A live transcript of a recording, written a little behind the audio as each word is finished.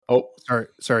Oh,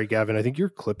 Sorry, Gavin. I think you're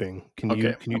clipping. Can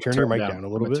okay. you turn your mic down a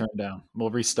little bit? Turn it down. We'll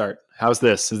restart. How's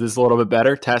this? Is this a little bit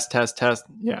better? Test.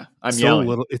 Yeah, I'm still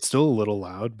yelling. It's still a little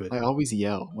loud, but I always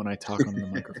yell when I talk on the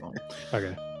microphone.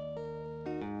 Okay.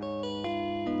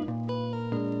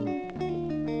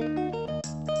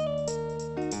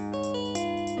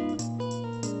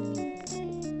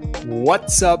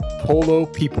 What's up, Polo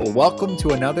people? Welcome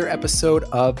to another episode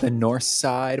of the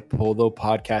Northside Polo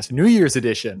Podcast, New Year's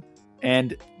edition.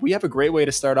 And we have a great way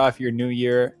to start off your new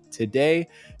year today,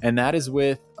 and that is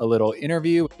with a little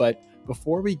interview. But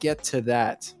before we get to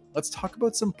that, let's talk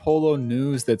about some Polo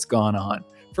news that's gone on.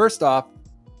 First off,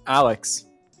 Alex,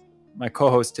 my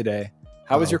co-host today,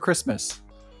 how was your Christmas?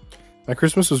 My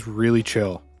Christmas was really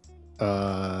chill.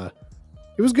 It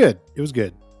was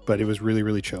good, but it was really,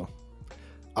 really chill.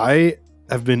 I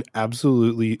have been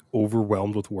absolutely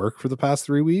overwhelmed with work for the past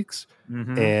 3 weeks,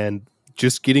 and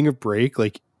just getting a break.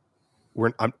 Like,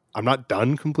 I'm not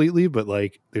done completely, but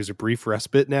like there's a brief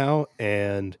respite now,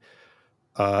 and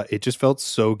it just felt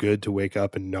so good to wake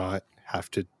up and not have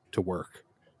to work.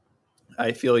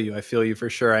 I feel you for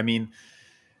sure. I mean,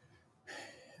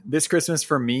 this Christmas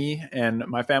for me and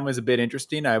my family is a bit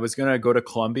interesting. I was going to go to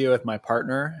Colombia with my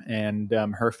partner and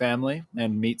her family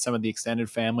and meet some of the extended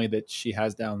family that she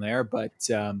has down there. But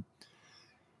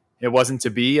it wasn't to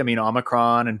be. I mean,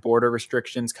 Omicron and border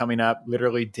restrictions coming up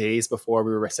literally days before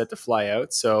we were set to fly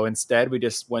out. So instead, we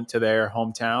just went to their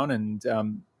hometown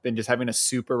and been just having a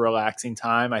super relaxing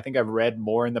time. I think I've read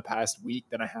more in the past week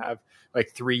than I have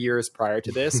like 3 years prior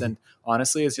to this. And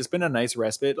honestly, it's just been a nice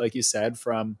respite, like you said,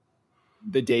 from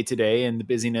the day-to-day and the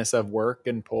busyness of work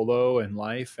and polo and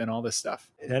life and all this stuff.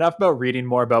 Enough about reading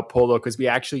more about polo, because we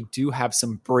actually do have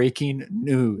some breaking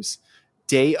news.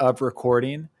 Day of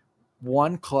recording,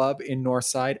 one club in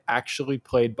Northside actually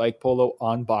played bike polo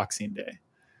on Boxing Day.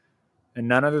 And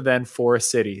none other than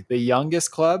Forest City, the youngest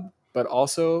club, but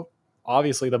also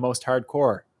obviously the most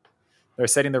hardcore. They're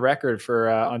setting the record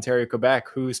for Ontario, Quebec,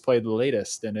 who's played the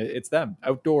latest, and it's them,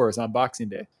 outdoors on Boxing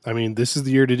Day. I mean, this is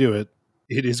the year to do it.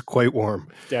 It is quite warm.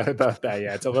 Doubt about that.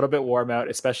 Yeah, it's a little bit warm out,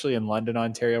 especially in London,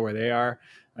 Ontario, where they are.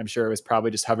 I'm sure it was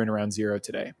probably just hovering around zero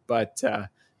today. But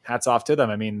hats off to them.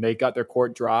 I mean, they got their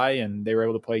court dry and they were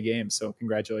able to play games. So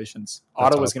congratulations.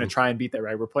 Ottawa's going to try and beat that,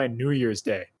 right? We're playing New Year's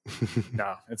Day.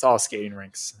 No, it's all skating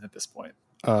rinks at this point.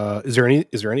 Is there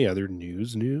any other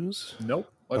news? Nope.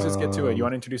 Let's just get to it. You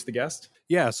want to introduce the guest?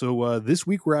 Yeah. So this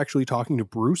week we're actually talking to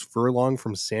Bruce Furlong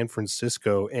from San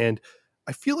Francisco, and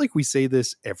I feel like we say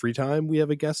this every time we have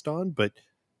a guest on, but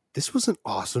this was an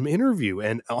awesome interview,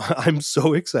 and I'm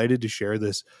so excited to share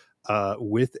this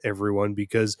with everyone,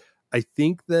 because I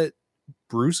think that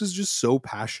Bruce is just so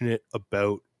passionate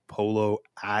about polo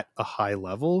at a high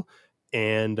level,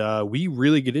 and we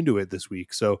really get into it this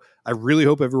week. So I really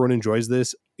hope everyone enjoys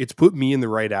this. It's put me in the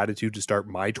right attitude to start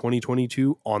my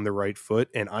 2022 on the right foot,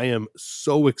 and I am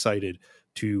so excited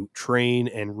to train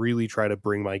and really try to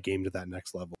bring my game to that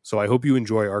next level. So I hope you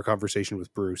enjoy our conversation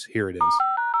with Bruce. Here it is.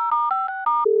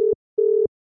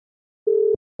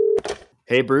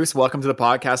 Hey, Bruce, welcome to the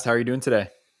podcast. How are you doing today?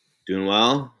 Doing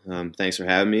well. Thanks for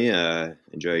having me.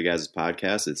 Enjoy you guys'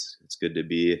 podcast. It's good to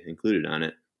be included on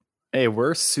it. Hey,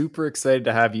 we're super excited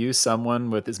to have you, someone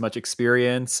with as much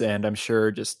experience and I'm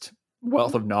sure just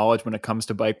wealth of knowledge when it comes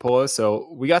to bike polo. So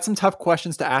we got some tough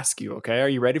questions to ask you. Okay. Are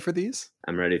you ready for these?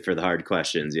 I'm ready for the hard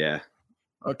questions. Yeah.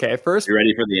 Okay. First, you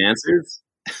ready for the answers?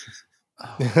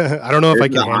 I don't know if I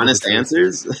can handle honest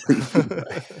answers.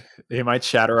 They might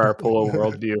shatter our polo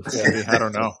worldview. Yeah, I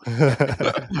don't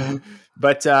know.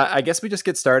 But I guess we just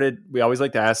get started. We always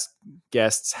like to ask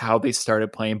guests how they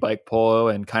started playing bike polo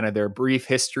and kind of their brief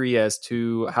history as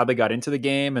to how they got into the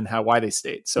game and why they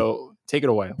stayed. So take it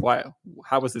away.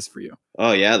 How was this for you?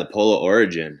 Oh yeah, the polo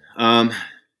origin.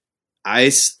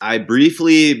 I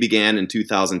briefly began in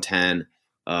 2010.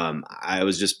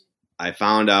 I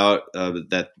found out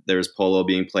that there was polo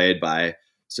being played by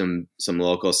some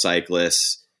local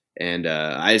cyclists. And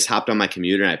I just hopped on my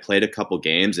commuter and I played a couple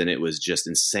games, and it was just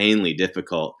insanely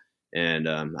difficult. And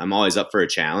I'm always up for a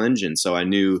challenge. And so I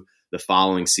knew the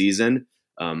following season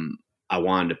I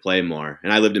wanted to play more.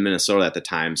 And I lived in Minnesota at the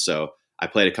time. So I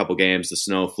played a couple games, the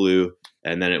snow flew,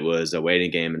 and then it was a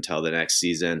waiting game until the next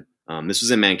season. This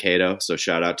was in Mankato. So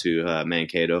shout out to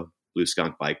Mankato, Blue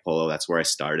Skunk Bike Polo. That's where I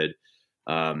started.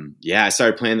 I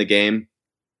started playing the game,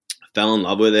 fell in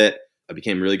love with it. I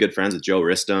became really good friends with Joe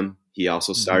Ristom. He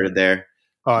also started there.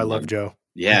 Oh, I love Joe.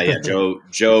 Yeah.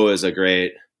 Joe is a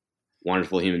great,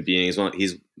 wonderful human being.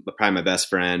 He's probably my best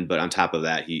friend, but on top of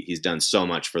that, he's done so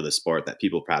much for the sport that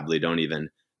people probably don't even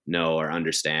know or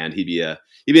understand. He'd be an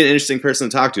interesting person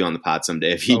to talk to on the pod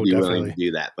someday if he'd be willing to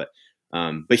do that. But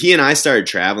But he and I started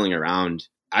traveling around.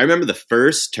 I remember the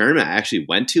first tournament I actually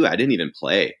went to, I didn't even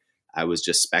play. I was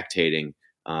just spectating.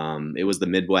 It was the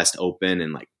Midwest Open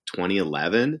in like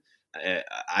 2011.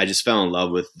 I just fell in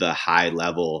love with the high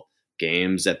level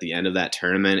games at the end of that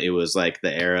tournament. It was like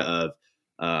the era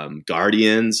of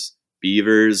Guardians,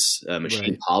 Beavers,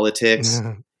 Machine Politics.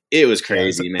 It was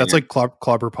crazy, man. That's like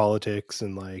Clobber Politics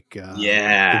and like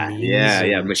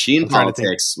Machine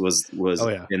Politics was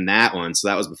in that one, so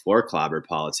that was before Clobber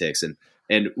Politics, and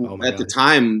at the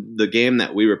time, the game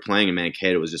that we were playing in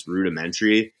Mankato was just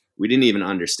rudimentary. We didn't even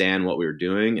understand what we were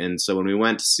doing, and so when we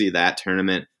went to see that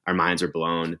tournament, our minds were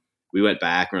blown. We went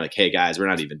back and we're like, "Hey guys, we're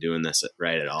not even doing this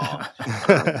right at all."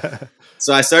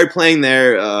 So I started playing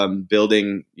there,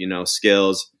 building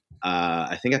skills.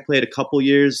 I think I played a couple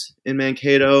years in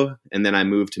Mankato, and then I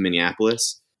moved to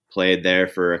Minneapolis, played there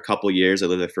for a couple years. I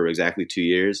lived there for exactly 2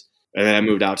 years. And then I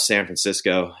moved out to San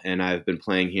Francisco, and I've been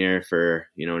playing here for,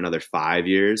 another 5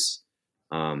 years.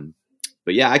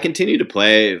 But yeah, I continue to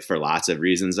play for lots of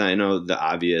reasons. I know the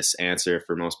obvious answer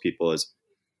for most people is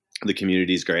the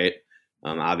community is great.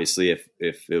 Obviously, if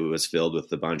it was filled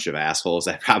with a bunch of assholes,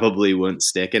 I probably wouldn't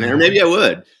stick in it, or maybe I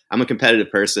would. I'm a competitive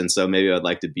person, so maybe I'd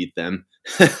like to beat them.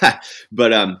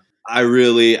 But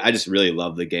I just really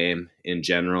love the game in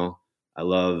general. I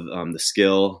love the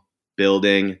skill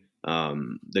building,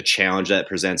 the challenge that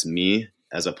presents me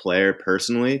as a player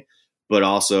personally, but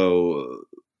also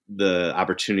the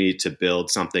opportunity to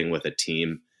build something with a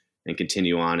team and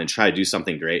continue on and try to do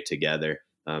something great together.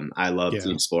 I love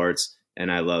team sports. And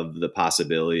I love the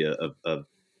possibility of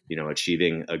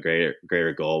achieving a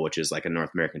greater goal, which is like a North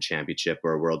American championship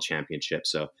or a world championship.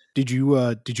 So did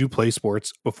you play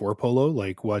sports before polo?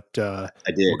 Like what I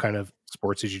did. What kind of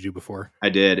sports did you do before? I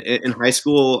did. In high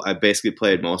school, I basically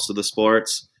played most of the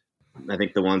sports. I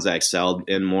think the ones I excelled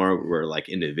in more were like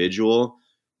individual,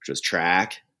 which was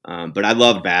track. But I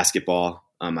loved basketball.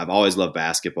 I've always loved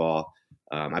basketball.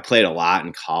 I played a lot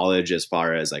in college as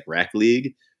far as like rec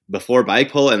league. Before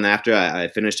bike polo and after I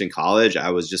finished in college,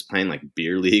 I was just playing like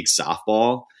beer league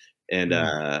softball. And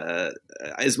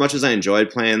as much as I enjoyed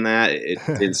playing that, it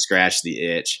didn't scratch the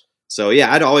itch. So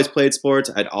yeah, I'd always played sports.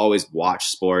 I'd always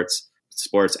watched sports.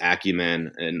 Sports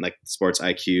acumen and like sports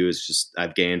IQ is just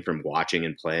I've gained from watching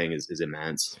and playing is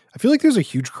immense. I feel like there's a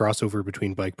huge crossover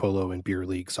between bike polo and beer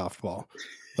league softball.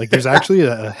 Like there's actually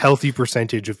a healthy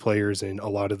percentage of players in a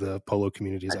lot of the polo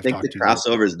communities I've talked to. I think the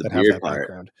crossover is the beer part.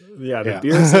 Background. Yeah, the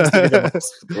beer seems to be the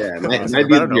most. Yeah, it might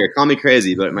be the beer. Call me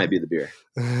crazy, but it might be the beer.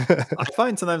 I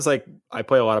find sometimes like I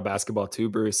play a lot of basketball too,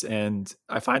 Bruce, and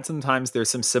I find sometimes there's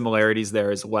some similarities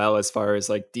there as well as far as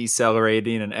like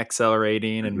decelerating and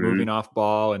accelerating and moving off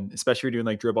ball, and especially you're doing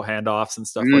like dribble handoffs and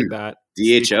stuff like that.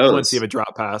 DHOs. Once you have a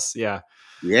drop pass, yeah.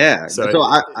 So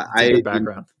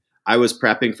background. I was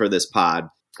prepping for this pod.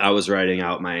 I was writing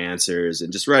out my answers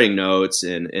and just writing notes,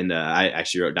 and I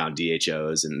actually wrote down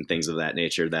DHOs and things of that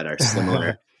nature that are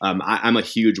similar. I'm a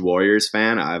huge Warriors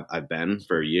fan. I've been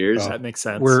for years. That makes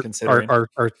sense. Considering our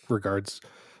regards.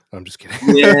 I'm just kidding.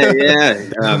 Yeah.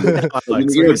 Draymond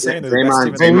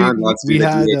loves to do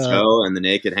the DHO and the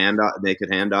naked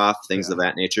handoff, things of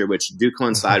that nature, which do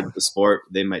coincide with the sport.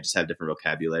 They might just have different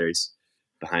vocabularies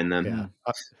behind them.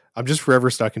 Yeah. I'm just forever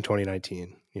stuck in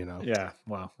 2019. Yeah.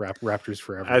 Wow. Raptors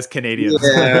forever. As Canadians,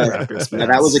 Raptors fans.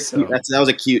 That was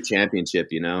a cute championship.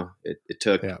 It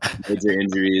took major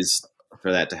injuries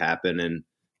for that to happen, and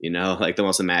like the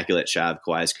most immaculate shot of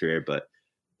Kawhi's career. But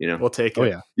we'll take it. Oh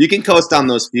yeah, you can coast on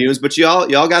those fumes, but y'all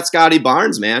got Scotty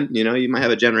Barnes, man. You might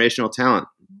have a generational talent.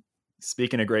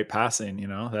 Speaking of great passing,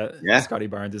 Scotty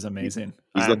Barnes is amazing.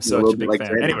 He's I'm such a big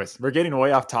fan. Anyways, we're getting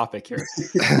way off topic here.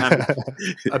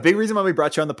 A big reason why we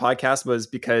brought you on the podcast was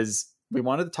because we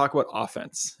wanted to talk about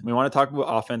offense. We want to talk about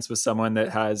offense with someone that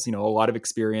has, a lot of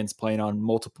experience playing on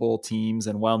multiple teams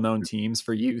and well-known teams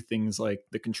for you. Things like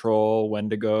the Control,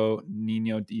 Wendigo,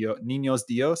 Niños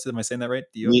Dios. Am I saying that right?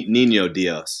 Niño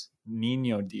Dios.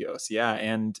 Niño Dios. Yeah.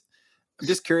 And I'm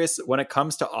just curious when it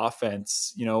comes to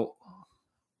offense,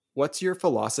 what's your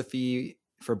philosophy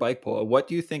for bike polo? What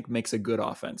do you think makes a good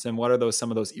offense? And what are some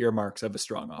of those earmarks of a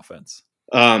strong offense?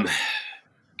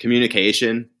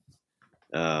 Communication,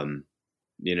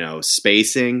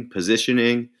 spacing,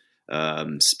 positioning,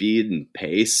 speed and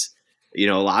pace, a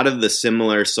lot of the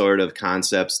similar sort of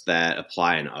concepts that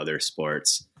apply in other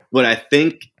sports. But I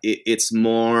think it's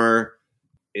more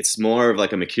of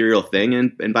like a mercurial thing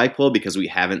in bike polo because we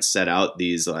haven't set out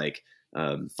these like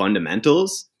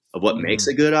fundamentals of what makes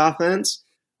a good offense.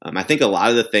 I think a lot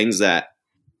of the things that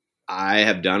I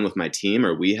have done with my team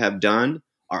or we have done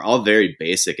are all very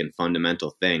basic and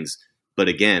fundamental things. But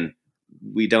again,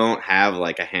 we don't have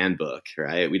like a handbook,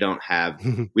 right? We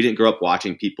didn't grow up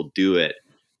watching people do it.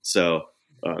 So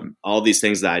all these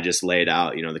things that I just laid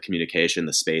out, the communication,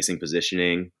 the spacing,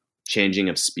 positioning, changing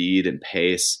of speed and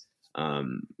pace,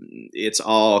 it's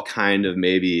all kind of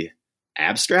maybe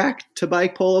abstract to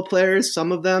bike polo players,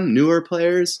 some of them newer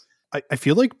players. I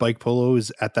feel like bike polo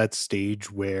is at that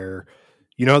stage where,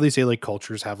 how they say like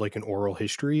cultures have like an oral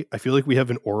history. I feel like we have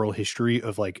an oral history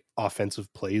of like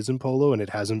offensive plays in polo, and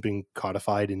it hasn't been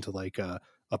codified into like a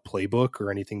playbook or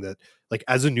anything that, like,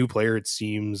 as a new player, it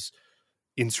seems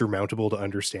insurmountable to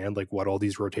understand like what all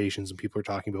these rotations and people are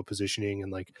talking about positioning.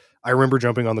 And like, I remember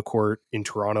jumping on the court in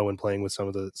Toronto and playing with some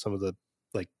of the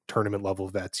like tournament level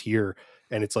vets here,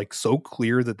 and it's like so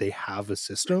clear that they have a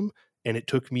system. And it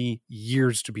took me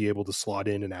years to be able to slot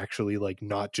in and actually like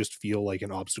not just feel like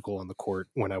an obstacle on the court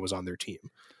when I was on their team.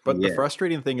 But the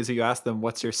frustrating thing is, you ask them,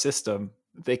 what's your system?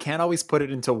 They can't always put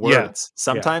it into words.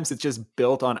 Sometimes it's just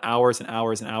built on hours and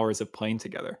hours and hours of playing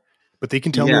together. But they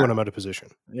can tell me when I'm out of position.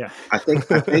 Yeah. I think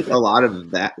a lot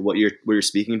of that, what you're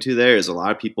speaking to there, is a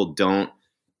lot of people don't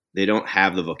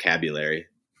have the vocabulary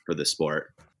for the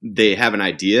sport. They have an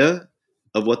idea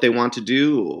of what they want to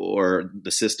do or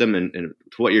the system and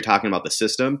what you're talking about, the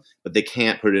system, but they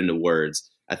can't put it into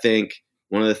words. I think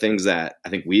one of the things that I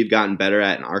think we've gotten better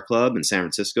at in our club in San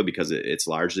Francisco, because it's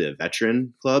largely a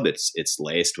veteran club, it's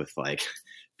laced with like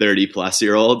 30 plus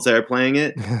year olds that are playing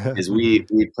it, is we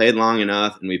played long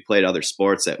enough and we played other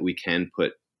sports that we can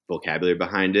put vocabulary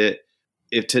behind it.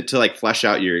 If to like flesh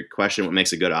out your question, what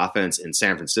makes a good offense in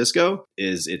San Francisco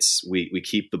is we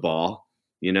keep the ball,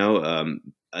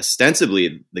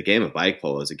 ostensibly the game of bike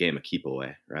polo is a game of keep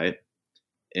away, right?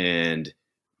 And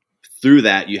through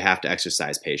that, you have to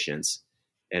exercise patience.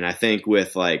 And I think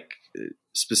with like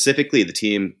specifically the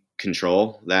team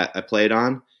control that I played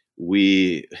on,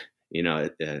 we, no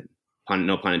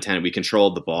pun intended, we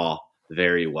controlled the ball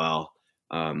very well.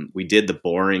 We did the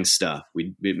boring stuff.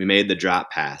 We made the drop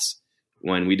pass.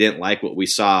 When we didn't like what we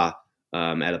saw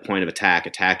at a point of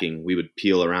attacking, we would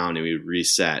peel around and we would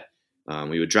reset.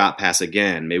 We would drop pass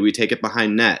again. Maybe we take it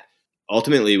behind net.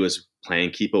 Ultimately, it was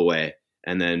playing keep away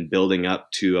and then building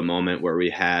up to a moment where we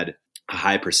had a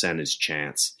high percentage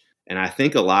chance. And I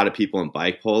think a lot of people in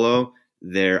bike polo,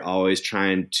 they're always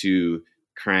trying to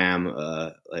cram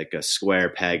like a square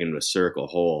peg into a circle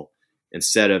hole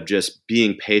instead of just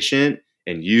being patient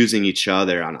and using each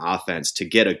other on offense to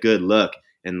get a good look.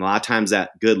 And a lot of times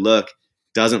that good look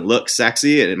doesn't look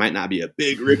sexy, and it might not be a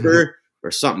big ripper or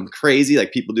something crazy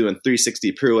like people doing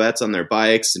 360 pirouettes on their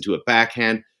bikes into a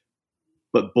backhand,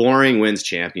 but boring wins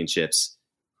championships.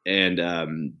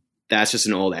 And that's just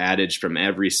an old adage from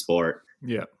every sport.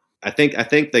 Yeah. I think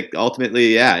that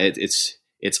ultimately,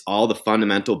 it's all the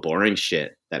fundamental boring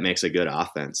shit that makes a good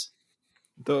offense.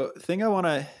 The thing I want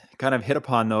to kind of hit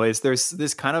upon though is there's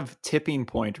this kind of tipping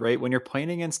point, right? When you're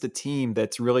playing against a team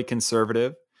that's really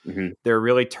conservative, they're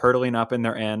really turtling up in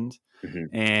their end,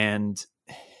 and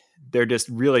they're just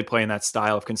really playing that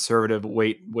style of conservative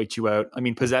wait you out. I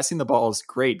mean, possessing the ball is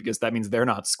great because that means they're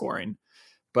not scoring,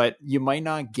 but you might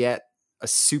not get a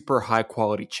super high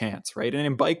quality chance, right? And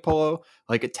in bike polo,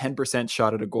 like a 10%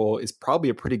 shot at a goal is probably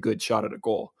a pretty good shot at a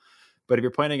goal. But if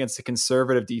you're playing against a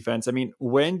conservative defense, I mean,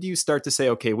 when do you start to say,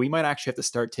 okay, we might actually have to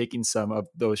start taking some of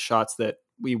those shots that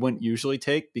we wouldn't usually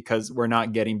take because we're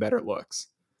not getting better looks?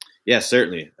 Yeah,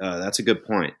 certainly. That's a good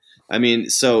point. I mean,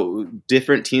 so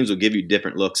different teams will give you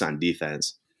different looks on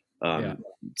defense.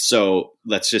 So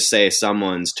let's just say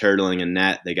someone's turtling a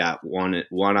net. They got one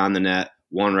on the net,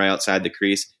 one right outside the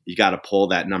crease. You got to pull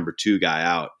that number 2 guy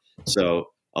out. So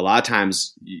a lot of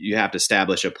times you have to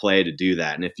establish a play to do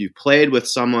that. And if you've played with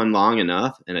someone long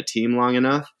enough and a team long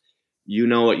enough, you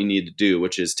know what you need to do,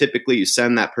 which is typically you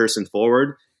send that person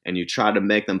forward and you try to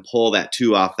make them pull that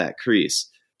 2 off that crease.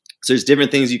 So there's different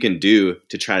things you can do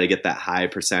to try to get that high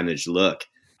percentage look.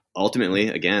 Ultimately,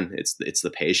 again, it's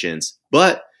the patience.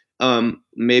 But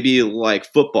maybe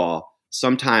like football,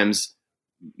 sometimes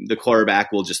the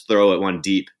quarterback will just throw it one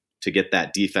deep to get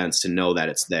that defense to know that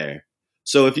it's there.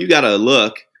 So if you got to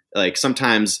look, like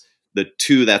sometimes the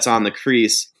 2 that's on the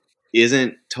crease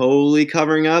isn't totally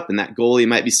covering up and that goalie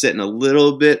might be sitting a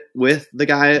little bit with the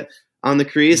guy on the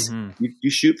crease, you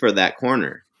shoot for that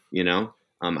corner,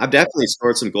 I've definitely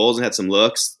scored some goals and had some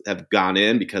looks that have gone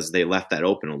in because they left that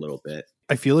open a little bit.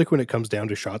 I feel like when it comes down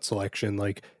to shot selection,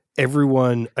 like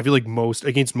everyone, I feel like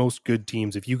against most good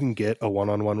teams, if you can get a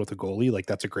one-on-one with a goalie, like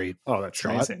that's a great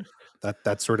shot. Amazing.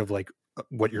 That's sort of like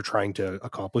what you're trying to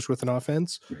accomplish with an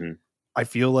offense. I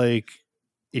feel like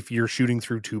if you're shooting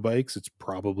through 2 bikes, it's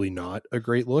probably not a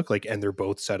great look. Like, and they're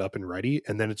both set up and ready.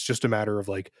 And then it's just a matter of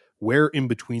like where in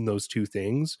between those 2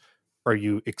 things are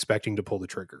you expecting to pull the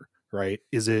trigger, right?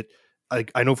 Is it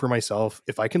like, I know for myself,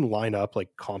 if I can line up, like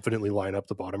confidently line up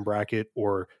the bottom bracket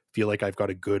or feel like I've got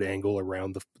a good angle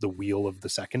around the wheel of the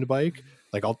second bike,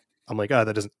 like I'm like,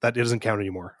 that doesn't count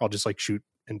anymore. I'll just like shoot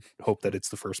and hope that it's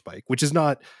the first bike, which is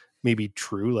not maybe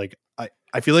true. Like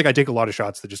I feel like I take a lot of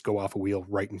shots that just go off a wheel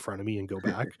right in front of me and go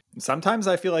back. Sometimes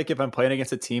I feel like if I'm playing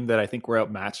against a team that I think we're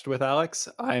outmatched with, Alex,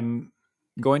 I'm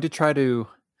going to try to,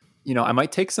 I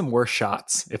might take some worse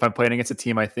shots if I'm playing against a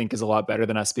team I think is a lot better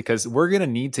than us, because we're going to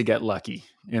need to get lucky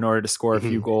in order to score a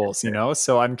few goals,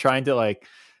 So I'm trying to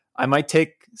I might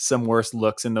take some worse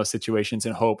looks in those situations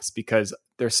in hopes, because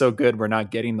they're so good, we're not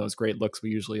getting those great looks we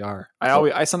usually are.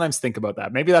 I sometimes think about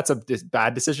that. Maybe that's a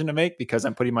bad decision to make because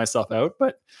I'm putting myself out,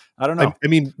 but I don't know. I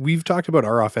mean, we've talked about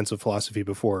our offensive philosophy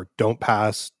before. Don't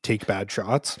pass, take bad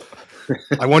shots.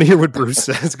 I want to hear what Bruce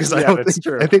says, because I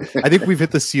think we've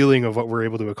hit the ceiling of what we're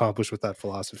able to accomplish with that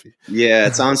philosophy. Yeah,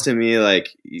 it sounds to me like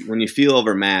when you feel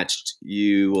overmatched,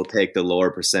 you will take the lower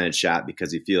percentage shot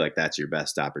because you feel like that's your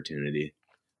best opportunity.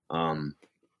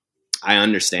 I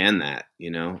understand that,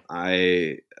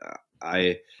 I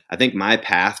think my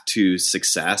path to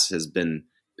success has been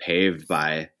paved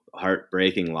by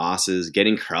heartbreaking losses,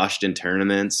 getting crushed in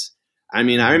tournaments. I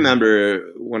mean, I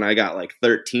remember when I got like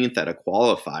 13th at a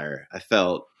qualifier, I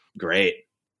felt great.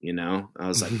 I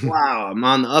was like, wow, I'm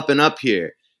on the up and up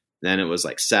here. Then it was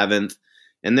like 7th.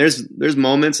 And there's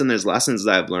moments and there's lessons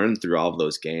that I've learned through all of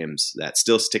those games that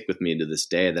still stick with me to this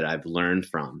day that I've learned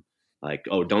from. Like,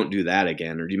 oh, don't do that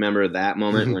again. Or do you remember that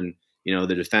moment when,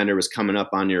 the defender was coming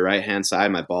up on your right-hand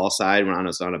side, my ball side, when I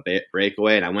was on a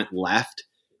breakaway, and I went left,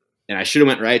 and I should have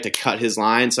went right to cut his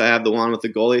line, so I have the one with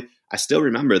the goalie. I still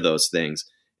remember those things.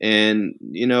 And,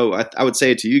 I would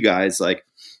say to you guys, like,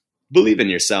 believe in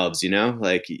yourselves,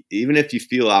 like, even if you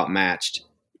feel outmatched,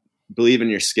 believe in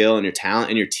your skill and your talent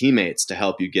and your teammates to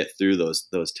help you get through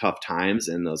those tough times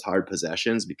and those hard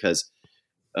possessions, because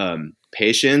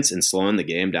patience and slowing the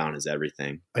game down is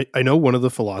everything. I know one of the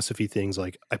philosophy things,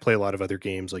 like I play a lot of other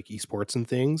games like esports and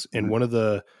things. And one of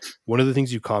the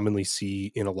things you commonly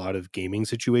see in a lot of gaming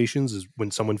situations is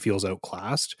when someone feels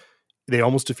outclassed, they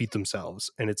almost defeat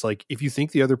themselves. And it's like, if you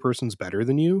think the other person's better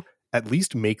than you, at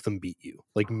least make them beat you,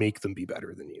 like make them be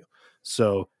better than you.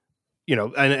 So,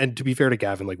 and to be fair to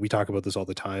Gavin, like we talk about this all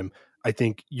the time. I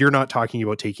think you're not talking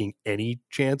about taking any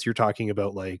chance. You're talking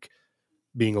about like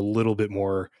being a little bit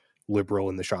more liberal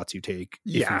in the shots you take.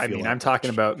 Yeah, I mean, I'm talking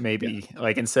about maybe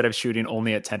like instead of shooting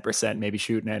only at 10%, maybe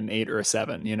shooting at an 8 or a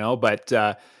 7, but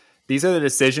these are the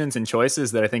decisions and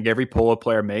choices that I think every polo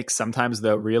player makes, sometimes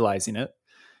though realizing it.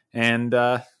 And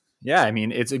I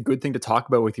mean, it's a good thing to talk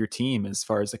about with your team as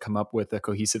far as to come up with a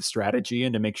cohesive strategy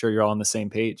and to make sure you're all on the same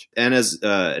page. And as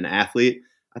an athlete,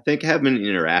 I think having an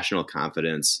irrational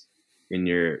confidence in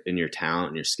your talent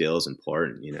and your skill is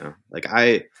important. Like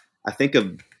I think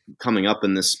of coming up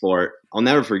in this sport. I'll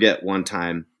never forget one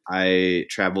time I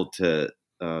traveled to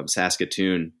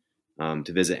Saskatoon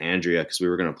to visit Andrea because we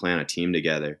were going to play on a team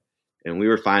together, and we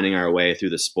were finding our way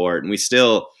through the sport, and we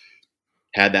still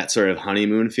had that sort of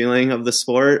honeymoon feeling of the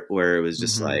sport where it was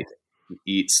just like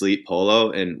eat, sleep, polo.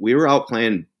 And we were out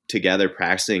playing together,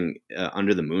 practicing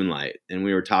under the moonlight. And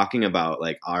we were talking about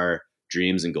like our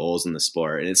dreams and goals in the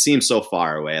sport. And it seemed so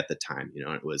far away at the time,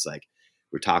 it was like,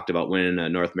 we talked about winning a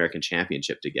North American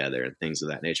championship together and things of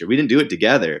that nature. We didn't do it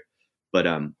together, but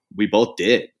we both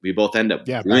did. We both ended up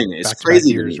doing it. It's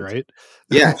crazy years, right?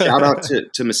 Yeah. Shout out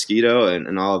to Mosquito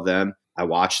and all of them. I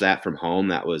watched that from home.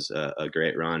 That was a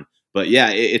great run. But yeah,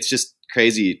 it's just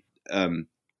crazy. I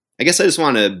guess I just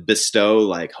want to bestow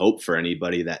like hope for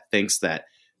anybody that thinks that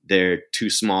they're too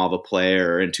small of a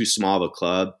player or in too small of a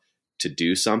club to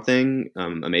do something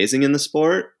amazing in the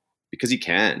sport, because you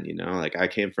can, like I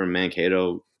came from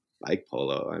Mankato bike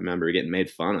polo. I remember getting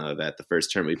made fun of at the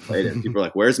first term we played it. People were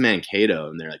like, "Where's Mankato?"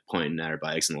 And they're like pointing at our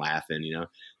bikes and laughing. I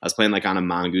was playing like on a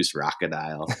Mongoose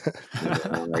Rockodile.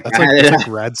 Like, that's like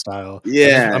rad style.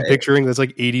 Yeah, I'm picturing this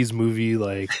like 80s movie.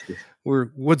 Like,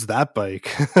 what's that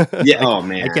bike? Yeah. Oh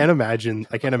man, I can't imagine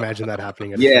that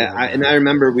happening. I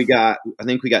remember I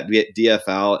think we got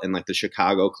DFL and like the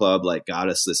Chicago club like got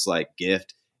us this like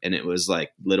gift, and it was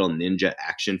like little ninja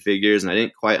action figures, and I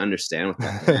didn't quite understand what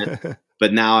that meant.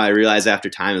 But now I realize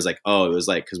after time, it was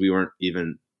like because we weren't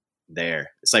even there.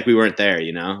 It's like we weren't there,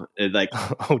 like,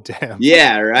 oh damn.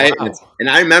 Yeah, right. Wow. And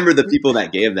I remember the people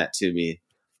that gave that to me,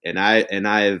 and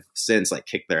I've since like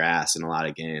kicked their ass in a lot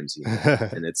of games,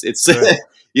 and it's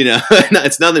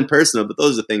it's nothing personal, but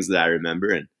those are the things that I remember,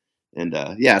 and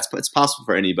it's possible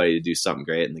for anybody to do something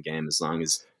great in the game as long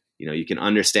as you can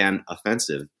understand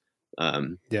offensive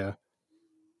ideas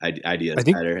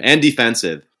better and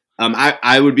defensive.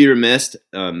 I would be remiss,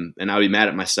 and I would be mad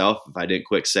at myself if I didn't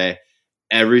quick say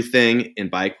everything in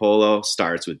bike polo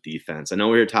starts with defense. I know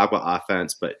we were talking about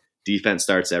offense, but defense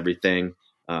starts everything.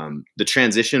 The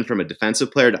transition from a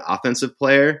defensive player to offensive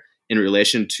player in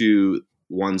relation to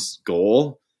one's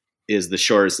goal is the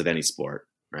shortest of any sport,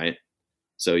 right?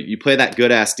 So you play that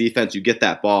good ass defense, you get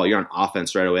that ball, you're on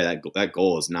offense right away. That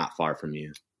goal is not far from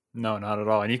you. No, not at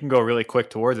all. And you can go really quick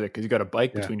towards it because you got a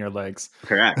bike between your legs.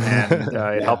 Correct. And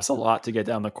it helps a lot to get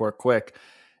down the court quick.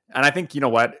 And I think, you know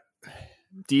what?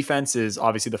 Defense is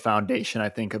obviously the foundation, I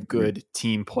think, of good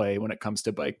team play when it comes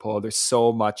to bike polo. There's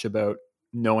so much about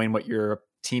knowing what your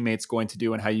teammate's going to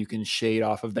do and how you can shade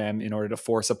off of them in order to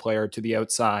force a player to the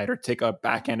outside or take a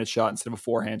backhanded shot instead of a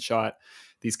forehand shot,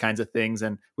 these kinds of things.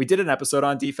 And we did an episode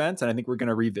on defense, and I think we're going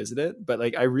to revisit it. But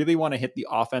like, I really want to hit the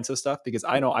offensive stuff because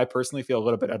I know I personally feel a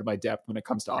little bit out of my depth when it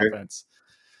comes to offense.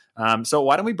 So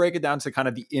why don't we break it down to kind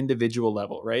of the individual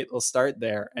level, right? We'll start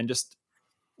there. And just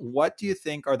what do you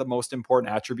think are the most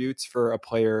important attributes for a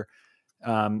player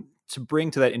to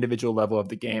bring to that individual level of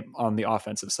the game on the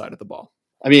offensive side of the ball?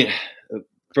 I mean,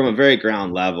 from a very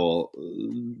ground level,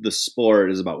 the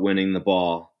sport is about winning the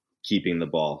ball, keeping the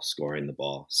ball, scoring the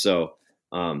ball. So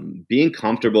being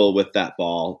comfortable with that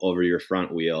ball over your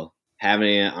front wheel,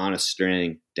 having it on a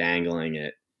string, dangling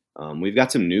it. We've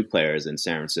got some new players in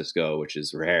San Francisco, which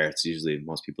is rare. It's usually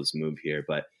most people just move here,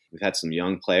 but we've had some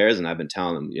young players, and I've been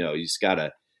telling them, you just got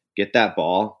to get that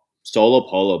ball, solo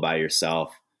polo by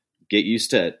yourself, get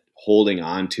used to holding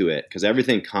on to it, because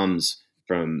everything comes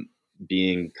from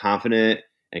being confident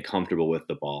and comfortable with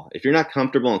the ball. If you're not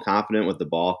comfortable and confident with the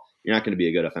ball, you're not going to be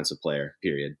a good offensive player,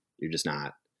 period. You're just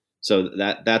not. So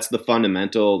that's the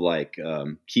fundamental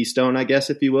keystone, I guess,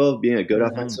 if you will, of being a good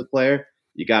offensive player.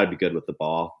 You got to be good with the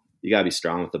ball. You got to be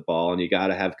strong with the ball, and you got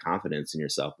to have confidence in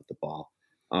yourself with the ball.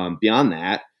 Beyond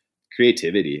that,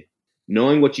 creativity,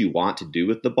 knowing what you want to do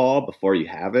with the ball before you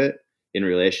have it in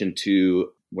relation to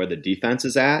where the defense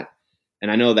is at. And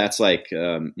I know that's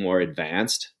more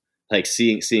advanced, like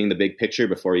seeing the big picture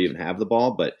before you even have the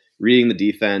ball, but reading the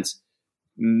defense,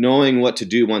 knowing what to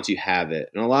do once you have it.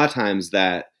 And a lot of times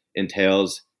that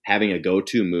entails having a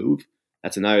go-to move.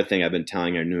 That's another thing I've been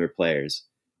telling our newer players.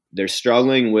 They're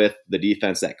struggling with the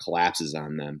defense that collapses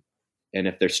on them. And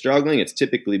if they're struggling, it's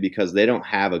typically because they don't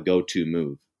have a go-to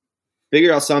move.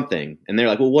 Figure out something. And they're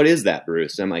like, well, what is that,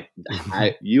 Bruce? And I'm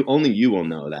like, you will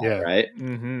know that, right?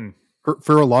 Mm-hmm.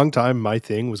 For a long time, my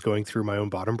thing was going through my own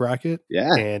bottom bracket.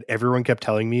 Yeah. And everyone kept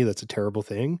telling me that's a terrible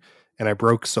thing. And I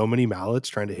broke so many mallets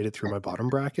trying to hit it through my bottom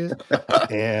bracket.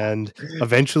 And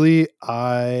eventually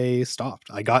I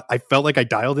stopped. I felt like I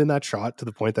dialed in that shot to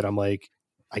the point that I'm like,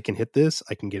 I can hit this.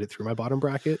 I can get it through my bottom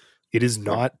bracket. It is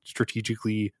not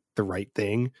strategically the right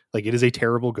thing. Like, it is a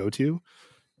terrible go-to.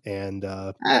 And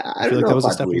I feel like that was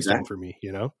a stepping stone for me,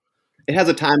 It has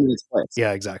a time and its place.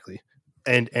 Yeah, exactly.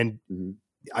 And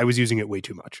I was using it way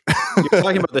too much. You're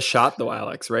talking about the shot though,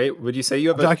 Alex, right? Would you say would you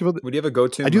have a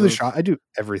go-to? I do the shot. I do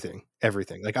everything.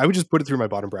 Like, I would just put it through my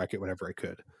bottom bracket whenever I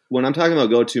could. When I'm talking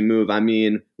about go-to move, I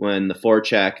mean when the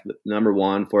forecheck, number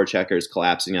one forechecker is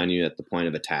collapsing on you at the point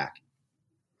of attack.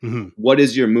 Mm-hmm. What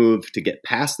is your move to get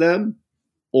past them,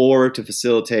 or to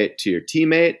facilitate to your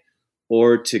teammate,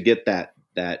 or to get that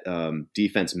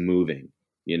defense moving?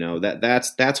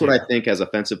 That's what I think as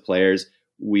offensive players,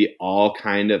 we all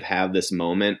kind of have this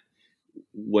moment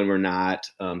when we're not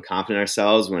confident in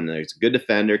ourselves, when there's a good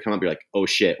defender come up, you're like, oh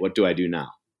shit, what do I do now?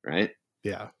 Right?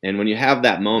 Yeah. And when you have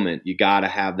that moment, you got to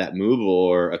have that move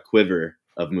or a quiver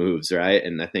of moves, right?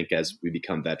 And I think as we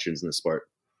become veterans in the sport,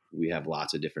 we have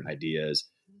lots of different ideas.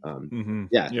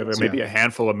 Yeah, there may be a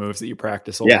handful of moves that you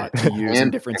practice a lot to use in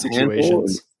different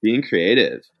situations. Being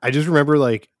creative. I just remember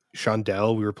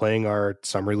Shondell, we were playing our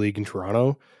summer league in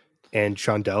Toronto, and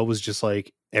Shondell was just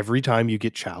like, every time you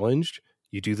get challenged,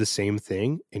 you do the same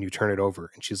thing and you turn it over.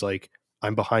 And she's like,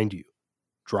 I'm behind you.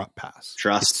 Drop pass.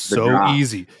 Trust the drop.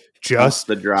 Easy. Just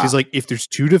the drop. She's like, if there's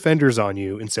two defenders on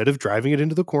you, instead of driving it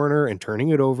into the corner and turning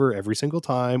it over every single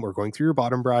time, or going through your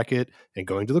bottom bracket and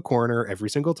going to the corner every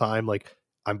single time, like,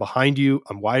 I'm behind you,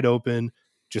 I'm wide open,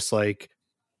 just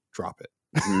drop it.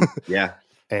 Yeah.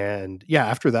 And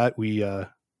after that we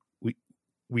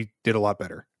did a lot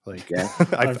better.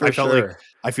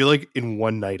 I feel like in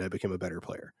one night I became a better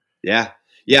player. Yeah.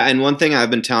 And one thing I've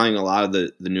been telling a lot of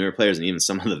the newer players and even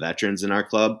some of the veterans in our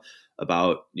club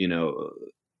about,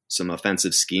 some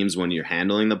offensive schemes when you're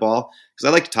handling the ball, because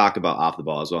I like to talk about off the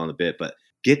ball as well in a bit, but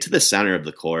get to the center of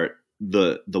the court,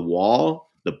 the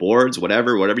wall, the boards,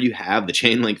 whatever you have, the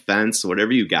chain link fence,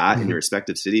 whatever you got in your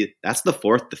respective city, that's the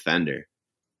fourth defender.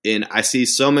 And I see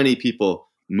so many people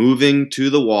moving to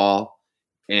the wall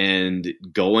and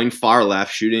going far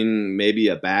left, shooting maybe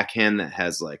a backhand that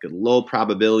has like a low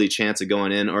probability chance of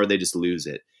going in, or they just lose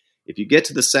it. If you get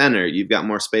to the center, you've got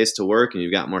more space to work and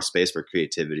you've got more space for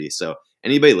creativity. So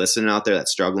anybody listening out there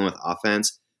that's struggling with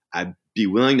offense, I'd be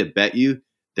willing to bet you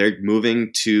they're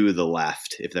moving to the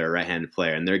left if they're a right-handed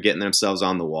player, and they're getting themselves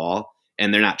on the wall,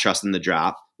 and they're not trusting the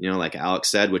drop, like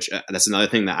Alex said, which that's another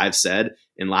thing that I've said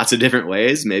in lots of different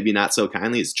ways, maybe not so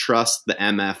kindly, is trust the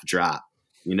MF drop,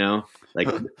 like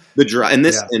the drop. And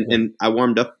this, and I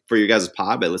warmed up for your guys'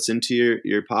 pod. I listened to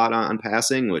your pod on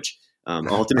passing, which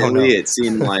ultimately it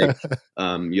seemed like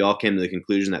you all came to the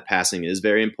conclusion that passing is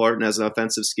very important as an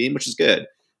offensive scheme, which is good.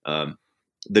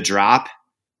 The drop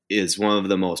is one of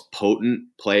the most potent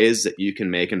plays that you can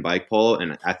make in bike polo.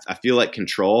 And I feel like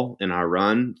control in our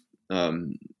run,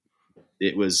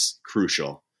 it was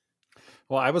crucial.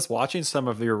 Well, I was watching some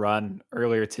of your run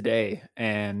earlier today,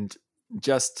 and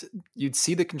just you'd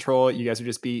see the control. You guys would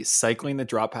just be cycling the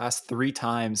drop pass 3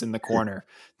 times in the corner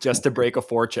just to break a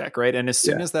forecheck, right? And as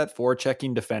soon as that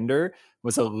forechecking defender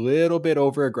was a little bit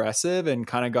over aggressive and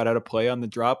kind of got out of play on the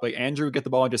drop, like Andrew would get the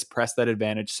ball and just press that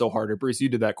advantage so hard. Or Bruce, you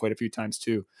did that quite a few times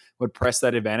too, would press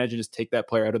that advantage and just take that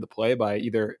player out of the play by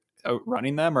either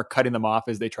outrunning them or cutting them off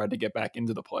as they tried to get back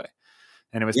into the play.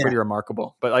 And it was pretty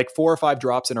remarkable. But like 4 or 5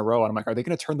 drops in a row. And I'm like, are they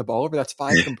going to turn the ball over? That's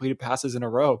 5 completed passes in a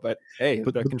row. But hey,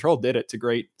 the control did it to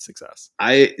great success.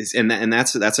 And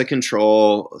that's a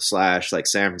control / like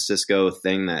San Francisco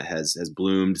thing that has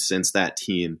bloomed since that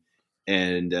team.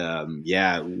 And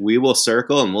we will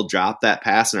circle and we'll drop that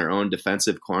pass in our own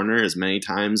defensive corner as many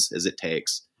times as it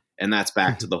takes. And that's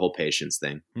back to the whole patience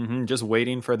thing. Mm-hmm. Just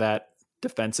waiting for that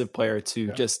defensive player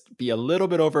to just be a little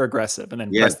bit over aggressive and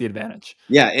then press the advantage.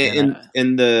 Yeah.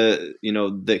 And the,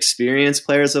 the experienced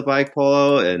players of bike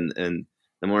polo and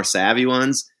the more savvy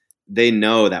ones, they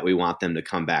know that we want them to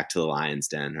come back to the lion's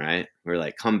den, right? We're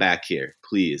like, come back here,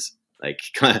 please. Like,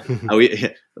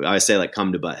 I always say, like,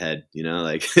 come to Butthead,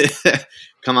 like,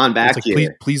 come on back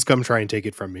here. Please come try and take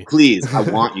it from me. Please, I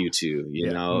want you to,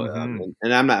 know.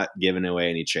 And I'm not giving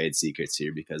away any trade secrets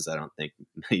here because I don't think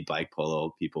many bike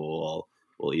polo people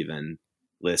will even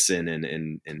listen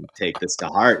and take this to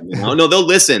heart. No, they'll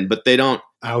listen, but they don't.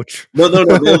 Ouch. No, they'll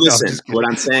listen. What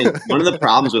I'm saying, one of the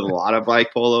problems with a lot of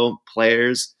bike polo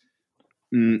players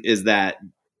is that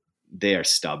they are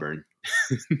stubborn.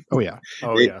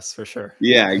 Yes, for sure.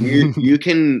 Yeah, you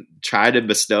can try to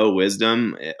bestow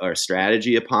wisdom or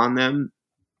strategy upon them,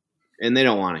 and they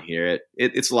don't want to hear it.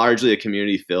 It's largely a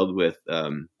community filled with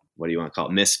what do you want to call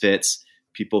it, misfits,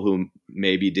 people who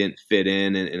maybe didn't fit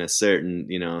in a certain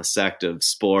sect of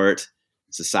sport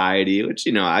society, which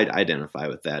I identify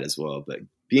with that as well. But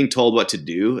being told what to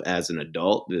do as an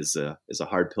adult is a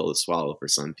hard pill to swallow for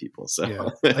some people.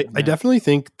 So I definitely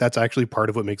think that's actually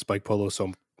part of what makes bike polo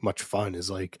so much fun, is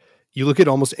like you look at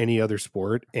almost any other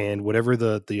sport and whatever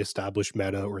the established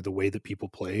meta or the way that people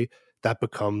play, that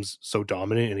becomes so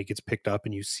dominant and it gets picked up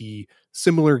and you see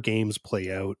similar games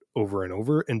play out over and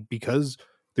over. And because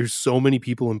there's so many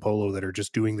people in polo that are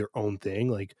just doing their own thing,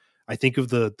 like I think of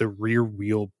the rear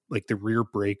wheel, like the rear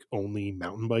brake only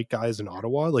mountain bike guys in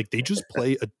Ottawa, like they just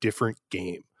play a different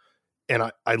game. And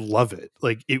I love it.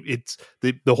 Like it's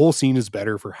the whole scene is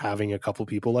better for having a couple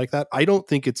people like that. I don't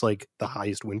think it's like the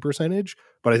highest win percentage,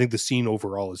 but I think the scene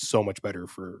overall is so much better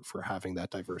for having that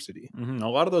diversity. Mm-hmm. A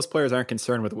lot of those players aren't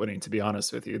concerned with winning, to be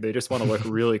honest with you. They just want to look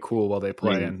really cool while they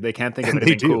play, and they can't think of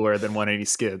anything cooler than 180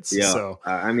 skids. Yeah. So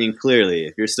clearly,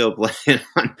 if you're still playing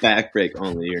on back brake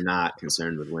only, you're not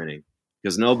concerned with winning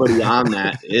because nobody on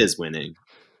that is winning.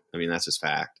 I mean, that's just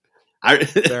fact.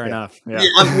 Fair enough. Yeah.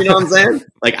 You know what I'm saying?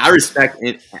 Like I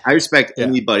respect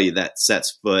anybody that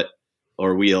sets foot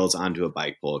or wheels onto a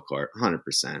bike polo court,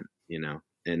 100%,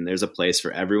 and there's a place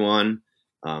for everyone,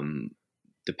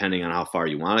 depending on how far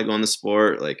you want to go in the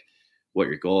sport, like what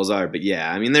your goals are. But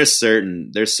yeah, I mean, there's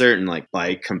certain like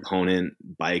bike component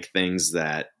bike things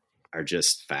that are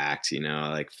just fact,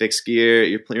 like fixed gear,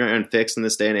 you're on fixed in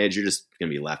this day and age, you're just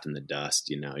going to be left in the dust,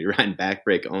 you're riding back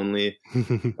brake only.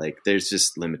 Like there's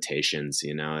just limitations,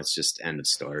 it's just end of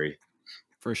story.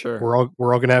 For sure. We're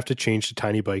all going to have to change to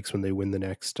tiny bikes when they win the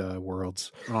next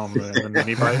Worlds. Oh man, the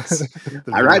mini bikes.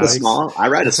 I ride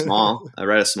a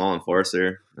small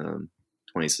Enforcer,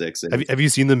 26. Have you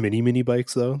seen the mini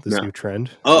bikes though? This new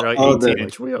trend. Like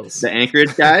 18-inch wheels. The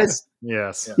Anchorage guys.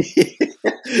 Yes.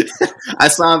 I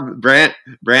saw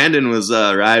Brandon was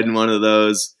riding one of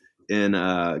those in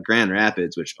Grand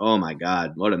Rapids, which, oh my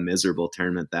God, what a miserable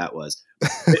tournament that was.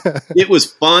 It was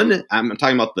fun. I'm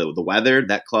talking about the weather.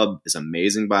 That club is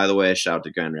amazing, by the way. Shout out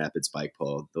to Grand Rapids Bike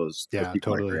Polo. Those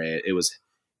people are great.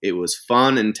 it was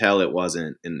fun until it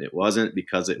wasn't, and it wasn't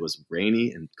because it was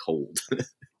rainy and cold.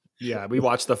 Yeah, we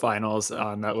watched the finals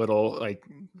on that little like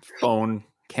phone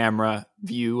camera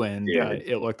view, and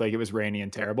it looked like it was rainy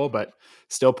and terrible, but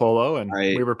still polo, and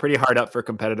we were pretty hard up for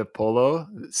competitive polo,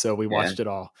 so we watched it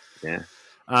all. Yeah.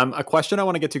 A question I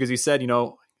want to get to, because you said,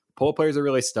 polo players are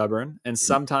really stubborn, and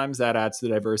sometimes that adds to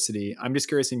the diversity. I'm just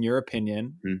curious, in your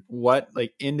opinion, what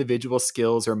like individual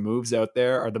skills or moves out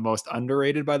there are the most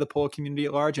underrated by the polo community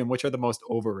at large, and which are the most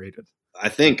overrated? I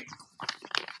think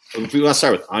if we want to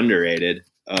start with underrated,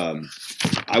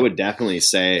 I would definitely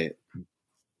say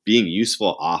being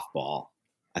useful off ball.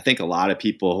 I think a lot of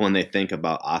people, when they think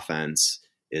about offense,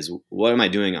 is what am I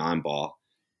doing on ball?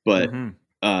 But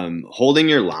holding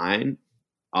your line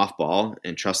off ball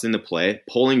and trusting the play,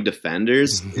 pulling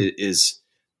defenders is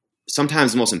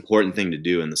sometimes the most important thing to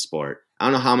do in the sport. I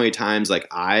don't know how many times like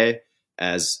I,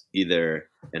 as either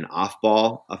an off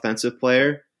ball offensive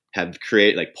player, have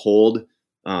pulled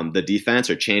the defense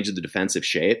or changed the defensive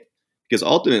shape. Because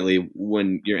ultimately,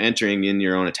 when you're entering in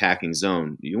your own attacking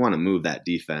zone, you want to move that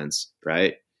defense,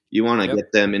 right? You want to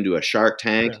get them into a shark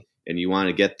tank, and you want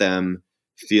to get them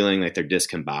feeling like they're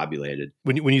discombobulated.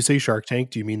 When you say shark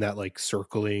tank, do you mean that like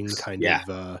circling kind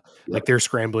of like they're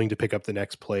scrambling to pick up the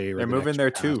next play? Or they're moving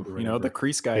there too. The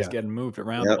crease guys getting moved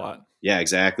around a lot. Yeah,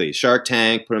 exactly. Shark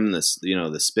tank, put them in this,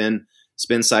 the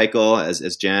spin cycle,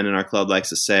 as Jen in our club likes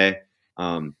to say,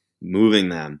 moving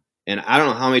them. And I don't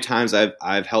know how many times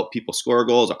I've helped people score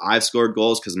goals, or I've scored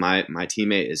goals because my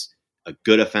teammate is a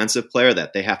good offensive player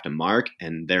that they have to mark,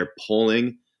 and they're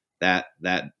pulling that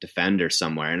defender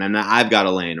somewhere, and then I've got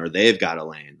a lane or they've got a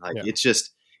lane.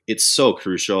 It's so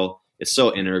crucial. It's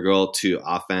so integral to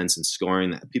offense and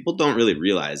scoring that people don't really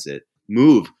realize it.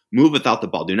 Move without the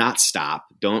ball. Do not stop.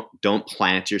 Don't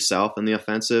plant yourself in the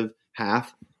offensive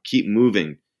half. Keep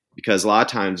moving. Because a lot of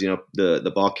times,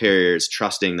 the ball carrier is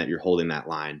trusting that you're holding that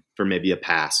line for maybe a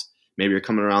pass. Maybe you're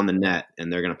coming around the net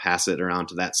and they're going to pass it around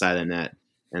to that side of the net,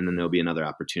 and then there'll be another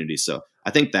opportunity. So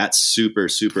I think that's super,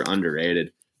 super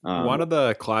underrated. One of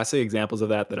the classic examples of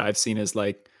that I've seen is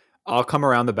like, I'll come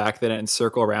around the back of the net and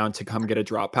circle around to come get a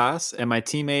drop pass, and my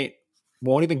teammate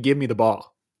won't even give me the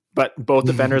ball. But both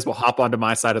defenders will hop onto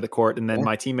my side of the court, and then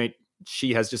my teammate,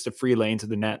 she has just a free lane to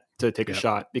the net to take a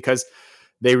shot, because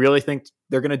they really think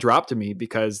they're going to drop to me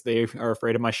because they are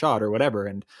afraid of my shot or whatever.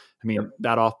 And I mean,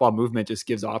 that off ball movement just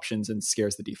gives options and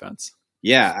scares the defense.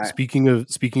 Yeah. Speaking of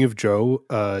Joe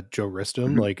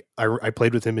Ristom, like I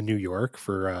played with him in New York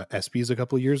for ESPYs a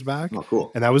couple of years back. Oh,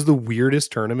 cool. And that was the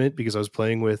weirdest tournament because I was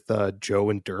playing with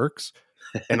Joe and Dirks,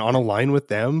 and on a line with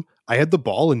them, I had the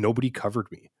ball and nobody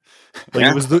covered me.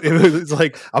 Like it was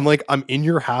like I'm in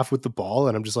your half with the ball,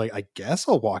 and I'm just like, I guess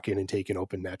I'll walk in and take an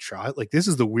open net shot. Like, this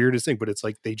is the weirdest thing, but it's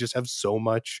like they just have so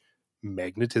much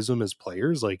magnetism as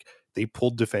players. Like, they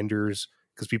pulled defenders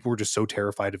because people were just so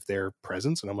terrified of their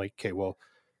presence, and I'm like, okay, well,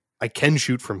 I can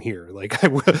shoot from here. Like, I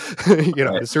will,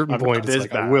 at a certain point, it's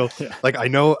like I will. Yeah. Like, I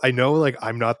know, like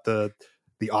I'm not the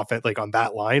offense, like on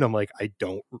that line. I'm like,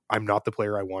 I'm not the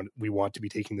player we want to be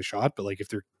taking the shot, but like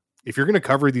if you're going to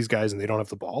cover these guys and they don't have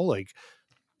the ball, like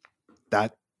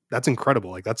that's incredible.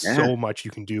 Like, that's so much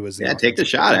you can do as take the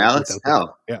shot, Alex.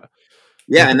 Hell.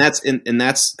 Yeah. And that's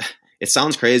it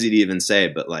sounds crazy to even say,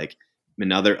 but like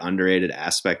another underrated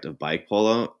aspect of bike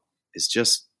polo is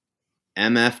just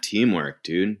MF teamwork,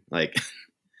 dude. Like,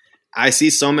 I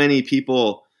see so many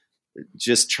people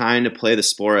just trying to play the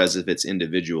sport as if it's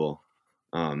individual.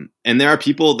 And there are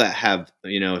people that have,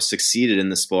 succeeded in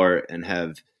the sport and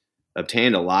have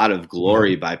obtained a lot of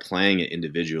glory by playing it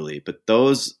individually, but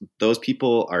those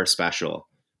people are special.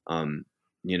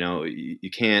 You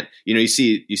can't, you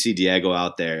see Diego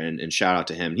out there, and shout out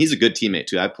to him. He's a good teammate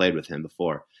too. I've played with him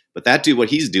before, but that dude, what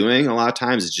he's doing a lot of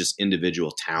times is just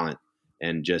individual talent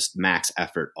and just max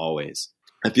effort always.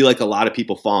 I feel like a lot of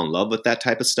people fall in love with that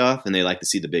type of stuff, and they like to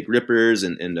see the big rippers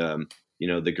and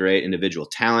the great individual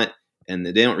talent, and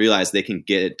they don't realize they can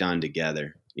get it done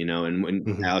together. And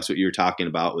when Alex, what you were talking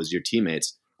about was your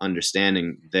teammates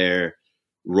understanding their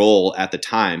role at the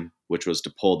time, which was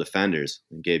to pull defenders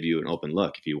and gave you an open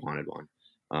look if you wanted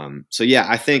one. So yeah,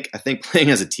 I think playing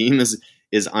as a team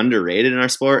is underrated in our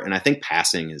sport, and I think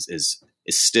passing is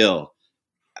still.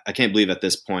 I can't believe at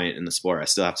this point in the sport I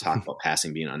still have to talk about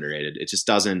passing being underrated. It just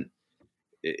doesn't.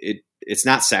 It's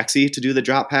not sexy to do the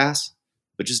drop pass,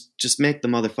 but just make the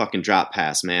motherfucking drop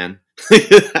pass, man.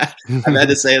 I've had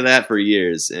to say that for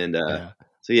years, and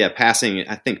so yeah, passing.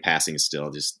 I think passing is still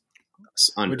just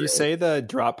underrated. Would you say the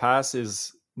drop pass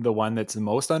is the one that's the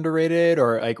most underrated,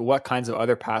 or like what kinds of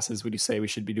other passes would you say we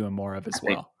should be doing more of as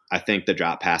well? I think the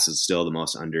drop pass is still the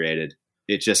most underrated.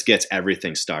 It just gets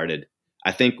everything started.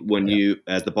 I think when you,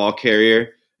 as the ball carrier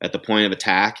at the point of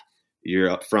attack, you're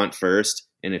up front first.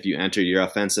 And if you enter your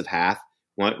offensive half,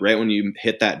 right when you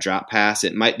hit that drop pass,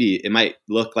 it might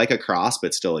look like a cross,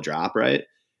 but still a drop, right?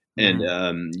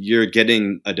 And you're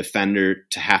getting a defender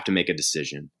to have to make a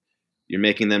decision. You're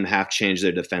making them have to change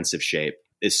their defensive shape.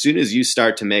 As soon as you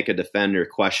start to make a defender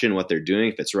question what they're doing,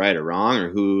 if it's right or wrong,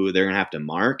 or who they're going to have to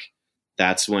mark,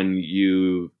 that's when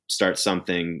you start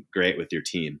something great with your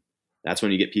team. That's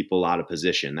when you get people out of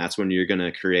position. That's when you're going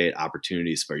to create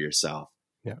opportunities for yourself.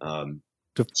 Yeah.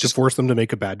 To force them to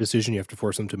make a bad decision, you have to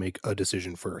force them to make a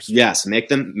decision first. Yes, make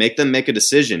them make a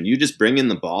decision. You just bringing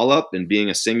the ball up and being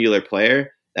a singular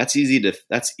player, that's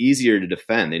easier to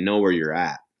defend. They know where you're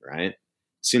at, right?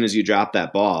 As soon as you drop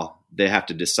that ball, they have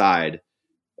to decide,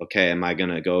 okay, am I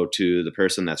going to go to the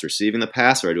person that's receiving the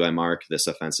pass, or do I mark this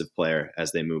offensive player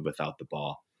as they move without the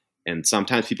ball? And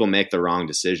sometimes people make the wrong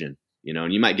decision,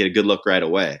 and you might get a good look right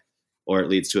away, or it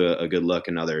leads to a good look,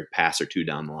 another pass or two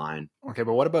down the line. Okay,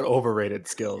 but what about overrated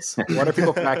skills? What are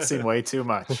people practicing way too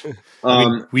much?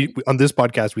 We on this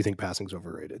podcast, we think passing's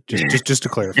overrated. Just to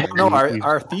clarify. No,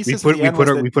 our thesis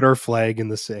we put our flag in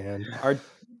the sand.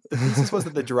 The thesis was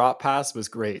that the drop pass was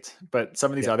great, but some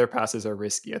of these other passes are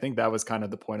risky. I think that was kind of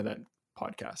the point of that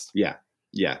podcast. Yeah.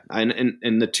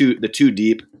 And the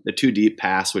two deep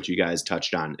pass, which you guys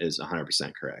touched on, is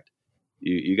 100% correct.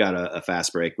 You got a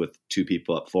fast break with two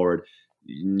people up forward.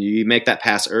 You make that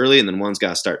pass early, and then one's got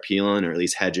to start peeling or at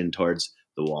least hedging towards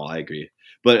the wall. I agree.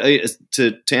 But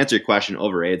to answer your question,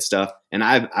 overrated stuff, and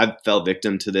I've fell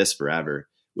victim to this forever.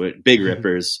 With big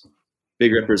rippers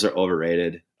are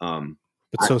overrated.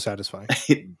 But so satisfying.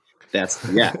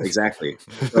 Exactly.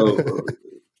 So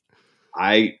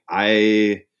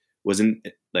I was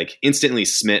instantly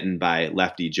smitten by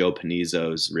lefty Joe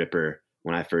Panizzo's ripper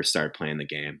when I first started playing the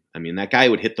game. I mean, that guy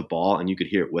would hit the ball and you could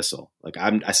hear it whistle. Like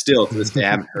I still to this day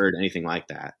haven't heard anything like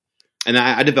that. And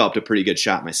I developed a pretty good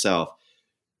shot myself,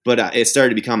 but it started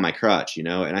to become my crutch, and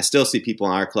I still see people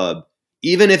in our club,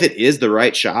 even if it is the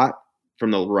right shot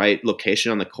from the right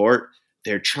location on the court,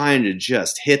 they're trying to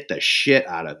just hit the shit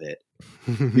out of it.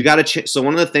 You got to so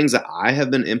one of the things that I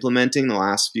have been implementing the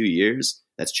last few years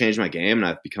that's changed my game and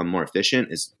I've become more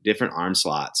efficient is different arm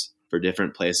slots for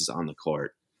different places on the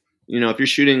court. If you're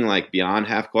shooting like beyond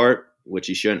half court, which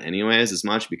you shouldn't anyways as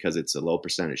much because it's a low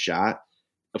percentage shot,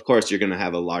 of course you're going to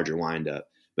have a larger windup.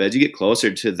 But as you get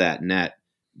closer to that net,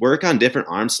 work on different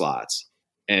arm slots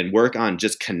and work on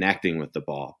just connecting with the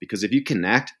ball. Because if you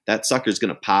connect, that sucker's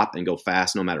going to pop and go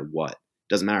fast no matter what.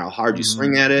 Doesn't matter how hard you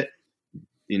swing at it.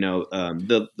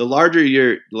 The larger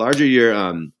your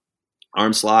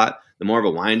arm slot, the more of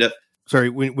a windup. Sorry,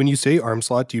 when you say arm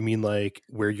slot, do you mean like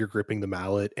where you're gripping the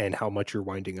mallet and how much you're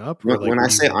winding up? When I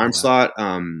say arm slot,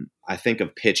 I think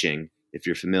of pitching. If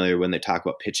you're familiar when they talk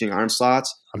about pitching arm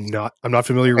slots, I'm not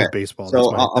familiar with baseball.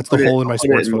 So that's the hole in my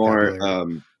sports vocabulary.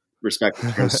 More respect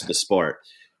in terms of the sport.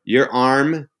 Your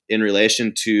arm in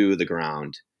relation to the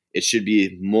ground, it should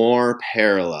be more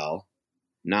parallel.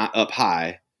 Not up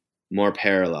high, more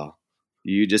parallel.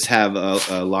 You just have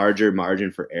a larger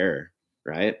margin for error,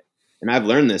 right? And I've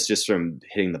learned this just from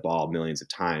hitting the ball millions of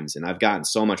times. And I've gotten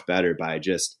so much better by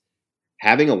just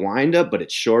having a windup, but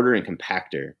it's shorter and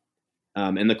compactor.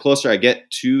 And the closer I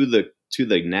get to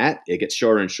the net, it gets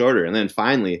shorter and shorter. And then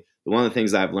finally, one of the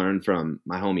things I've learned from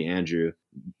my homie Andrew,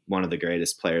 one of the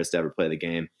greatest players to ever play the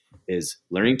game, is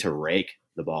learning to rake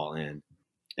the ball in.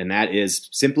 And that is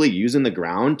simply using the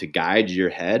ground to guide your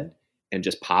head and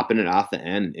just popping it off the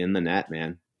end in the net,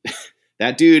 man.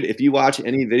 That dude, if you watch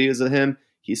any videos of him,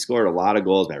 he scored a lot of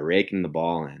goals by raking the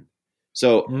ball in.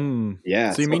 So,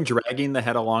 yeah. So you mean dragging the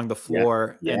head along the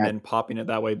floor and then popping it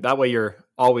that way? That way you're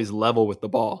always level with the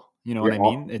ball. You know what I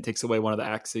mean? It takes away one of the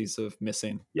axes of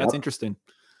missing. Yep. That's interesting.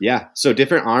 Yeah. So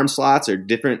different arm slots are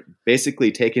different,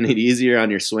 basically taking it easier on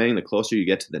your swing the closer you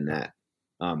get to the net.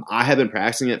 I have been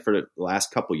practicing it for the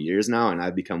last couple of years now, and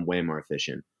I've become way more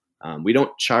efficient. We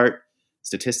don't chart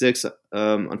statistics,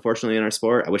 unfortunately, in our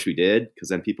sport. I wish we did, because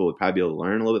then people would probably be able to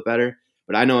learn a little bit better.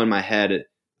 But I know in my head,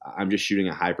 I'm just shooting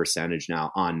a high percentage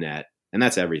now on net, and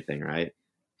that's everything, right?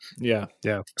 Yeah.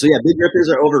 So yeah, big rippers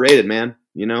are overrated, man.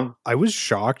 I was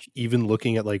shocked even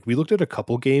looking at we looked at a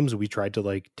couple games. We tried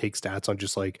to take stats on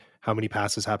just how many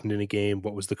passes happened in a game,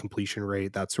 what was the completion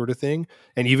rate, that sort of thing.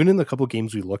 And even in the couple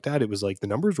games we looked at, it was the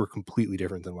numbers were completely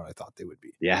different than what I thought they would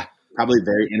be. Yeah. Probably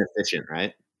very inefficient,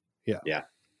 right? Yeah.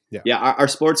 Our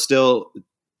sport's still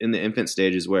in the infant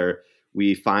stages where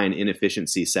we find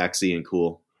inefficiency sexy and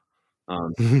cool.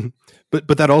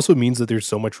 But that also means that there's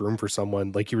so much room for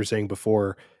someone, like you were saying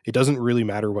before. It doesn't really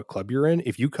matter what club you're in.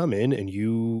 If you come in and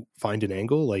you find an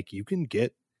angle, you can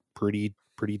get pretty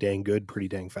pretty dang good, pretty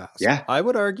dang fast. Yeah. I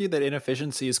would argue that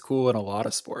inefficiency is cool in a lot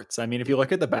of sports. I mean, if you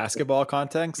look at the basketball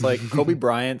context, like Kobe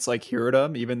Bryant's like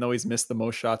heroism, even though he's missed the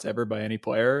most shots ever by any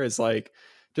player, is like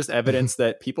just evidence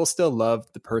that people still love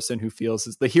the person who feels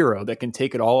is the hero that can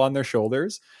take it all on their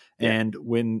shoulders and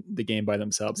win the game by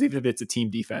themselves, even if it's a team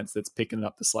defense that's picking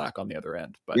up the slack on the other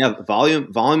end. But yeah,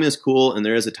 volume is cool, and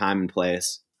there is a time and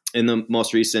place. In the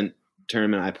most recent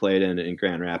tournament I played in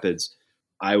Grand Rapids,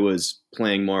 I was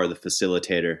playing more of the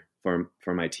facilitator for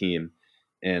my team,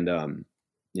 and I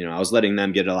was letting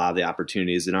them get a lot of the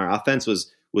opportunities, and our offense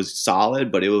was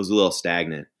solid, but it was a little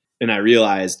stagnant. And I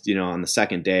realized, on the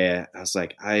second day, I was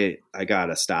like, I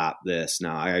gotta stop this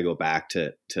now. I gotta go back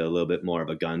to a little bit more of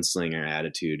a gunslinger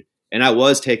attitude. And I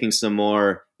was taking some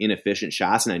more inefficient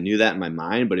shots, and I knew that in my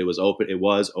mind, but it was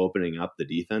opening up the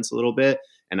defense a little bit,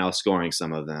 and I was scoring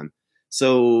some of them.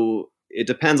 So it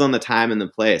depends on the time and the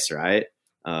place, right?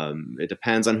 It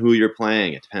depends on who you're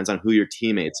playing. It depends on who your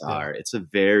teammates are. It's a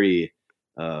very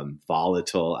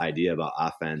volatile idea about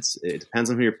offense. It depends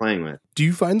on who you're playing with. Do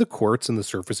you find the courts and the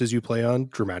surfaces you play on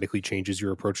dramatically changes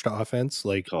your approach to offense?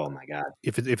 Like, oh my God,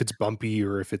 if it's bumpy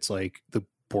or if it's like the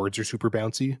boards are super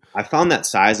bouncy? I found that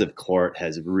size of court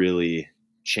has really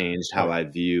changed how I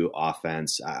view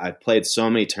offense. I've played so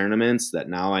many tournaments that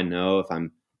now I know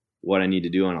what I need to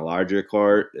do on a larger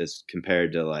court as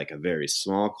compared to like a very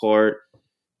small court.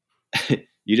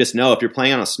 You just know if you're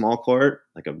playing on a small court,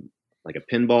 like a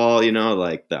pinball,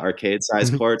 like the arcade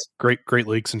size courts. Great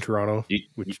Lakes in Toronto,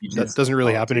 which that doesn't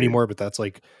really happen anymore, but that's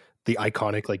like the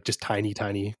iconic, like just tiny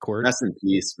court. Rest in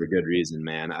peace for good reason,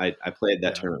 man. I played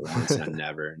that tournament once and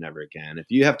never again. If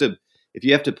you have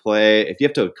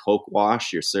to coke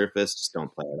wash your surface, just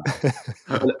don't play it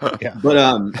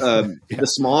The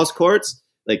smallest courts,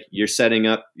 like you're setting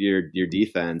up your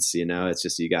defense, it's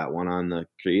just, you got one on the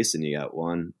crease and you got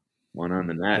one on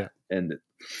the net. And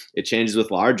it changes with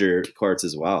larger courts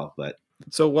as well. But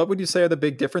so what would you say are the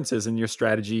big differences in your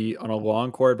strategy on a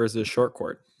long court versus a short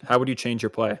court? How would you change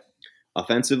your play?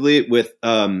 Offensively with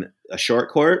a short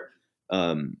court,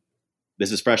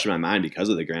 this is fresh in my mind because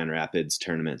of the Grand Rapids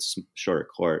tournament's shorter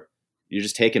court. You're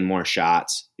just taking more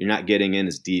shots. You're not getting in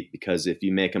as deep, because if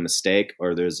you make a mistake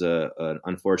or there's an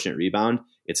unfortunate rebound,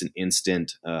 it's an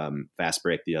instant fast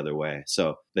break the other way.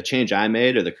 So the change I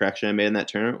made, or the correction I made in that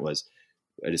tournament, was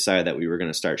I decided that we were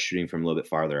going to start shooting from a little bit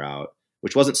farther out,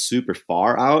 which wasn't super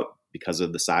far out because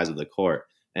of the size of the court.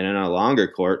 And in a longer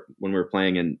court, when we were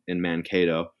playing in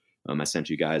Mankato, I sent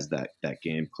you guys that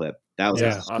game clip. That was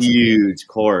a huge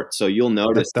court. So you'll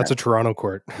notice that's a Toronto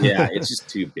court. Yeah, it's just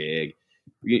too big.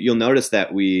 You'll notice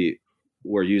that we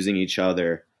were using each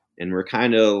other, and we're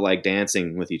kind of like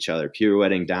dancing with each other,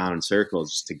 pirouetting down in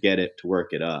circles just to get it to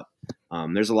work it up.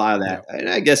 There's a lot of that. And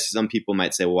I guess some people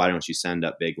might say, well, why don't you send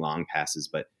up big long passes?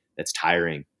 But it's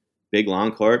tiring. Big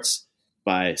long courts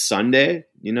by Sunday,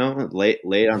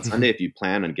 late on Sunday, if you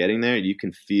plan on getting there, you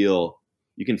can feel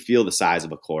the size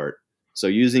of a court. So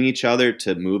using each other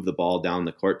to move the ball down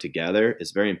the court together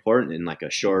is very important in like a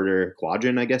shorter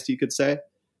quadrant, I guess you could say.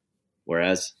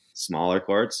 Whereas smaller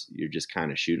courts, you're just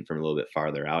kind of shooting from a little bit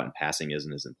farther out, and passing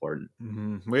isn't as important.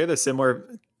 Mm-hmm. We had a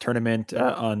similar tournament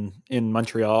in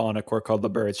Montreal on a court called Le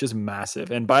Beurre. It's just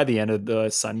massive. And by the end of the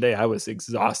Sunday, I was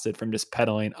exhausted from just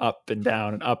pedaling up and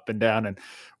down and up and down. And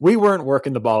we weren't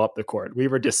working the ball up the court. We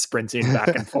were just sprinting back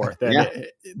and forth. And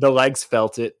the legs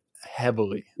felt it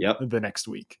heavily the next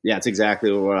week. Yeah, it's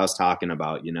exactly what I was talking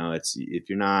about. It's if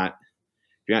you're not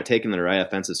taking the right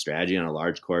offensive strategy on a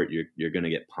large court, you're going to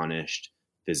get punished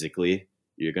physically.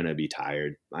 You're going to be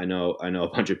tired. I know a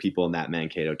bunch of people in that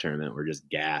Mankato tournament were just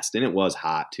gassed, and it was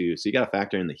hot too. So you got to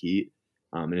factor in the heat.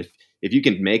 And if you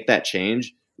can make that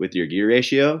change with your gear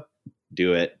ratio,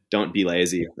 do it. Don't be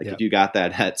lazy. If you got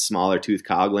that smaller tooth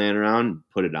cog laying around,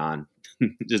 put it on.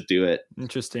 Just do it.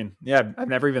 Interesting. Yeah, I've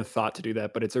never even thought to do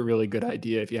that, but it's a really good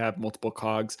idea if you have multiple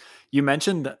cogs. You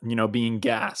mentioned, being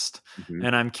gassed,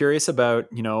 and I'm curious about,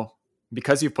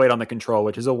 because you've played on the Control,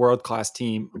 which is a world-class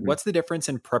team, what's the difference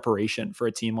in preparation for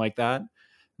a team like that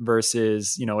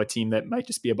versus, a team that might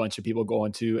just be a bunch of people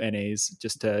going to NAs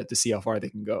just to see how far they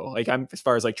can go? Like, I'm as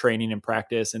far as like training and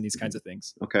practice and these kinds of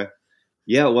things. Okay.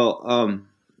 Yeah. Well,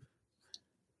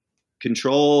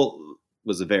 Control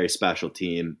was a very special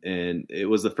team, and it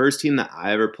was the first team that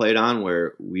I ever played on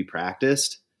where we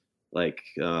practiced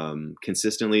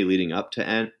consistently leading up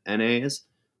to NAs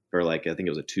for I think it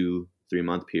was a 2-3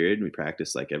 month period. We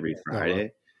practiced every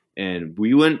Friday, and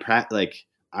we wouldn't practice.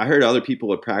 I heard other people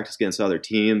would practice against other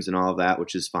teams and all of that,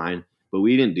 which is fine, but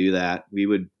we didn't do that. We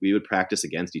would practice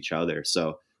against each other.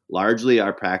 So largely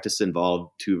our practice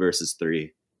involved 2 versus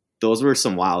 3. those were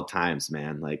some wild times,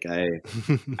 man. Like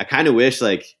I kind of wish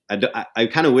I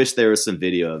kind of wish there was some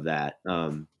video of that.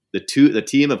 The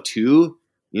team of two,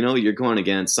 you're going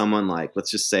against someone like,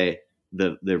 let's just say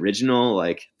the original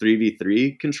like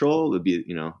 3v3 control would be,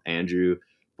 Andrew,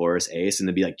 Boris, Ace, and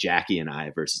it'd be like Jackie and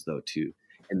I versus those two.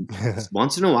 And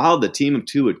once in a while, the team of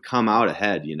two would come out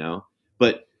ahead,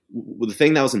 But the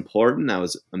thing that was important, that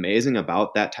was amazing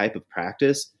about that type of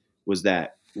practice was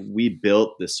that we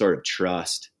built this sort of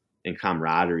trust and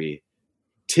camaraderie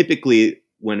typically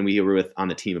when we were on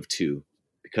the team of two,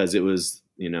 because it was,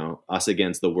 us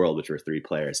against the world, which were three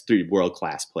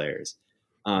world-class players.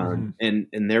 And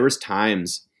there was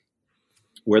times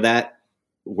where that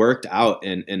worked out.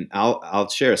 And I'll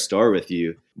share a story with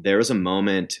you. There was a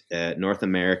moment at North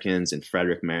Americans in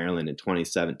Frederick, Maryland in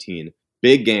 2017,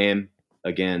 big game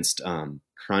against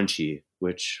Crunchy,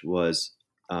 which was,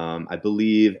 I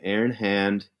believe, Aaron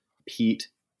Hand, Pete,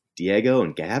 Diego,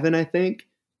 and Gavin, I think.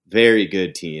 Very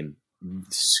good team.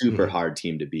 Super hard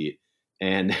team to beat.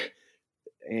 And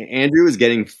Andrew was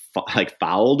getting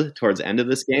fouled towards the end of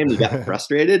this game. He got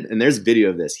frustrated. And there's video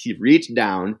of this. He reached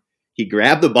down, he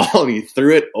grabbed the ball, and he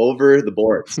threw it over the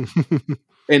boards.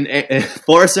 and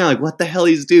Forrest and I are like, what the hell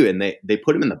he's doing? And they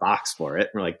put him in the box for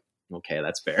it. We're like, okay,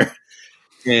 that's fair.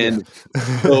 And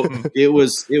so it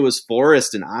was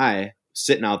Forrest and I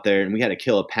sitting out there, and we had to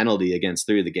kill a penalty against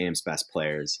three of the game's best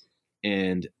players.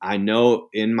 And I know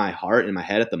in my heart, in my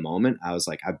head at the moment, I was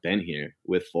like, I've been here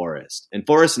with Forrest. And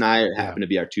Forrest and I happen to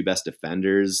be our two best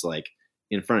defenders, like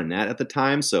in front of net at the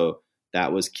time. So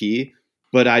that was key.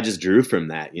 But I just drew from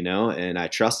that, and I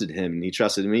trusted him, and he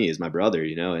trusted me as my brother,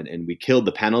 and we killed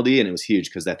the penalty, and it was huge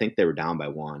because I think they were down by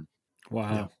 1.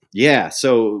 Wow. Yeah.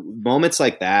 So moments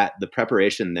like that, the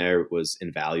preparation there was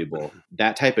invaluable.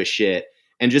 That type of shit.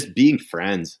 And just being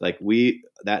friends. Like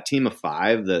that team of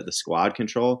 5, the squad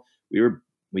control,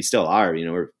 we still are,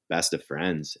 we're best of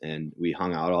friends, and we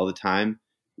hung out all the time.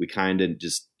 We kind of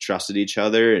just trusted each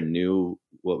other and knew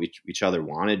what each other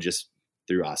wanted just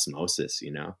through osmosis,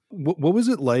 What was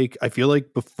it like? I feel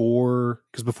like before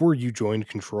you joined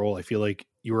Control, I feel like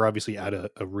you were obviously at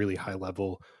a really high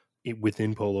level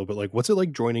within Polo, but like, what's it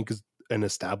like joining an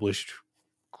established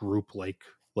group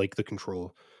like the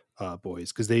Control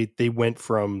boys? Because they went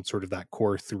from sort of that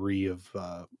core 3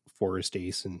 of Forrest,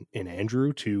 Ace, and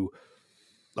Andrew to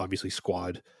obviously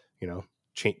squad,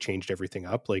 changed everything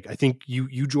up. Like, I think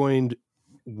you joined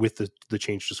with the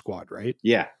change to squad, right?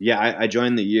 Yeah. I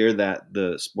joined the year that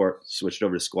the sport switched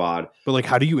over to squad. But like,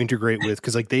 how do you integrate with?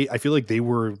 Because like I feel like they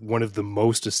were one of the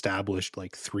most established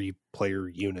like 3-player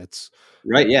units.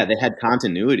 Right. Yeah, they had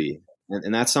continuity,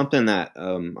 and that's something that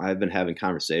I've been having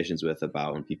conversations with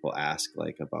about when people ask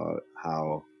like about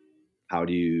how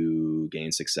do you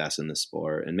gain success in the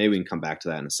sport, and maybe we can come back to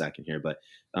that in a second here. But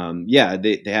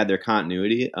they had their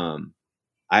continuity.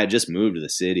 I had just moved to the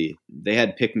city. They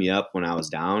had picked me up when I was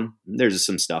down. There's just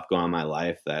some stuff going on in my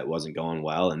life that wasn't going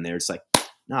well. And they're just like,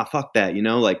 nah, fuck that.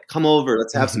 Like, come over,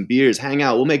 let's have some beers, hang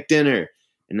out, we'll make dinner.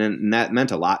 And that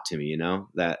meant a lot to me,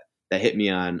 that hit me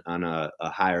on a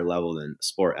higher level than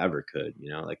sport ever could,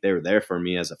 like they were there for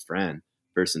me as a friend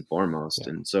first and foremost.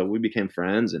 Yeah. And so we became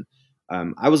friends, and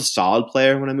I was a solid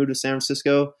player when I moved to San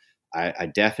Francisco.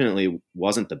 I definitely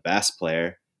wasn't the best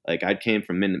player. Like, I came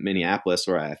from Minneapolis,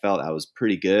 where I felt I was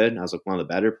pretty good. I was like one of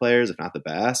the better players, if not the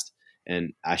best.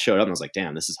 And I showed up and I was like,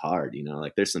 damn, this is hard.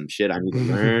 Like, there's some shit I need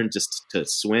to learn just to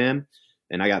swim.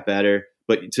 And I got better.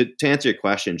 But to answer your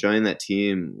question, joining that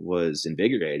team was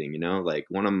invigorating. Like,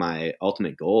 one of my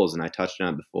ultimate goals, and I touched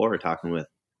on it before, when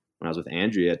I was with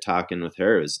Andrea, talking with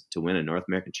her, was to win a North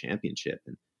American championship.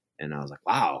 And I was like,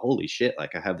 wow, holy shit.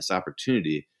 Like, I have this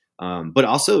opportunity. But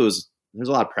also there's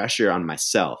a lot of pressure on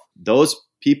myself. Those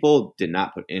people did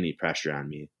not put any pressure on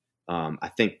me. I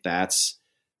think that's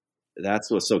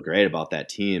what's so great about that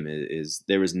team is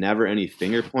there was never any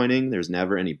finger pointing. There was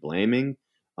never any blaming.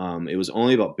 It was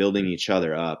only about building each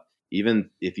other up. Even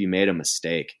if you made a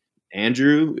mistake,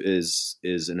 Andrew is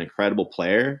an incredible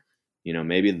player,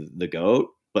 maybe the GOAT,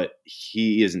 but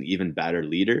he is an even better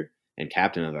leader and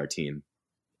captain of our team.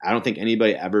 I don't think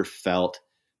anybody ever felt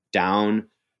down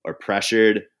or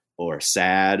pressured or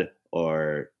sad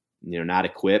or not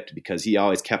equipped, because he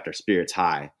always kept our spirits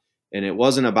high. And it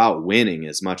wasn't about winning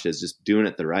as much as just doing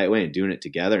it the right way and doing it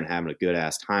together and having a good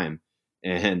ass time.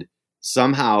 And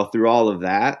somehow through all of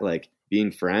that, like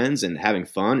being friends and having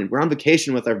fun, and we're on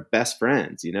vacation with our best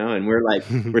friends, and we're like,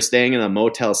 we're staying in a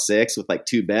Motel 6 with like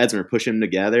 2 beds, and we're pushing them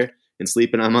together and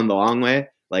sleeping them on the long way.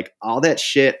 Like, all that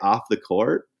shit off the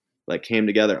court, like, came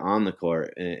together on the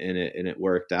court, and it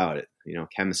worked out.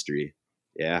 Chemistry.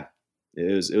 Yeah.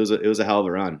 It was a hell of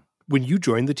a run. when you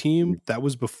joined the team, that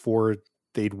was before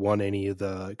they'd won any of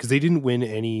the, because they didn't win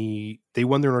any. They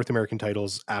won their North American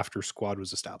titles after Squad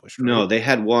was established. Right? No, they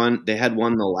had won. They had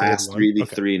won the last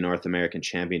 3v3 North American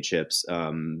championships.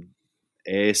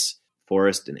 Ace,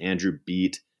 Forrest, and Andrew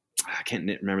beat. I can't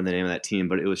remember the name of that team,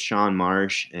 but it was Sean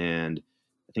Marsh and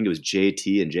I think it was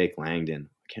JT and Jake Langdon.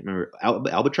 I can't remember.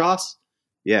 Albatross.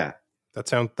 Yeah, that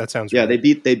sounds. Yeah, right.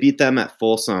 they beat them at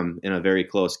Folsom in a very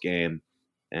close game,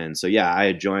 and so yeah, I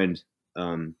had joined,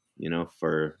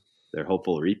 for their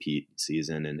hopeful repeat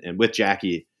season, and with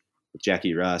Jackie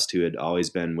Rust, who had always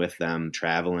been with them,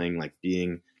 traveling, like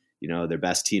being, their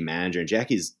best team manager. And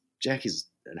Jackie's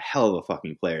a hell of a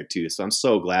fucking player too. So I'm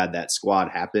so glad that Squad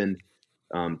happened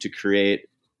to create,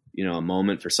 a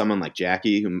moment for someone like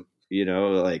Jackie, who,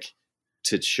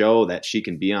 to show that she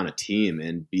can be on a team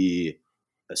and be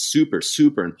a super,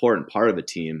 super important part of a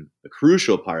team, a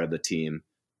crucial part of the team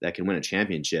that can win a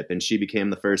championship. And she became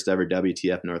the first ever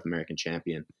WTF North American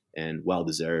champion, and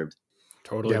well-deserved.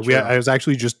 Totally. Yeah. I was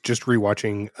actually just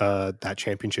rewatching that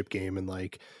championship game, and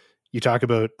like you talk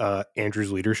about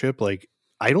Andrew's leadership, like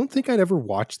I don't think I'd ever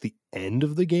watched the end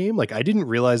of the game. Like I didn't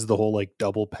realize the whole like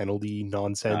double penalty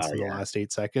nonsense in the last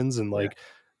 8 seconds. And like,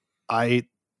 I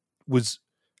was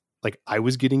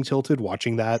getting tilted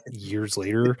watching that years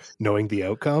later, knowing the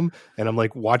outcome. And I'm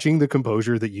like watching the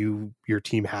composure that your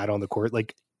team had on the court.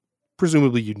 Like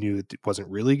presumably you knew it wasn't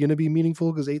really going to be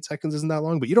meaningful because 8 seconds isn't that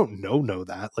long, but you don't know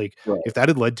that. Like if that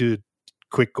had led to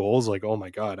quick goals, like, oh my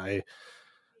God, I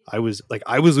was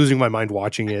losing my mind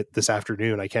watching it this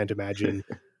afternoon. I can't imagine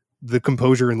the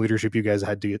composure and leadership you guys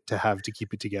had to have to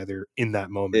keep it together in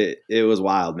that moment. It was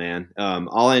wild, man.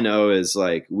 All I know is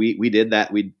like we did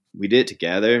that. We did it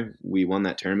together. We won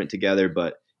that tournament together.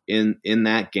 But in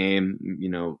that game,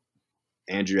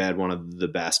 Andrew had one of the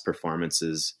best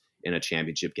performances in a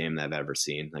championship game that I've ever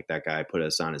seen. Like that guy put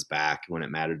us on his back when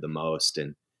it mattered the most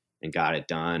and got it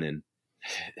done. And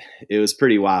it was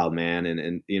pretty wild, man.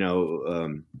 And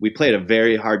we played a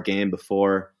very hard game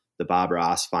before the Bob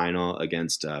Ross final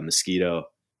against Mosquito.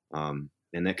 And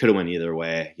that could have went either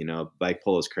way. Bike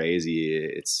polo is crazy.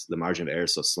 It's the margin of error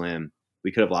is so slim.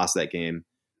 We could have lost that game.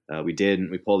 We didn't.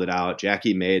 We pulled it out.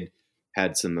 Jackie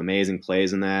had some amazing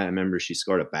plays in that. I remember she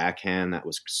scored a backhand that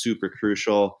was super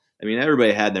crucial. I mean,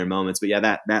 everybody had their moments, but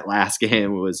yeah, that last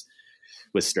game was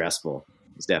stressful.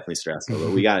 It was definitely stressful,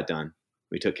 but we got it done.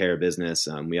 We took care of business.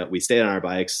 We stayed on our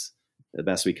bikes the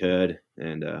best we could,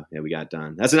 and we got it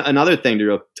done. That's another thing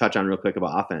to touch on real quick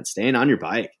about offense: staying on your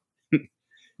bike.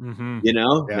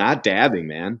 Not dabbing,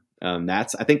 man. I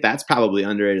think that's probably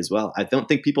underrated as well. I don't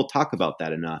think people talk about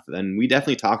that enough, and we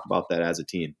definitely talked about that as a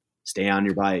team. Stay on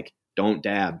your bike. Don't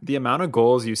dab. The amount of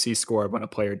goals you see scored when a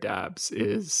player dabs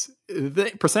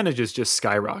the percentages just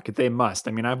skyrocket. They must.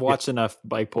 I mean, I've watched enough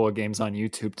bike polo games on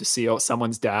YouTube to see,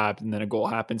 someone's dabbed and then a goal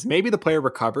happens. Maybe the player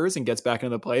recovers and gets back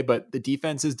into the play, but the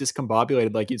defense is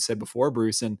discombobulated, like you said before,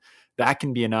 Bruce, and that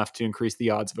can be enough to increase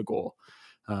the odds of a goal.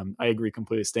 I agree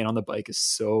completely. Staying on the bike is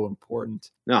so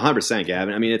important. No, 100%,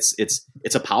 Gavin. I mean,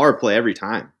 it's a power play every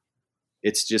time.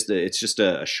 It's just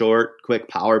a short, quick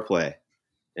power play.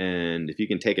 And if you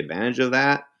can take advantage of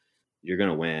that, you're going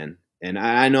to win. And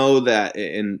I know that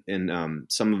in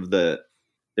some of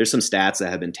there's some stats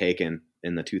that have been taken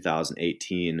in the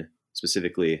 2018,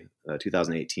 specifically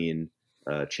 2018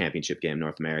 championship game,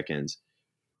 North Americans.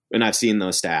 And I've seen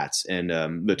those stats, and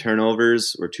the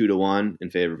turnovers were 2-1 in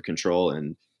favor of Control,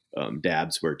 and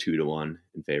dabs were 2-1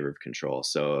 in favor of Control.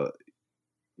 So,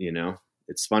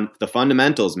 it's fun. The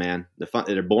fundamentals, man,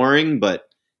 they're boring, but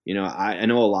I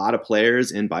know a lot of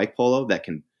players in bike polo that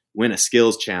can win a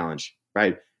skills challenge,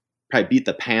 right? Probably beat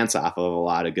the pants off of a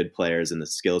lot of good players in the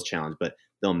skills challenge, but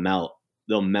they'll melt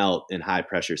in high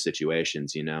pressure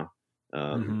situations,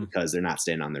 because they're not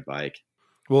staying on their bike.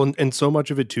 Well, and so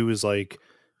much of it too is like,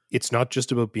 it's not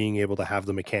just about being able to have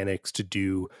the mechanics to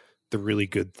do the really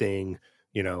good thing,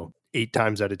 8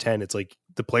 times out of 10. It's like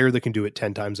the player that can do it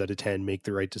 10 times out of 10, make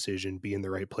the right decision, be in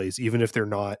the right place, even if they're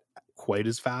not quite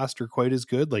as fast or quite as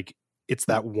good. Like it's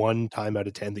that 1 time out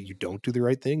of 10 that you don't do the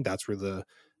right thing. That's where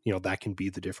that can be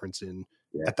the difference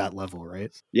at that level.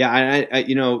 Right. Yeah.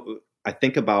 I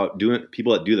think about doing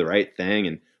people that do the right thing.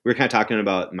 And we're kind of talking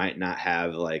about might not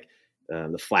have like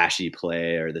the flashy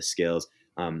play or the skills.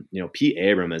 Pete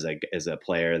Abram is a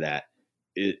player that,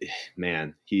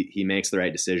 he makes the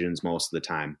right decisions most of the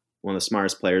time. One of the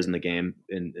smartest players in the game,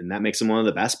 and that makes him one of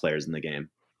the best players in the game.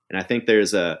 And I think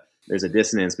there's a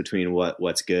dissonance between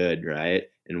what's good, right?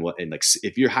 And like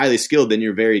if you're highly skilled, then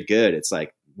you're very good. It's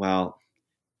like, well,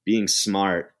 being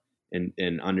smart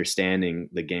and understanding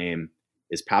the game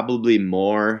is probably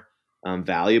more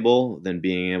valuable than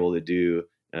being able to do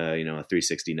a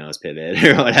 360 nose pivot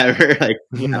or whatever. Like,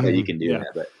 not that you can do that,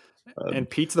 but. And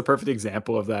Pete's the perfect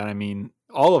example of that. I mean,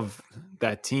 all of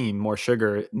that team, More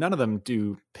Sugar, none of them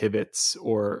do pivots,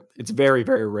 or it's very,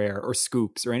 very rare, or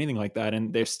scoops or anything like that.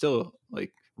 And they're still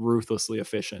like ruthlessly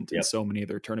efficient in so many of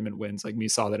their tournament wins. Like we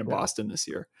saw that in Boston this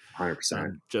year.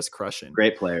 100%. Just crushing.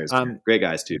 Great players. Great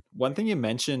guys too. One thing you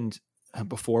mentioned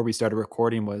before we started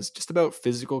recording was just about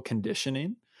physical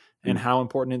conditioning and how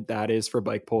important that is for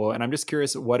bike polo. And I'm just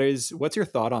curious, what's your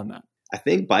thought on that? I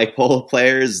think bike polo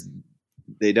players,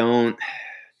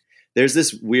 there's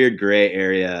this weird gray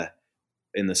area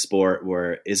in the sport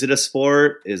where, is it a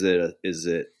sport? Is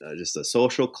it just a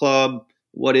social club?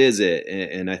 What is it?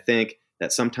 And I think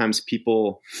that sometimes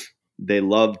people, they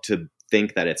love to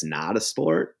think that it's not a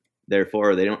sport.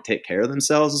 Therefore they don't take care of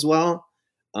themselves as well.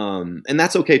 And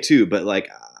that's okay too. But like,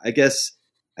 I guess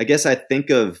I think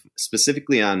of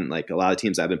specifically on like a lot of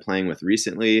teams I've been playing with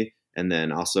recently, and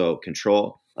then also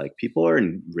Control. Like people are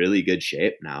in really good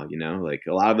shape now, like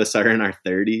a lot of us are in our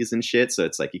 30s and shit. So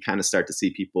it's like, you kind of start to see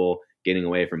people getting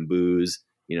away from booze,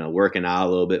 working out a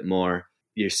little bit more.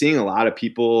 You're seeing a lot of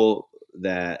people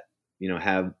that,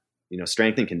 have,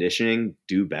 strength and conditioning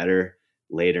do better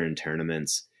later in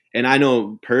tournaments. And I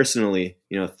know personally,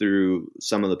 through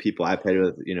some of the people I played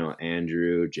with,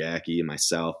 Andrew, Jackie, and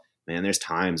myself, man, there's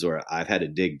times where I've had to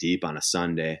dig deep on a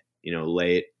Sunday,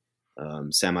 late,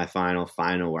 semifinal,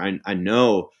 final, where I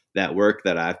know that work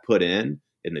that I've put in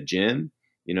the gym,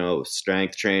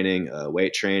 strength training,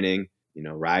 weight training,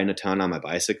 riding a ton on my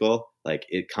bicycle, like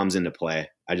it comes into play.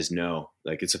 I just know,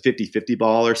 like it's a 50-50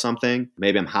 ball or something.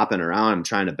 Maybe I'm hopping around, I'm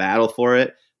trying to battle for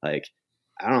it. Like,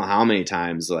 I don't know how many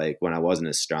times, like when I wasn't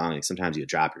as strong, like sometimes you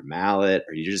drop your mallet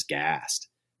or you're just gassed.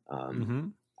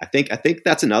 I think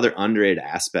that's another underrated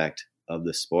aspect of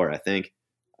the sport. I think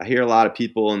I hear a lot of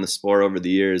people in the sport over the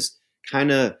years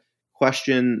kind of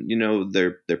question,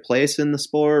 their place in the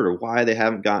sport or why they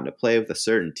haven't gotten to play with a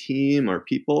certain team or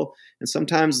people. And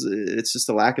sometimes it's just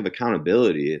a lack of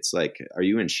accountability. It's like, are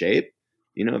you in shape?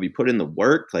 Have you put in the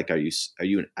work? Like, are you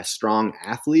a strong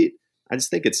athlete? I just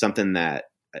think it's something that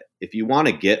if you want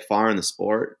to get far in the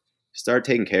sport, start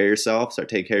taking care of yourself, start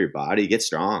taking care of your body, get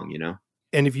strong,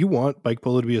 And if you want bike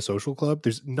polo to be a social club,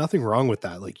 there's nothing wrong with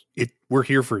that. Like we're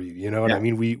here for you, And I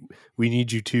mean, we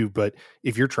need you too. But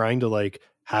if you're trying to like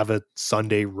have a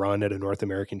Sunday run at a North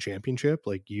American championship,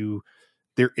 like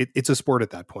it's a sport at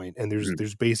that point. And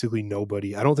there's basically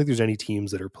nobody. I don't think there's any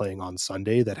teams that are playing on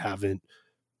Sunday that haven't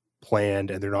planned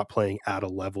and they're not playing at a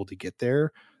level to get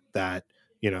there that,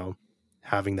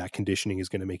 having that conditioning is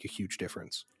going to make a huge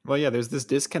difference. Well, yeah, there's this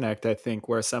disconnect, I think,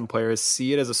 where some players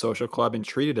see it as a social club and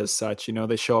treat it as such.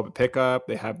 They show up at pickup,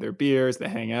 they have their beers, they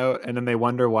hang out, and then they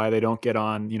wonder why they don't get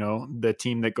on, the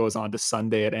team that goes on to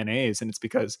Sunday at NAs. And it's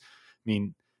because,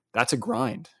 that's a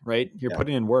grind, right? You're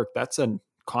putting in work. That's a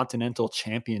continental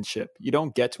championship. You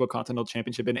don't get to a continental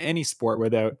championship in any sport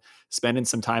without spending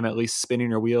some time at least spinning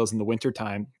your wheels in the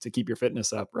wintertime to keep your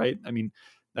fitness up, right?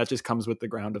 That just comes with the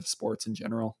ground of sports in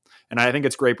general. And I think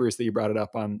it's great, Bruce, that you brought it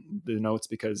up on the notes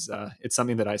because it's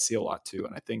something that I see a lot too.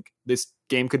 And I think this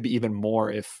game could be even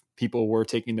more if people were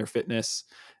taking their fitness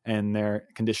and their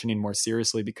conditioning more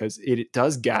seriously, because it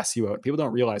does gas you out. People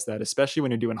don't realize that, especially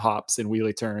when you're doing hops and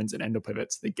wheelie turns and endo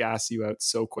pivots. They gas you out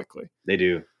so quickly. They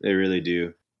do. They really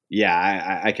do.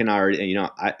 Yeah, I can already,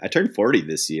 I turned 40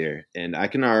 this year, and I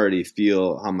can already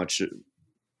feel how much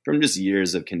from just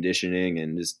years of conditioning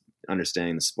and just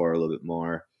understanding the sport a little bit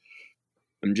more.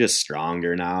 I'm just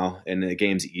stronger now, and the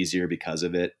game's easier because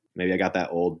of it. Maybe I got that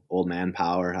old man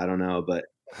power. I don't know, but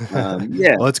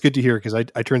yeah. Well, that's good to hear because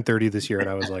I turned 30 this year, and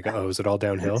I was like, oh, is it all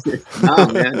downhill? No,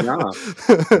 man, no,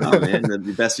 man.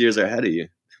 The best years are ahead of you.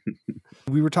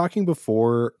 We were talking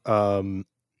before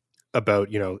about,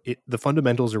 the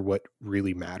fundamentals are what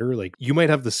really matter. Like you might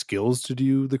have the skills to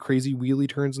do the crazy wheelie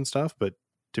turns and stuff, but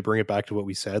to bring it back to what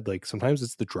we said, like sometimes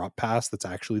it's the drop pass that's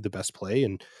actually the best play.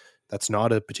 And that's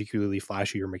not a particularly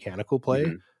flashy or mechanical play.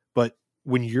 Mm-hmm. But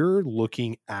when you're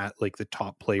looking at like the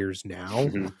top players now,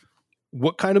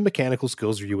 what kind of mechanical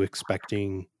skills are you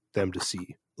expecting them to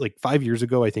see? Like 5 years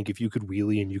ago, I think if you could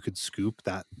wheelie and you could scoop,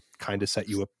 that kind of set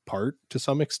you apart to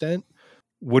some extent.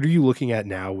 What are you looking at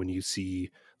now when you see,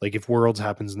 like if Worlds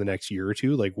happens in the next year or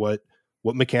two, like what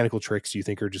mechanical tricks do you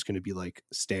think are just going to be like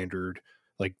standard?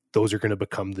 Like those are going to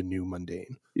become the new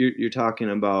mundane. You're talking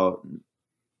about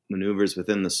maneuvers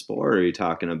within the sport, or are you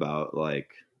talking about like,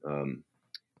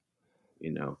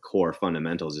 core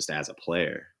fundamentals just as a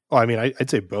player? Oh, I mean, I'd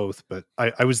say both, but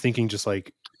I was thinking just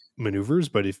like maneuvers,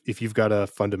 but if you've got a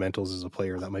fundamentals as a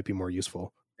player, that might be more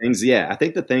useful. I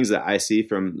think the things that I see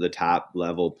from the top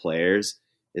level players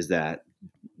is that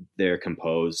they're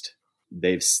composed.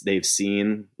 They've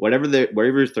seen whatever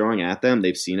you're throwing at them,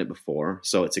 they've seen it before.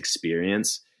 So it's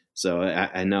experience. So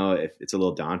I know if it's a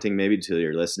little daunting maybe to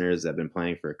your listeners that have been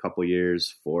playing for a couple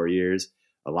years, 4 years.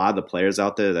 A lot of the players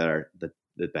out there that are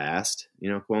the best,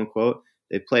 quote unquote,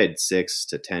 they've played 6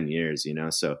 to 10 years,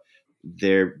 so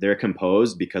they're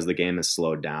composed because the game has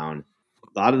slowed down.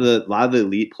 A lot of the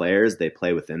elite players, they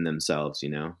play within themselves,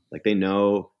 like they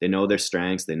know their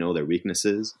strengths, they know their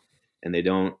weaknesses, and they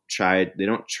don't try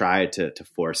to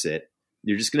force it.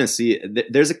 You're just going to see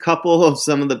there's a couple of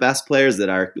some of the best players that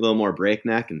are a little more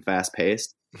breakneck and fast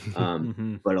paced.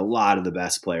 But a lot of the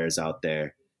best players out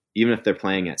there, even if they're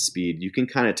playing at speed, you can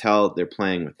kind of tell they're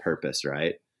playing with purpose,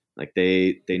 right? Like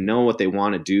they know what they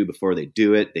want to do before they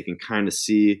do it. They can kind of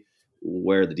see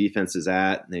where the defense is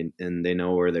at, and they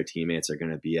know where their teammates are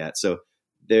going to be at. So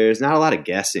there's not a lot of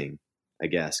guessing, I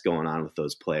guess, going on with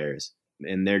those players,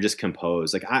 and they're just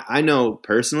composed. Like I know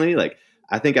personally, like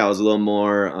I think I was a little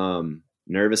more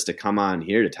nervous to come on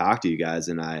here to talk to you guys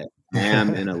than I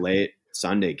am in a late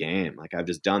Sunday game. Like I've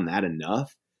just done that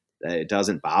enough that it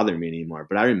doesn't bother me anymore.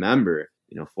 But I remember,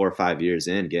 4 or 5 years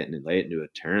in, getting late into a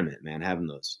tournament, man, having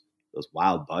those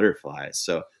wild butterflies.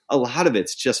 So a lot of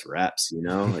it's just reps,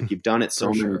 like you've done it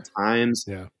so many times.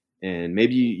 Yeah. And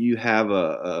maybe you have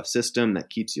a system that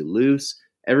keeps you loose.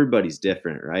 Everybody's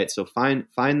different, right? So find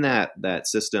that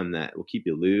system that will keep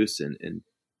you loose and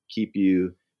keep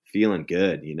you feeling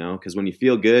good, because when you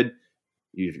feel good,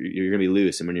 you're going to be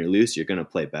loose. And when you're loose, you're going to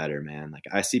play better, man. Like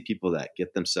I see people that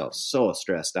get themselves so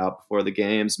stressed out before the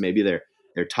games. Maybe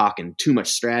they're talking too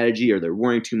much strategy, or they're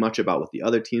worrying too much about what the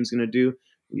other team's going to do.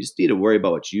 You just need to worry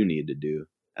about what you need to do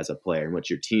as a player and what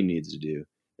your team needs to do.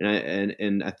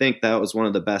 And I think that was one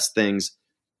of the best things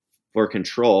for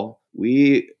Control.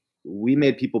 We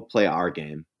made people play our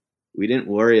game. We didn't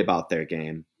worry about their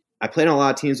game. I played on a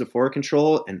lot of teams before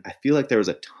Control, and I feel like there was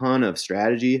a ton of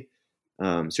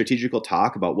strategical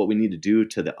talk about what we need to do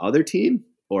to the other team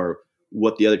or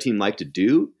what the other team liked to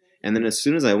do. And then as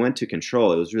soon as I went to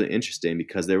Control, it was really interesting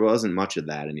because there wasn't much of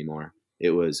that anymore.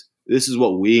 It was, this is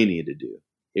what we need to do.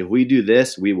 If we do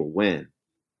this, we will win.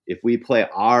 If we play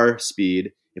our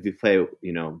speed, if we play,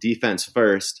 defense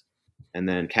first and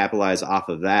then capitalize off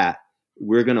of that,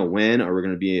 we're going to win, or we're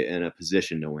going to be in a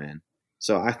position to win.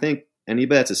 So I think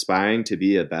anybody that's aspiring to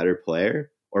be a better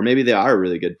player, or maybe they are a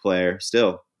really good player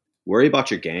still, worry about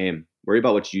your game. Worry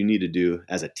about what you need to do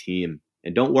as a team,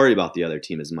 and don't worry about the other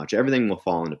team as much. Everything will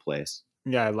fall into place.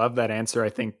 Yeah, I love that answer. I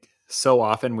think so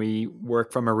often we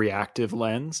work from a reactive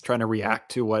lens, trying to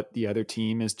react to what the other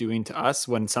team is doing to us,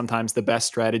 when sometimes the best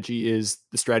strategy is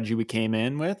the strategy we came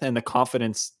in with, and the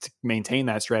confidence to maintain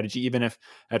that strategy, even if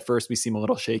at first we seem a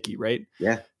little shaky, right?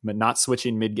 Yeah. But not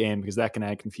switching mid-game, because that can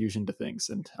add confusion to things.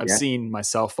 And I've seen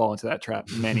myself fall into that trap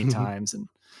many times. And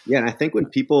I think when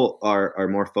people are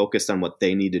more focused on what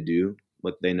they need to do,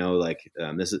 what they know, like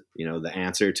this is, the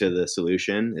answer to the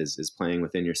solution is playing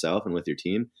within yourself and with your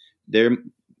team,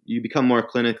 you become more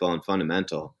clinical and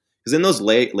fundamental. Because in those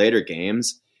later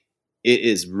games, it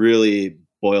is really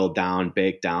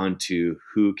baked down to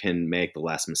who can make the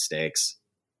less mistakes,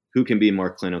 who can be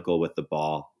more clinical with the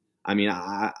ball. I mean,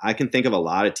 I can think of a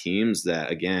lot of teams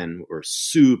that, again, were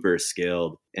super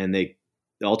skilled, and they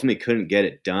ultimately couldn't get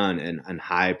it done in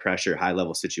high pressure, high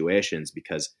level situations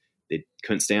because they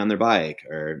couldn't stay on their bike,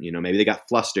 or, maybe they got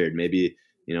flustered. Maybe,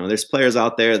 there's players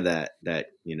out there that,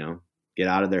 get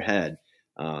out of their head.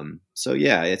 So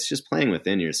yeah, it's just playing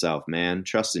within yourself, man.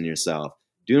 Trust in yourself,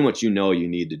 doing what you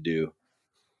need to do.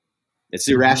 It's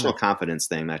the irrational confidence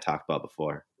thing that I talked about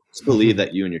before. Just believe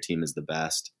that you and your team is the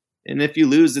best. And if you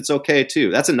lose, it's okay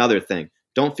too. That's another thing.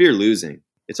 Don't fear losing.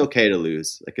 It's okay to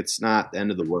lose. Like, it's not the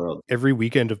end of the world. Every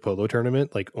weekend of polo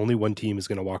tournament, like, only one team is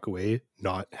going to walk away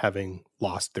not having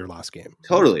lost their last game.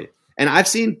 Totally. And I've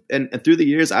seen, and through the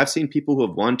years, I've seen people who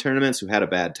have won tournaments who had a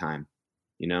bad time,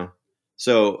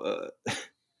 So,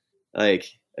 like,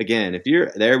 again, if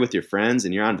you're there with your friends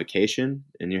and you're on vacation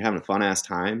and you're having a fun ass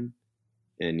time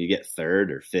and you get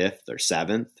 3rd or 5th or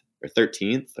 7th or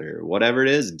 13th or whatever it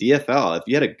is, DFL, if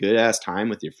you had a good ass time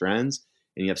with your friends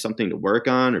and you have something to work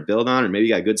on or build on, or maybe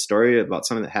you got a good story about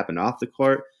something that happened off the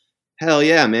court, hell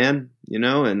yeah, man,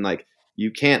 and like,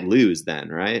 you can't lose then,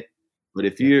 right? But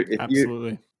if you're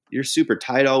super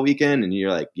tight all weekend and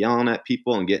you're like yelling at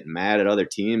people and getting mad at other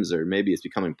teams, or maybe it's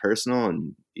becoming personal,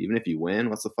 and even if you win,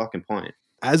 what's the fucking point?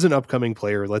 As an upcoming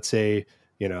player, let's say,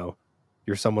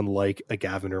 you're someone like a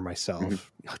Gavin or myself,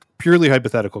 purely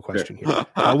hypothetical question here.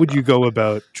 How would you go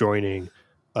about joining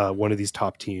one of these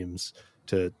top teams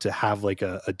to have like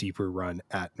a deeper run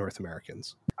at North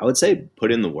Americans? I would say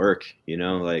put in the work,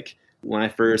 like when I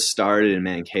first started in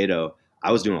Mankato,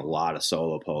 I was doing a lot of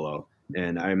solo polo.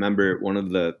 And I remember one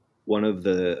of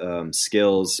the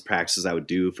skills practices I would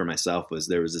do for myself was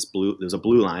there was a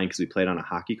blue line because we played on a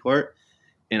hockey court,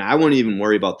 and I wouldn't even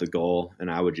worry about the goal, and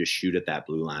I would just shoot at that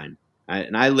blue line.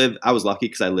 I was lucky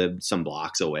because I lived some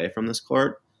blocks away from this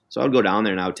court, so I would go down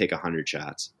there and I would take 100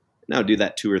 shots, and I would do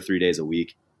that 2 or 3 days a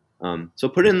week. So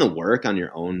put in the work on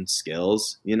your own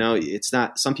skills. It's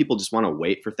not, some people just want to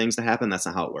wait for things to happen. That's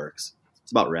not how it works.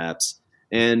 It's about reps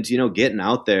and, getting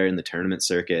out there in the tournament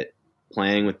circuit,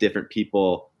 playing with different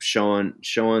people, showing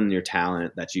your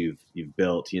talent that you've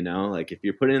built, like if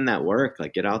you're putting in that work,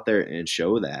 like get out there and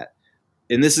show that.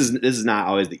 And this is not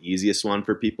always the easiest one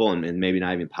for people and maybe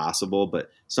not even possible, but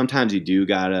sometimes you do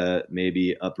gotta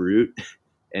maybe uproot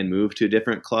and move to a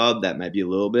different club that might be a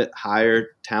little bit higher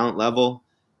talent level,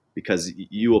 because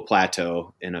you will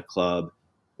plateau in a club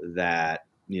that,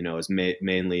 is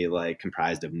mainly like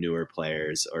comprised of newer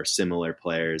players or similar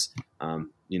players.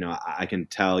 I can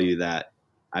tell you that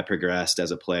I progressed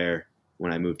as a player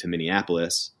when I moved to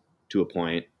Minneapolis to a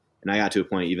point, and I got to a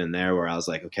point even there where I was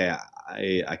like, okay,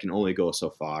 I can only go so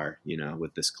far,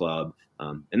 with this club.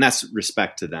 And that's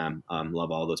respect to them.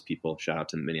 Love all those people. Shout out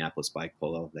to Minneapolis Bike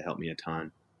Polo. They helped me a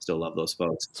ton. Still love those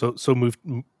folks. So move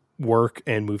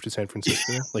to San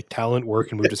Francisco, like talent,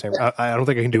 work, and move to San Francisco. I don't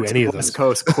think I can do any of those. West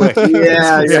Coast quick.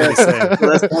 Yeah.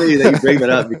 Well, that's funny that you bring that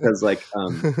up because like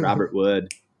Robert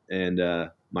Wood and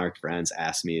Mark Friends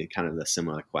asked me kind of the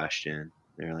similar question.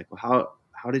 They're like, well,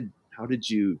 how did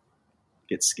you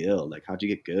get skilled? Like, how'd you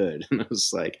get good? And I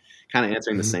was like, kind of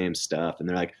answering the same stuff. And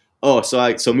they're like, oh,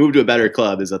 so move to a better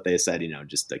club is what they said,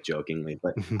 just like jokingly.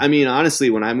 But I mean,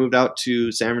 honestly, when I moved out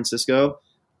to San Francisco,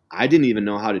 I didn't even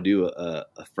know how to do a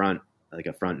front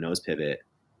nose pivot.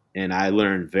 And I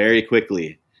learned very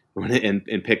quickly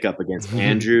and pick up against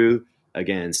Andrew,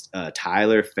 against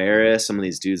Tyler Ferris. Some of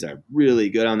these dudes are really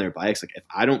good on their bikes. Like if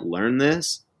I don't learn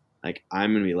this, like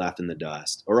I'm going to be left in the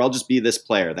dust, or I'll just be this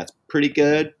player that's pretty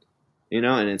good,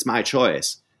 and it's my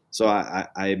choice. So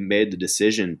I made the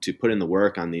decision to put in the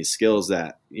work on these skills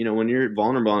that, when you're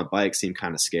vulnerable on a bike seem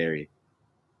kind of scary,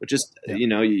 but just,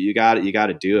 you got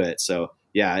to do it. So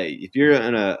yeah, if you're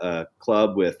in a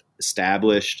club with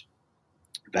established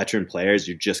veteran players,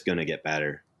 you're just going to get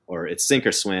better, or it's sink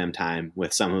or swim time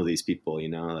with some of these people,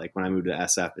 like when I moved to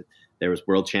SF, there was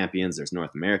world champions, there's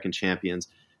North American champions.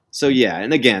 So yeah.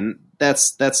 And again,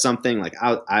 that's something like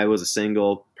I was a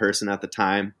single person at the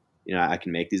time, I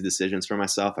can make these decisions for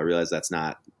myself. I realize that's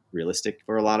not realistic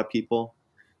for a lot of people,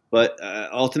 but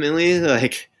ultimately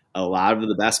like a lot of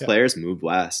the best players moved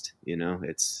west,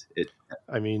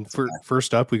 I mean,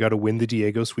 first up, we got to win the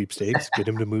Diego sweepstakes, get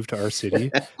him to move to our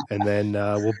city, and then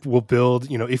we'll build.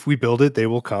 If we build it, they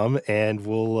will come, and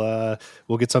we'll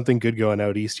get something good going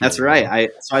out east. That's right.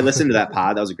 I listened to that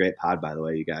pod. That was a great pod, by the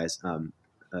way, you guys.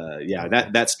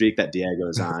 That streak that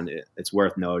Diego's on, it's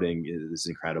worth noting. Is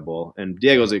incredible, and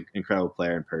Diego's an incredible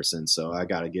player in person. So I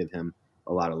got to give him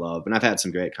a lot of love, and I've had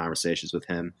some great conversations with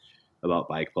him about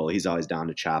bike polo. He's always down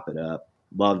to chop it up.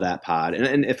 Love that pod.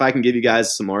 And if I can give you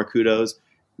guys some more kudos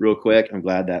real quick, I'm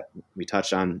glad that we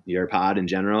touched on your pod in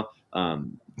general.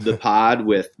 The pod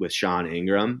with Sean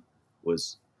Ingram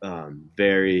was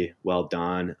very well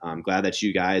done. I'm glad that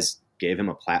you guys gave him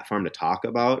a platform to talk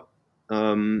about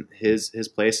his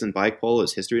place in bike polo,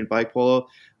 his history in bike polo.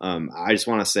 I just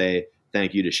want to say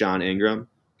thank you to Sean Ingram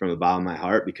from the bottom of my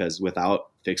heart, because without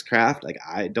Fixcraft, like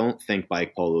I don't think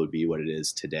bike polo would be what it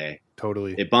is today.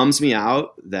 Totally. It bums me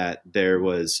out that there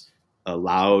was a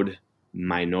loud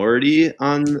minority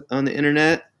on the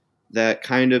internet that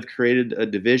kind of created a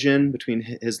division between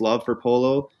his love for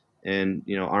polo and,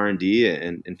 R&D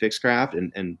and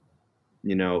Fixcraft. And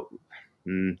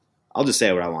I'll just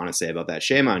say what I want to say about that.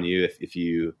 Shame on you if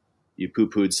you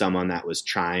poo-pooed someone that was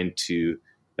trying to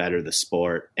better the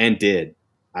sport and did.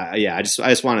 I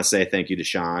just want to say thank you to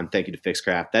Sean. Thank you to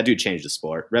Fixcraft. That dude changed the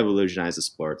sport, revolutionized the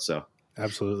sport. So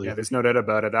absolutely. Yeah, there's no doubt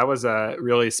about it. That was a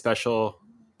really special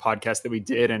podcast that we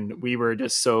did. And we were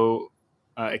just so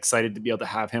excited to be able to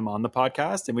have him on the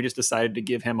podcast. And we just decided to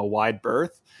give him a wide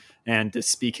berth and to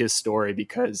speak his story,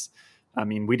 because I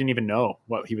mean, we didn't even know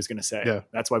what he was going to say. Yeah.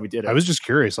 That's why we did it. I was just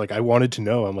curious. Like, I wanted to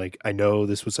know. I'm like, I know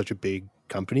this was such a big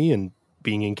company, and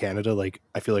being in Canada, like,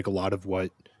 I feel like a lot of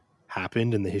what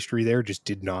happened in the history there just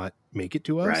did not make it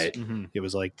to us. Right. Mm-hmm. It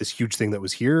was like this huge thing that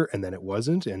was here, and then it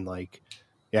wasn't. And like,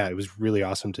 yeah, it was really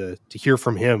awesome to hear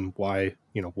from him why,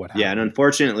 what happened. Yeah. And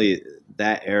unfortunately,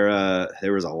 that era,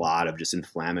 there was a lot of just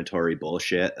inflammatory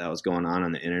bullshit that was going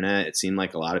on the internet. It seemed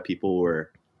like a lot of people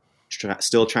were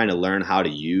still trying to learn how to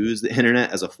use the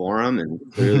internet as a forum, and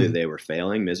clearly they were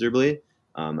failing miserably.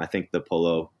 I think the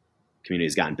polo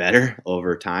community's gotten better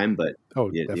over time, but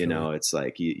definitely. you know, it's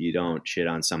like you don't shit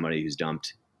on somebody who's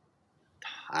dumped,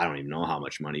 I don't even know how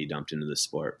much money he dumped into the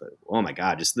sport, but oh my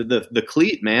God, just the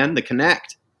cleat, man, the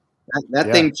Connect.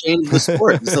 That thing changed the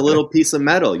sport. Just a little piece of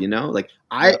metal, you know? Like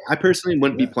I personally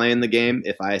wouldn't be playing the game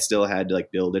if I still had to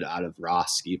like build it out of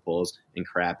Ross ski poles and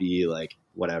crappy, like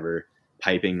whatever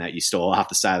piping that you stole off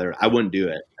the side of the road. I wouldn't do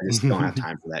it. I just don't have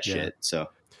time for that shit. So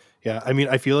yeah, I mean,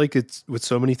 I feel like it's with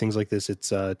so many things like this, it's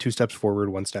 2 steps forward,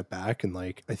 1 step back. And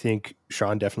like, I think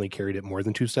Sean definitely carried it more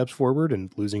than 2 steps forward,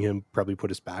 and losing him probably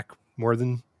put us back more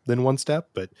than 1 step.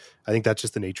 But I think that's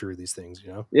just the nature of these things, you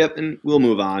know? Yep. And we'll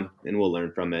move on and we'll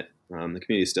learn from it. The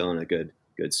community is still in a good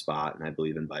spot, and I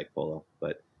believe in bike polo.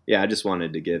 But yeah, I just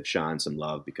wanted to give Sean some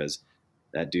love because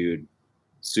that dude,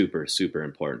 super, super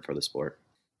important for the sport.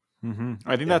 Mm-hmm.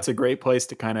 I think that's a great place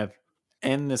to kind of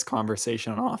end this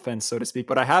conversation on offense, so to speak.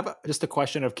 But I have just a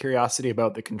question of curiosity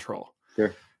about the control.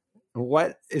 Sure.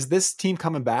 What is this team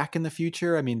coming back in the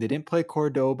future? I mean, they didn't play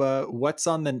Cordoba. What's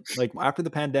on the, like, after the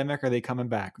pandemic, are they coming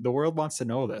back? The world wants to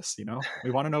know this, you know?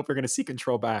 We want to know if we're going to see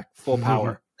control back full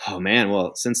power. Oh man.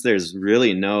 Well, since there's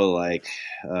really no like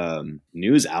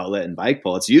news outlet in bike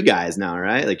polo, it's you guys now,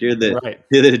 right? Like you're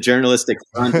the journalistic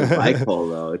front of bike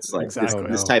polo. It's like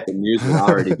this type of news would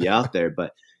already be out there,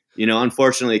 but you know,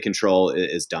 unfortunately control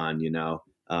is done, you know.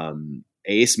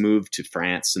 Ace moved to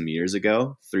France 3 years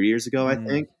ago, I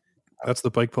think. That's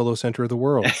the bike polo center of the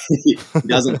world. He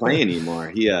doesn't play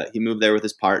anymore. He moved there with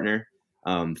his partner.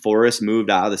 Forrest moved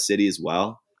out of the city as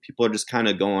well. People are just kind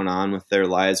of going on with their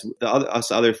lives.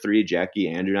 Us other 3, Jackie,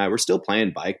 Andrew, and I, we're still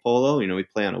playing bike polo. You know, we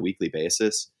play on a weekly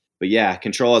basis. But yeah,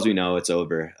 control, as we know, it's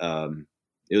over.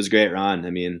 It was a great run.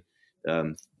 I mean,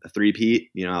 a 3-peat.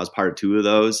 You know, I was part of 2 of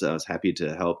those. I was happy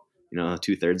to help, you know,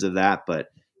 2/3 of that. But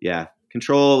yeah,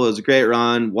 control was a great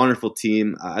run. Wonderful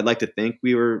team. I'd like to think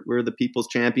we were the people's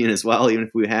champion as well, even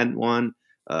if we hadn't won.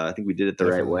 I think we did it the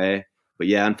right way. But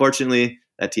yeah, unfortunately,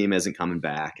 that team isn't coming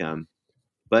back.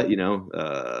 But, you know,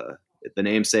 the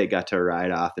namesake got to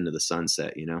ride off into the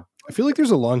sunset, you know? I feel like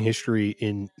there's a long history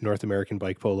in North American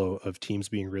bike polo of teams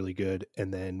being really good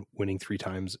and then winning 3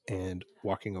 times and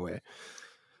walking away.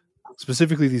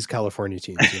 Specifically these California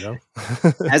teams, you know?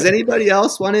 Has anybody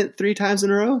else won it 3 times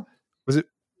in a row? Was it?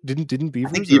 Didn't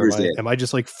Beavers? I think Beavers did. Am I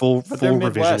just like full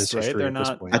revisionist history at this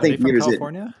point? I think Beavers did.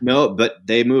 No, but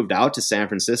they moved out to San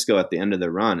Francisco at the end of the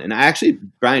run. And actually,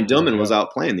 Brian Dillman was out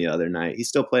playing the other night. He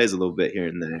still plays a little bit here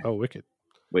and there. Oh, wicked.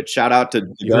 Which shout out to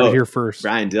you heard it here first.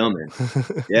 Brian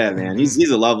Dillman. Yeah, man. He's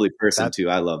a lovely person too.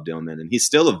 I love Dillman. And he's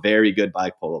still a very good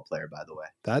bike polo player, by the way.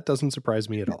 That doesn't surprise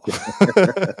me at all.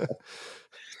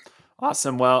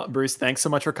 Awesome. Well, Bruce, thanks so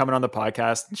much for coming on the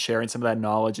podcast and sharing some of that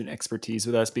knowledge and expertise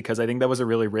with us, because I think that was a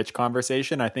really rich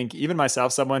conversation. I think even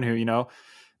myself, someone who, you know,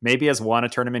 maybe has won a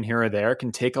tournament here or there,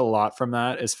 can take a lot from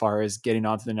that as far as getting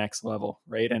on to the next level.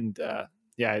 Right. And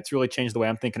yeah, it's really changed the way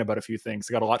I'm thinking about a few things.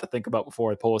 I got a lot to think about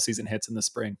before the polo season hits in the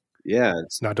spring. Yeah.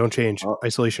 No, don't change.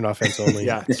 Isolation offense only.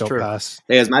 Yeah, it's don't true. Pass.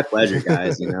 Hey, it's my pleasure,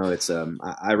 guys. You know, it's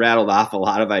I rattled off a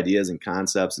lot of ideas and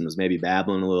concepts and was maybe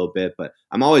babbling a little bit, but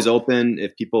I'm always open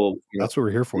if people. You know, that's what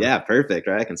we're here for. Yeah, perfect.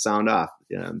 Right, I can sound off.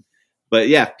 But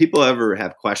yeah, if people ever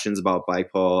have questions about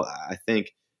bike polo, I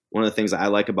think one of the things I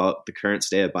like about the current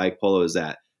state of bike polo is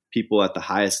that people at the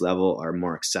highest level are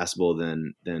more accessible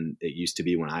than it used to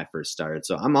be when I first started.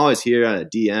 So I'm always here on a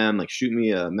DM, like shoot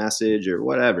me a message or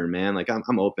whatever, man. Like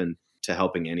I'm open to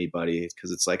helping anybody,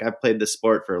 because it's like I've played this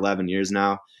sport for 11 years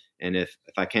now. And if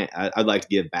I can't, I'd like to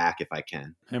give back if I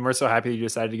can. And we're so happy you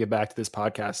decided to get back to this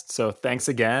podcast. So thanks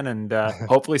again. And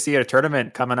hopefully see you at a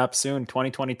tournament coming up soon,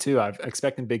 2022. I'm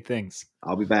expecting big things.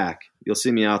 I'll be back. You'll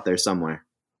see me out there somewhere.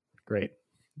 Great.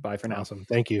 Bye for now. Awesome.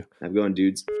 Thank you. Have a good one,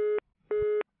 dudes.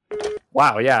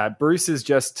 Wow. Yeah. Bruce is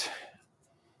just,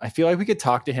 I feel like we could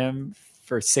talk to him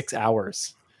for 6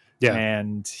 hours. Yeah.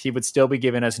 And he would still be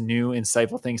giving us new,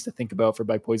 insightful things to think about for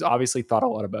bike polo. He's obviously thought a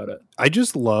lot about it. I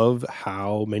just love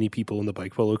how many people in the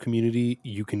bike polo community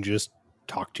you can just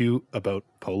talk to about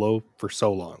polo for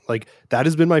so long. Like that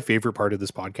has been my favorite part of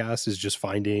this podcast, is just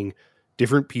finding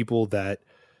different people that,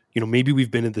 you know, maybe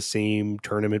we've been in the same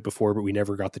tournament before, but we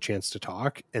never got the chance to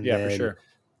talk. And yeah, then for sure.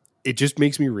 It just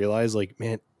makes me realize, like,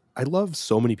 man, I love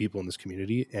so many people in this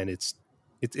community, and it's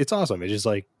awesome. It's just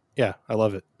like, yeah, I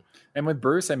love it. And with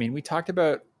Bruce, I mean, we talked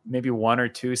about maybe 1 or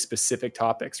 2 specific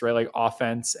topics, right? Like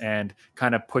offense and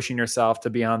kind of pushing yourself to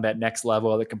be on that next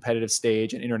level of the competitive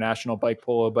stage and international bike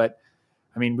polo. But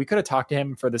I mean, we could have talked to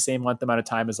him for the same length amount of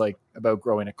time as like about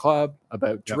growing a club,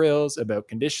 about drills, about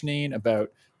conditioning,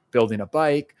 about building a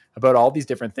bike, about all these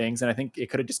different things. And I think it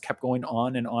could have just kept going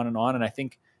on and on and on. And I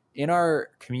think in our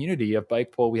community of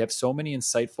bike polo, we have so many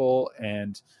insightful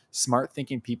and smart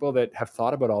thinking people that have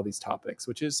thought about all these topics,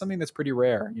 which is something that's pretty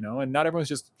rare, and not everyone's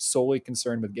just solely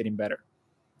concerned with getting better.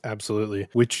 Absolutely.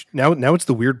 Which now it's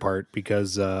the weird part,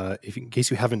 because in case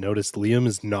you haven't noticed, Liam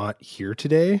is not here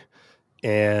today,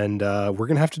 and we're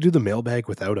gonna have to do the mailbag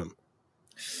without him.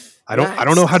 I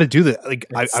don't know how to do that. Like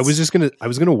I was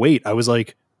gonna wait. I was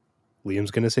like,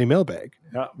 Liam's gonna say mailbag,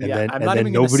 and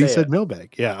then nobody said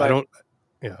mailbag. Yeah, I don't.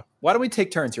 Yeah. Why don't we take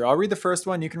turns here? I'll read the first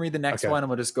one. You can read the next one, and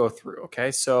we'll just go through.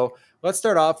 Okay. So let's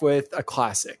start off with a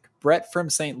classic. Brett from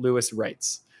St. Louis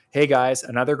writes, "Hey guys,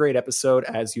 another great episode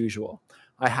as usual.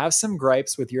 I have some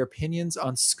gripes with your opinions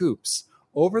on scoops.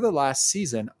 Over the last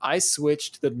season, I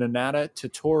switched the Donata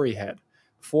Totori head,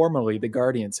 formerly the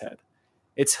Guardian's head.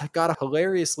 It's got a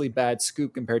hilariously bad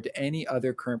scoop compared to any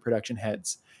other current production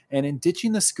heads. And in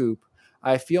ditching the scoop,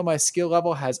 I feel my skill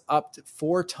level has upped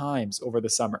 4 times over the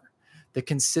summer. The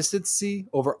consistency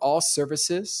over all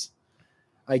surfaces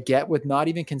I get with not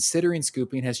even considering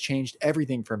scooping has changed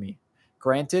everything for me.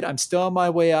 Granted, I'm still on my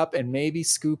way up, and maybe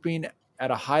scooping at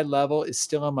a high level is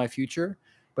still in my future,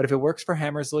 but if it works for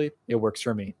Hammersley, it works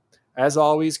for me. As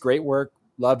always, great work.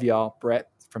 Love y'all. Brett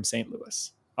from St.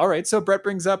 Louis." All right, so Brett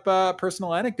brings up a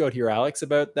personal anecdote here, Alex,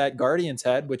 about that Guardian's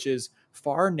head, which is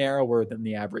far narrower than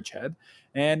the average head,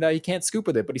 and he can't scoop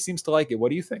with it, but he seems to like it. What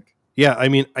do you think? Yeah, I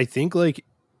mean, I think like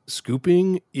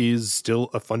scooping is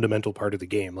still a fundamental part of the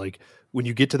game. Like when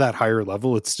you get to that higher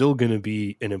level, it's still going to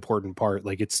be an important part.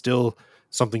 Like it's still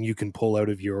something you can pull out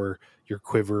of your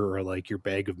quiver or like your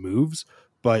bag of moves,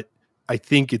 but I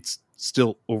think it's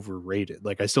still overrated.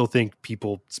 Like I still think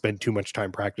people spend too much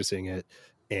time practicing it,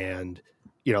 and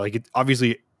like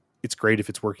obviously it's great if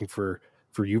it's working for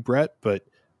you, Brett, but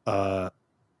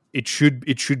it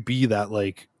should be that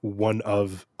like one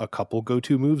of a couple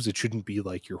go-to moves. It shouldn't be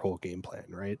like your whole game plan,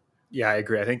 right? Yeah, I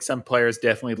agree. I think some players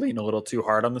definitely lean a little too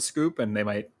hard on the scoop, and they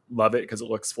might love it because it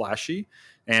looks flashy.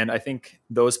 And I think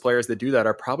those players that do that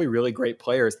are probably really great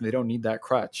players, and they don't need that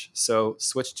crutch. So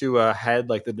switch to a head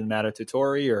like the Donata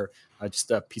Totori or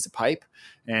just a piece of pipe,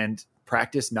 and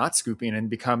practice not scooping and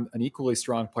become an equally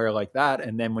strong player like that.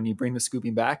 And then when you bring the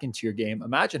scooping back into your game,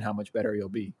 imagine how much better you'll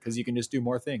be because you can just do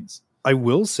more things. I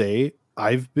will say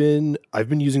I've been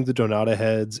using the Donata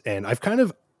heads, and I've kind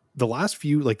of the last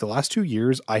 2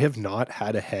 years, I have not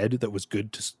had a head that was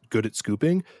good at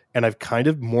scooping, and I've kind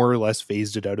of more or less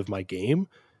phased it out of my game.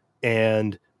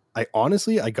 And I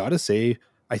gotta say,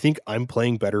 I think I'm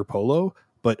playing better polo,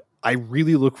 but I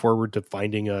really look forward to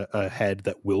finding a head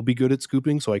that will be good at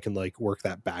scooping, so I can like work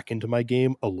that back into my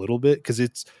game a little bit, because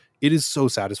it is so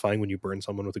satisfying when you burn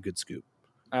someone with a good scoop.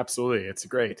 Absolutely, it's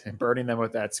great, and burning them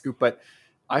with that scoop, but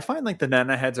I find like the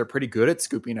Nana heads are pretty good at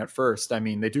scooping at first. I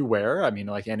mean, they do wear,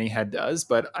 like any head does,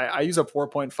 but I use a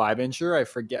 4.5 incher.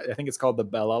 I think it's called the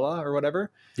Bellella or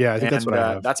whatever. Yeah, I think that's what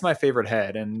I have. That's my favorite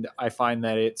head. And I find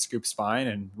that it scoops fine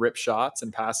and rips shots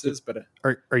and passes. But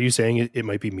are you saying it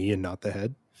might be me and not the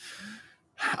head?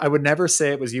 I would never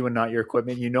say it was you and not your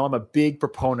equipment. I'm a big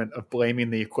proponent of blaming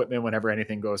the equipment whenever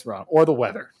anything goes wrong, or the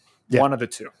weather. Yeah. One of the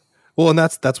two. Well, and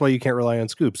that's why you can't rely on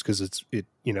scoops, because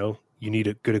you need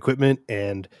a good equipment,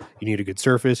 and you need a good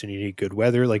surface, and you need good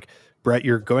weather. Like, Brett,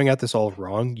 you're going at this all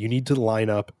wrong. You need to line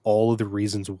up all of the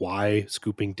reasons why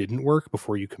scooping didn't work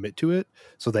before you commit to it,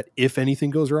 so that if anything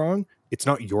goes wrong, it's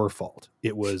not your fault.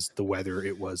 It was the weather,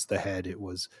 it was the head, it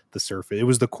was the surface, it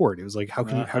was the court. It was like, how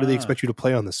do they expect you to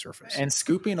play on this surface? And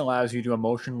scooping allows you to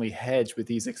emotionally hedge with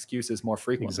these excuses more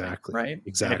frequently. Exactly. Right?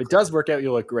 Exactly. And if it does work out,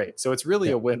 you look great. So it's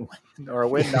really a win-win, or a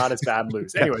win not as bad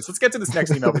lose. Anyways, let's get to this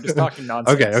next email. We're just talking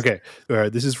nonsense. Okay. All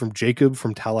right, this is from Jacob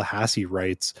from Tallahassee.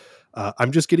 Writes,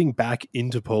 I'm just getting back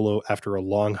into polo after a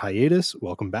long hiatus.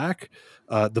 Welcome back.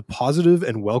 The positive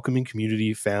and welcoming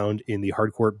community found in the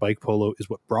hardcourt bike polo is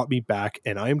what brought me back,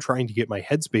 and I am trying to get my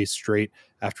headspace straight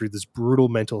after this brutal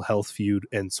mental health feud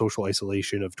and social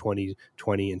isolation of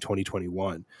 2020 and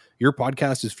 2021. Your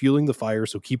podcast is fueling the fire,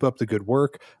 so keep up the good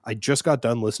work. I just got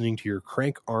done listening to your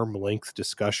crank arm length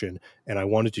discussion, and I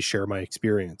wanted to share my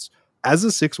experience. As a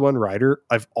 6'1" rider,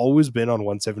 I've always been on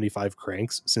 175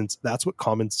 cranks, since that's what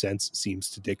common sense seems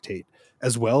to dictate,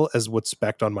 as well as what's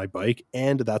spec'd on my bike,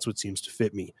 and that's what seems to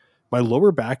fit me. My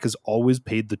lower back has always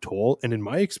paid the toll, and in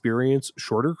my experience,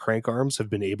 shorter crank arms have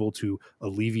been able to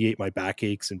alleviate my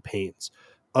backaches and pains,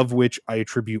 of which I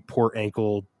attribute poor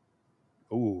ankle.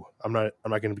 I'm not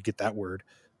going to get that word.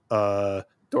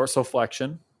 Dorsal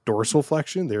flexion.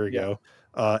 There we go.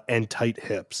 And tight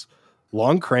hips.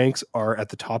 Long cranks are at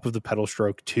the top of the pedal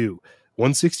stroke too.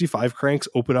 165 cranks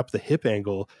open up the hip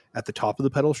angle at the top of the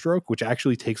pedal stroke, which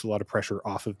actually takes a lot of pressure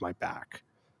off of my back.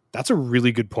 That's a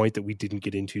really good point that we didn't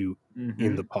get into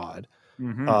in the pod.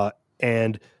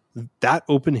 And that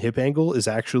open hip angle is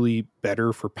actually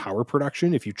better for power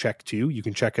production. If you check too, you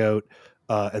can check out,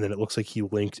 and then it looks like he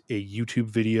linked a YouTube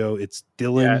video. It's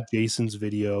Dylan Jason's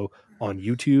video on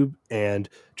YouTube. And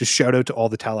just shout out to all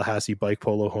the Tallahassee bike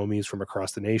polo homies from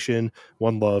across the nation.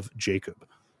 One love, Jacob.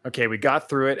 Okay, we got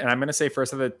through it. And I'm going to say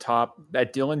first at the top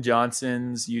that Dylan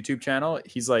Johnson's YouTube channel,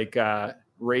 he's like a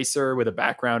racer with a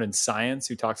background in science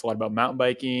who talks a lot about mountain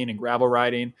biking and gravel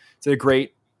riding. It's a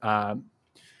great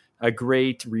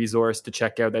resource to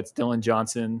check out. That's Dylan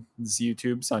Johnson's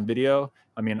YouTube's on video.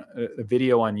 I mean, a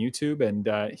video on YouTube,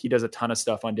 and he does a ton of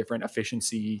stuff on different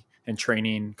efficiency and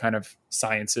training kind of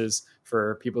sciences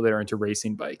for people that are into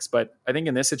racing bikes. But I think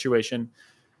in this situation,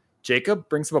 Jacob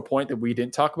brings up a point that we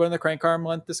didn't talk about in the crank arm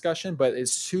length discussion, but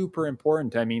it's super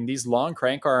important. I mean, these long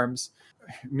crank arms,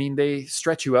 I mean, they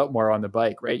stretch you out more on the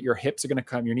bike, right? Your hips are going to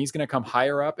come, your knees going to come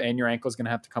higher up, and your ankle's going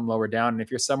to have to come lower down. And if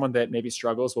you're someone that maybe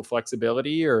struggles with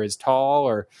flexibility or is tall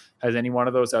or has any one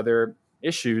of those other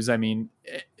issues, I mean,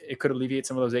 it could alleviate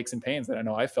some of those aches and pains that I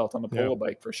know I felt on the polo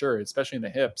bike for sure, especially in the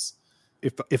hips.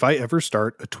 If I ever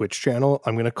start a Twitch channel,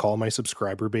 I'm going to call my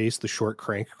subscriber base the Short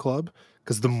Crank Club,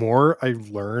 because the more I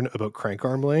learn about crank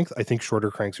arm length, I think shorter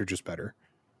cranks are just better.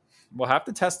 We'll have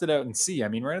to test it out and see. I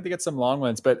mean, we're going to get some long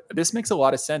ones, but this makes a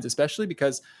lot of sense, especially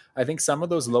because I think some of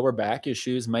those lower back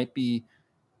issues might be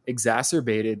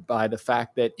exacerbated by the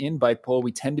fact that in bike pole,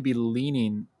 we tend to be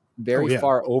leaning very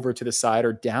far over to the side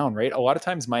or down, right? A lot of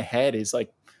times my head is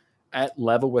like at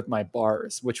level with my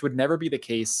bars, which would never be the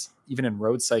case even in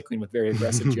road cycling with very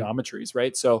aggressive geometries,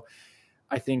 right? So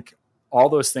I think all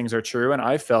those things are true. And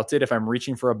I felt it. If I'm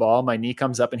reaching for a ball, my knee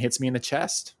comes up and hits me in the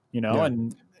chest,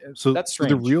 and so that's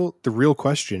strange. The real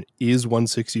question is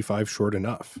 165 short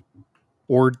enough,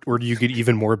 or do you get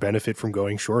even more benefit from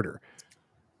going shorter?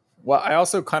 Well, I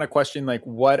also kind of question, like,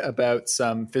 what about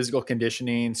some physical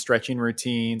conditioning, stretching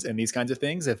routines, and these kinds of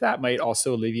things, if that might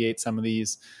also alleviate some of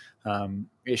these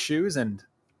issues. And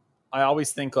I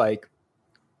always think, like,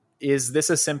 is this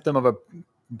a symptom of a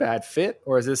bad fit,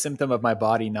 or is this a symptom of my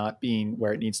body not being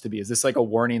where it needs to be? Is this like a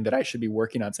warning that I should be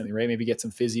working on something, right? Maybe get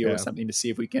some physio or something to see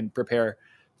if we can prepare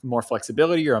more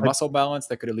flexibility or a muscle balance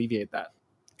that could alleviate that.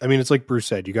 I mean, it's like Bruce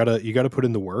said, you gotta put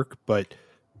in the work, but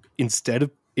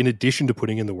in addition to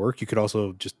putting in the work, you could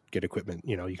also just get equipment.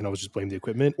 You can always just blame the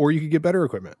equipment, or you could get better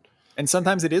equipment. And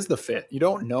sometimes it is the fit. You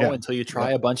don't know until you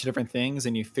try a bunch of different things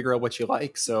and you figure out what you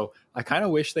like. So I kind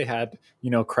of wish they had,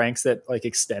 cranks that like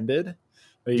extended.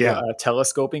 A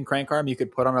telescoping crank arm you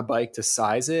could put on a bike to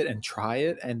size it and try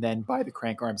it, and then buy the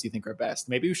crank arms you think are best.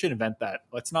 Maybe we should invent that.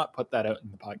 Let's not put that out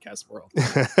in the podcast world.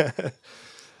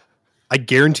 I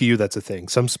guarantee you that's a thing.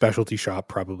 Some specialty shop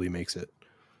probably makes it.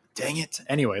 Dang it.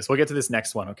 Anyways, we'll get to this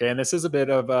next one. Okay. And this is a bit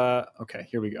of okay,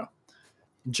 here we go.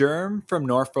 Germ from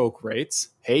Norfolk writes,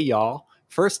 "Hey y'all.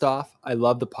 First off, I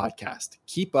love the podcast.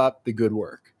 Keep up the good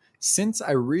work. Since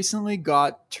I recently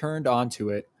got turned onto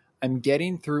it, I'm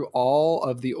getting through all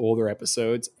of the older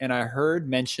episodes, and I heard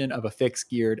mention of a fixed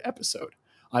geared episode.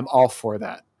 I'm all for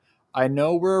that. I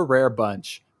know we're a rare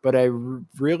bunch, but I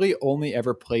really only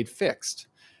ever played fixed.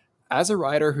 As a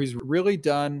rider who's really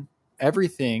done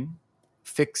everything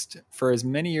fixed for as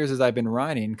many years as I've been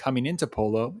riding coming into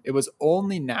polo, it was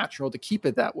only natural to keep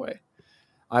it that way.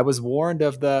 I was warned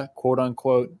of the quote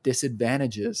unquote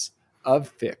disadvantages of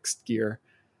fixed gear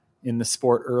in the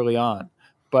sport early on,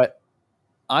 but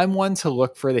I'm one to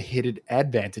look for the hidden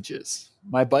advantages.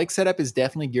 My bike setup is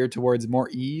definitely geared towards more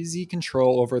easy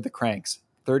control over the cranks.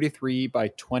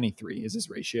 33/23 is his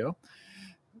ratio.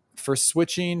 For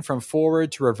switching from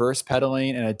forward to reverse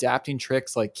pedaling and adapting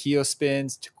tricks like keo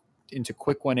spins into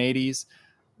quick 180s,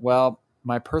 well,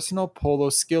 my personal polo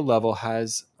skill level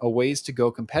has a ways to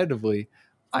go competitively.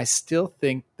 I still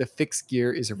think the fixed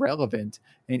gear is relevant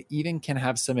and even can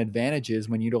have some advantages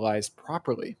when utilized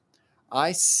properly.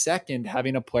 I second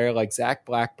having a player like Zach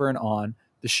Blackburn on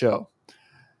the show.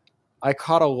 I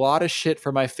caught a lot of shit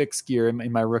for my fixed gear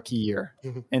in my rookie year,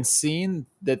 and seeing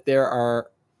that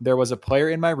there was a player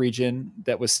in my region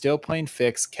that was still playing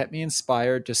fixed kept me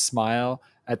inspired to smile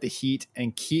at the heat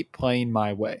and keep playing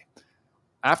my way.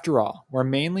 After all, we're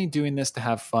mainly doing this to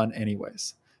have fun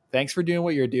anyways. Thanks for doing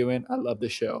what you're doing. I love the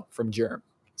show." From Germ.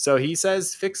 So he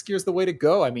says fixed gear is the way to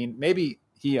go. I mean, maybe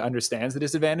he understands the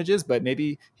disadvantages, but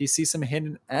maybe he sees some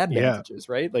hidden advantages,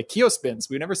 right? Like keo spins.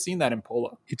 We've never seen that in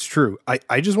polo. It's true.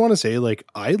 I just want to say, like,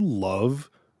 I love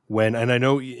when, and I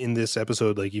know in this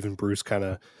episode, like even Bruce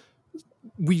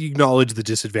we acknowledge the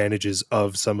disadvantages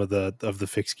of some of the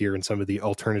fixed gear and some of the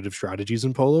alternative strategies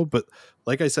in polo. But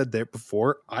like I said there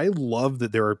before, I love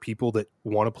that there are people that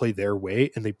want to play their way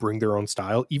and they bring their own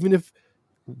style, even if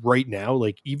right now,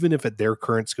 like even if at their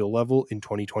current skill level in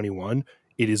 2021,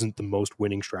 it isn't the most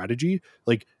winning strategy.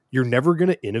 Like, you're never going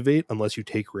to innovate unless you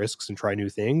take risks and try new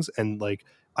things. And like,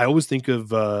 I always think of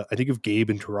Gabe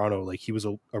in Toronto. Like, he was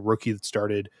a rookie that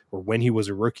started, or when he was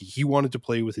a rookie, he wanted to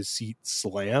play with his seat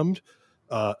slammed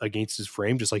against his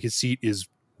frame. Just like, his seat is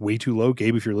way too low.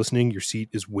 Gabe, if you're listening, your seat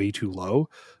is way too low.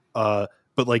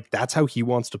 But like, that's how he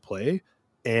wants to play.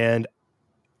 And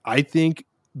I think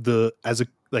as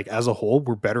a whole,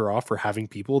 we're better off for having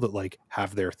people that like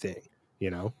have their thing, you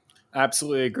know?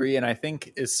 Absolutely agree. And I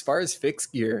think as far as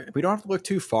fixed gear, we don't have to look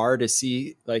too far to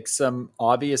see like some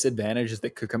obvious advantages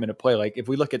that could come into play. Like if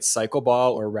we look at cycle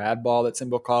ball or rad ball that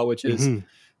Simbo call, which is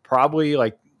probably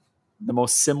like the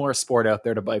most similar sport out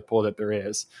there to bike polo that there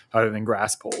is, other than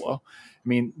grass polo. I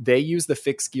mean, they use the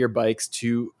fixed gear bikes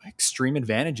to extreme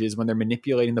advantages when they're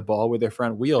manipulating the ball with their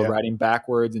front wheel, riding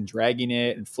backwards and dragging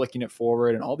it and flicking it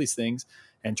forward and all these things,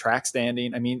 and track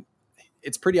standing. I mean,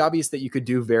 it's pretty obvious that you could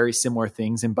do very similar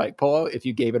things in bike polo if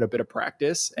you gave it a bit of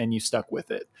practice and you stuck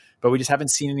with it. But we just haven't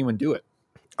seen anyone do it.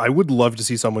 I would love to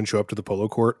see someone show up to the polo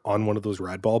court on one of those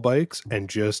rad ball bikes and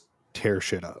just tear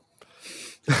shit up.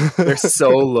 They're so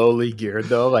lowly geared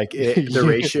though. Like the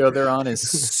ratio they're on is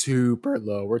super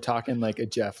low. We're talking like a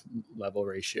Jeff level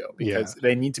ratio because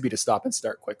they need to be to stop and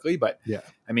start quickly. But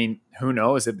I mean, who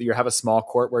knows if you have a small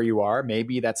court where you are,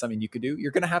 maybe that's something you could do.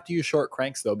 You're going to have to use short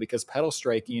cranks though, because pedal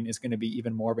striking is going to be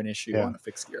even more of an issue on a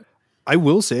fixed gear. I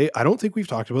will say, I don't think we've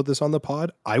talked about this on the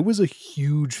pod. I was a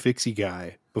huge fixie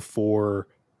guy before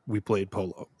we played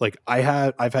polo. Like I've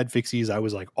had fixies. I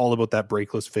was like all about that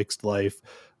brakeless fixed life.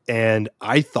 And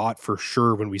I thought for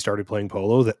sure when we started playing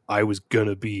polo that I was going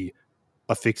to be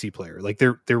a fixie player. Like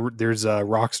there's a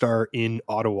Rockstar in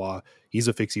Ottawa. He's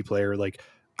a fixie player. Like,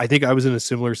 I think I was in a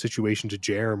similar situation to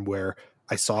Jerem where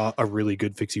I saw a really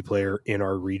good fixie player in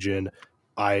our region.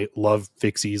 I love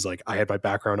fixies. Like, I had my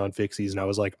background on fixies and I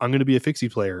was like, I'm going to be a fixie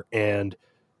player. And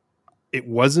it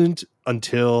wasn't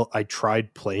until I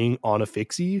tried playing on a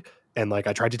fixie and like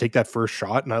I tried to take that first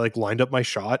shot and I like lined up my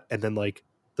shot and then like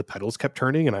the pedals kept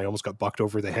turning and I almost got bucked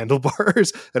over the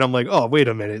handlebars. And I'm like, oh, wait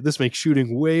a minute. This makes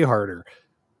shooting way harder.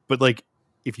 But like,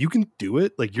 if you can do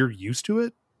it, like you're used to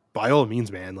it, by all means,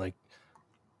 man, like,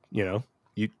 you know,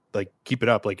 you like keep it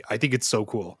up. Like, I think it's so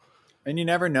cool. And you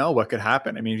never know what could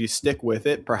happen. I mean, if you stick with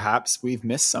it, perhaps we've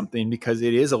missed something because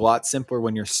it is a lot simpler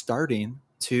when you're starting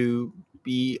to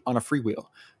be on a freewheel.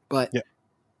 But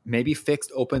maybe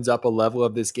fixed opens up a level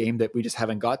of this game that we just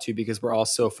haven't got to because we're all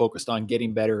so focused on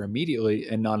getting better immediately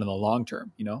and not in the long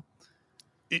term, you know?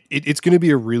 It's going to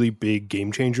be a really big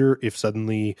game changer if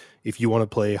you want to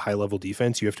play high level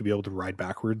defense, you have to be able to ride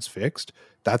backwards fixed.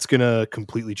 That's going to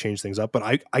completely change things up. But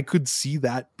I could see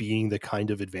that being the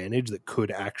kind of advantage that could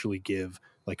actually give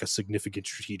like a significant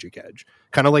strategic edge.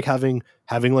 Kind of like having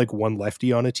like one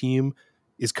lefty on a team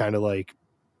is kind of like,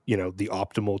 you know, the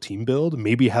optimal team build.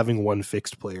 Maybe having one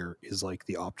fixed player is like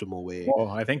the optimal way. Well,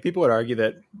 I think people would argue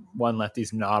that one lefty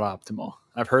is not optimal.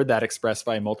 I've heard that expressed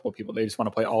by multiple people. They just want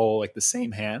to play all like the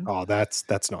same hand. Oh, that's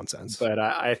nonsense. But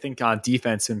I think on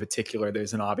defense in particular,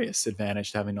 there's an obvious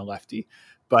advantage to having a lefty.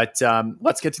 But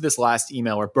let's get to this last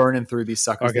email. We're burning through these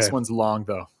suckers. Okay. This one's long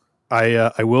though.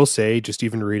 I will say, just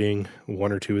even reading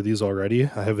one or two of these already,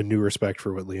 I have a new respect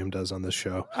for what Liam does on this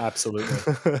show. Absolutely.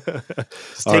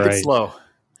 Just take it slow.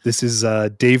 This is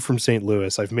Dave from St.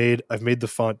 Louis. I've made the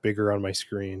font bigger on my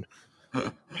screen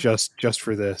just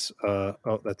for this.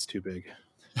 Oh, that's too big.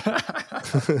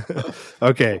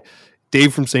 Okay.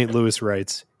 Dave from St. Louis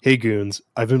writes, "Hey goons,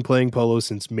 I've been playing polo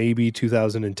since maybe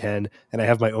 2010, and I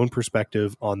have my own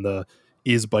perspective on the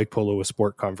is bike polo a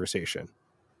sport conversation.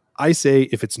 I say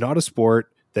if it's not a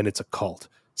sport, then it's a cult.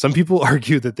 Some people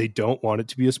argue that they don't want it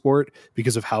to be a sport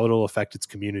because of how it'll affect its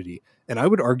community. And I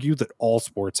would argue that all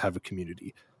sports have a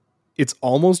community. It's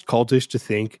almost cultish to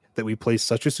think that we play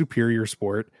such a superior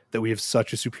sport, that we have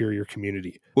such a superior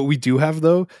community. What we do have,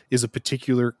 though, is a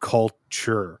particular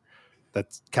culture.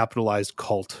 That's capitalized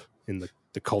cult in the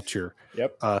culture.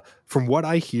 Yep. From what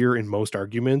I hear in most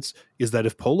arguments is that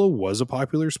if polo was a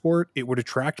popular sport, it would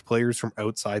attract players from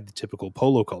outside the typical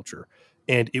polo culture.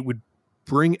 And it would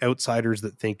bring outsiders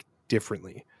that think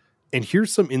differently. And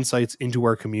here's some insights into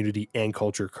our community and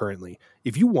culture currently.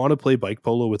 If you want to play bike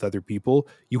polo with other people,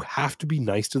 you have to be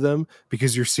nice to them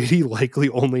because your city likely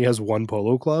only has one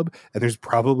polo club and there's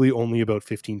probably only about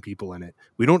 15 people in it.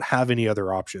 We don't have any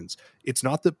other options. It's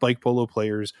not that bike polo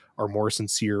players are more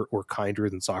sincere or kinder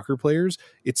than soccer players.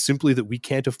 It's simply that we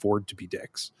can't afford to be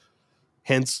dicks.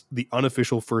 Hence the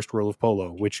unofficial first rule of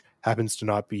polo, which happens to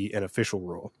not be an official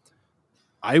rule.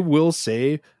 I will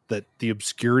say that the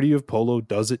obscurity of polo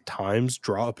does at times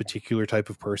draw a particular type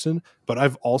of person, but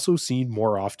I've also seen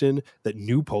more often that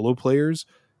new polo players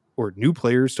or new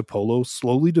players to polo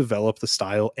slowly develop the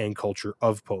style and culture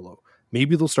of polo.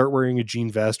 Maybe they'll start wearing a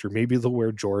jean vest, or maybe they'll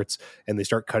wear jorts, and they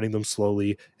start cutting them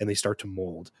slowly, and they start to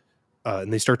mold.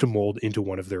 Into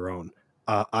one of their own.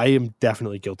 I am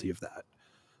definitely guilty of that.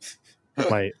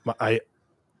 I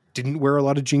didn't wear a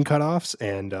lot of jean cutoffs,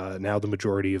 and now the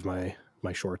majority of my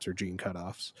shorts are jean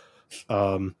cutoffs.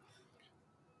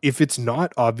 If it's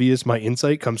not obvious, my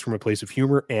insight comes from a place of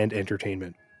humor and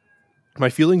entertainment. My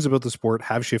feelings about the sport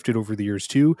have shifted over the years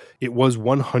too. It was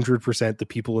 100% the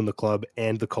people in the club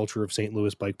and the culture of St.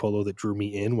 Louis bike polo that drew me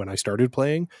in when I started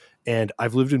playing. And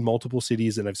I've lived in multiple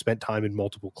cities and I've spent time in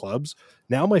multiple clubs.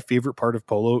 Now my favorite part of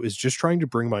polo is just trying to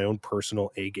bring my own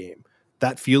personal A game.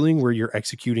 That feeling where you're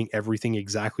executing everything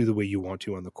exactly the way you want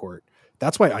to on the court.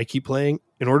 That's why I keep playing.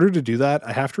 In order to do that,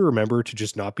 I have to remember to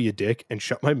just not be a dick and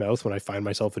shut my mouth when I find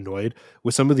myself annoyed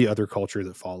with some of the other culture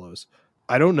that follows.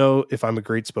 I don't know if I'm a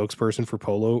great spokesperson for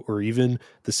polo or even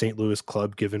the St. Louis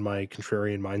club, given my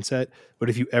contrarian mindset, but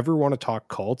if you ever want to talk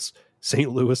cults,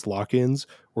 St. Louis lock-ins,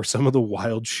 or some of the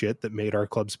wild shit that made our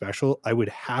club special, I would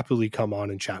happily come on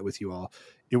and chat with you all.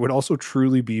 It would also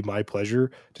truly be my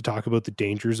pleasure to talk about the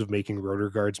dangers of making rotor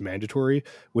guards mandatory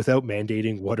without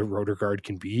mandating what a rotor guard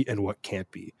can be and what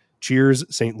can't be. Cheers,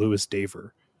 St. Louis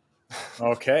Daver.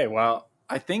 Okay, well,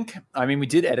 we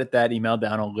did edit that email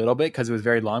down a little bit because it was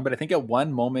very long, but I think at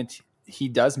one moment he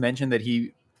does mention that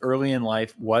he early in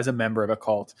life was a member of a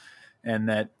cult, and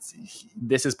that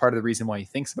this is part of the reason why he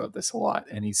thinks about this a lot,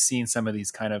 and he's seen some of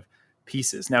these kind of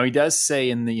pieces. Now, he does say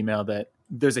in the email that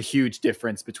there's a huge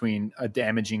difference between a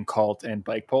damaging cult and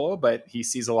bike polo, but he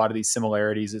sees a lot of these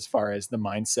similarities as far as the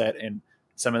mindset and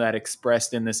some of that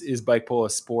expressed in this is bike polo a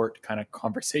sport kind of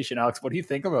conversation. Alex, what do you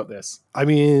think about this? I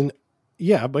mean,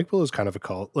 yeah, bike polo is kind of a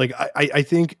cult. Like I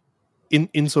think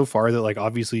insofar that like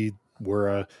obviously we're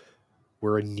a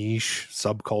niche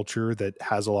subculture that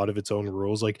has a lot of its own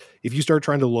rules. Like if you start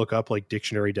trying to look up like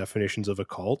dictionary definitions of a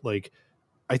cult, like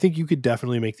I think you could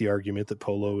definitely make the argument that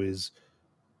polo is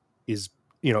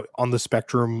on the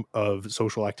spectrum of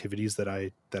social activities that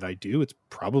I do, it's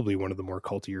probably one of the more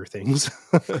cultier things.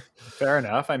 Fair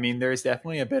enough. I mean, there's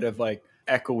definitely a bit of like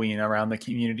echoing around the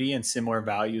community and similar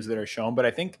values that are shown. But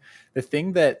I think the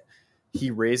thing that he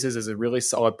raises as a really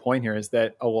solid point here is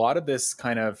that a lot of this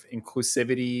kind of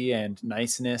inclusivity and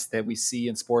niceness that we see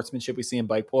in sportsmanship, we see in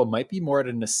bike polo, might be more out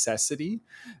of necessity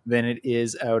than it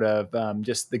is out of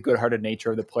just the good-hearted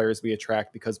nature of the players we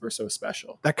attract because we're so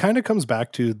special. That kind of comes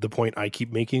back to the point I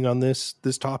keep making on this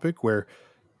topic, where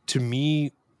to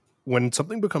me, when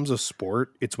something becomes a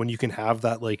sport, it's when you can have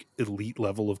that like elite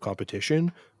level of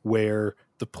competition where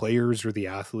the players or the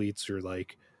athletes are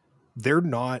like, they're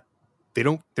not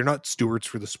stewards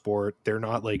for the sport. They're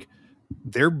not like,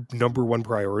 their number one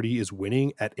priority is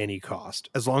winning at any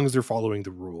cost, as long as they're following the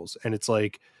rules. And it's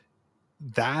like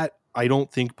that. I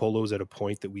don't think polo's at a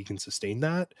point that we can sustain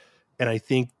that. And I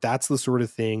think that's the sort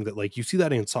of thing that like you see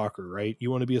that in soccer, right?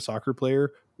 You want to be a soccer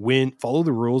player, win, follow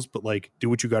the rules, but like do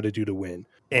what you got to do to win.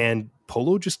 And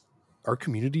polo our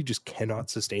community just cannot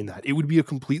sustain that. It would be a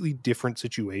completely different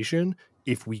situation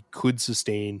if we could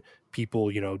sustain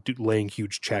people, laying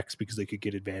huge checks because they could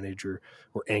get advantage or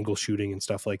angle shooting and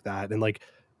stuff like that. And like,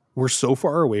 we're so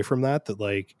far away from that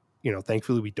like,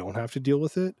 thankfully we don't have to deal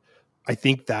with it. I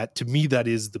think that to me, that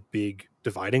is the big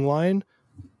dividing line,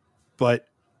 but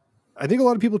I think a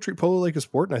lot of people treat polo like a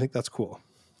sport, and I think that's cool.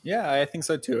 Yeah, I think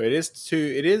so too. It is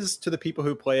to the people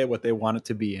who play it what they want it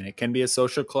to be. And it can be a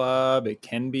social club, it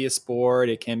can be a sport,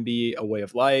 it can be a way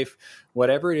of life.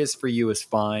 Whatever it is for you is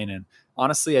fine. And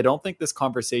honestly, I don't think this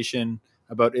conversation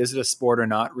about is it a sport or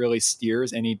not really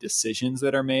steers any decisions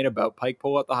that are made about pike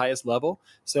polo at the highest level.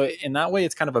 So in that way,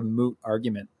 it's kind of a moot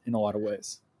argument in a lot of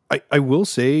ways. I will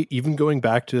say, even going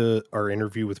back to our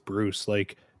interview with Bruce,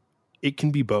 like it can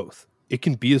be both. It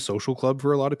can be a social club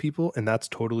for a lot of people, and that's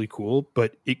totally cool,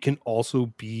 but it can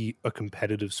also be a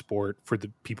competitive sport for the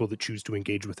people that choose to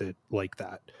engage with it like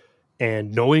that.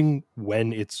 And knowing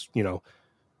when it's,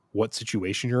 what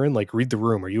situation you're in, like read the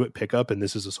room. Are you at pickup and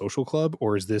this is a social club,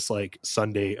 or is this like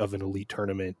Sunday of an elite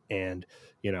tournament and,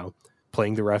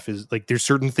 playing the ref is like, there's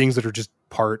certain things that are just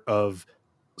part of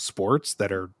sports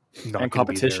that are not, and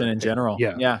competition in general.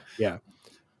 Yeah.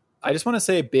 I just want to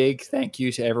say a big thank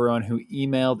you to everyone who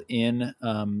emailed in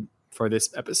for this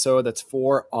episode. That's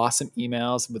 4 awesome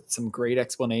emails with some great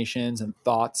explanations and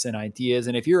thoughts and ideas.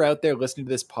 And if you're out there listening to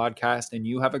this podcast and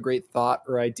you have a great thought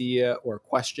or idea or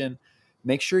question,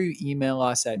 make sure you email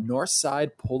us at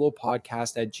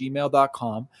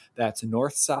northsidepolopodcast@gmail.com. That's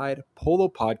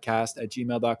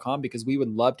northsidepolopodcast@gmail.com, because we would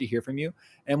love to hear from you.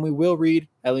 And we will read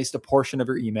at least a portion of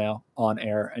your email on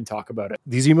air and talk about it.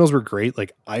 These emails were great.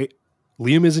 Like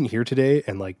Liam isn't here today,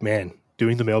 and like, man,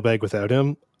 doing the mailbag without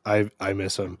him, I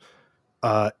miss him.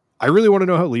 I really want to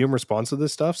know how Liam responds to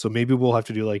this stuff, so maybe we'll have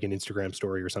to do like an Instagram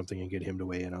story or something and get him to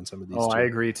weigh in on some of these. I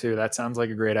agree too. That sounds like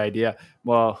a great idea.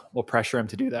 Well, we'll pressure him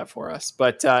to do that for us.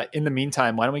 But in the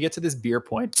meantime, why don't we get to this beer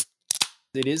point?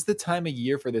 It is the time of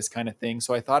year for this kind of thing,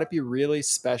 so I thought it'd be really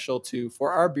special to,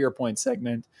 for our beer point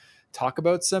segment, talk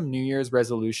about some New Year's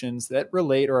resolutions that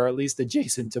relate or are at least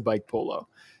adjacent to bike polo.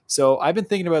 So I've been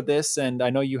thinking about this, and I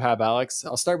know you have, Alex.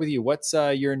 I'll start with you. What's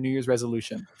your New Year's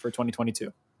resolution for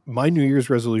 2022? My New Year's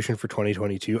resolution for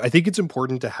 2022, I think it's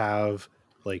important to have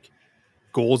like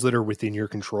goals that are within your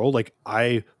control. Like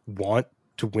I want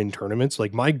to win tournaments.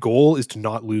 Like my goal is to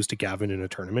not lose to Gavin in a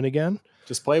tournament again.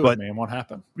 Just play with me. It won't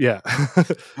happen. Yeah.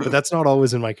 But that's not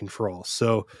always in my control.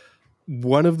 So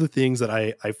one of the things that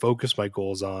I focus my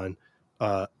goals on,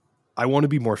 I want to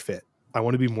be more fit. I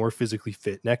want to be more physically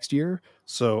fit next year.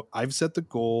 So I've set the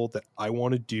goal that I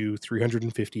want to do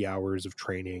 350 hours of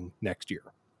training next year.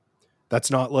 That's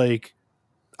not like,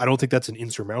 I don't think that's an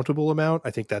insurmountable amount.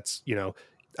 I think that's,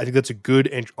 I think that's a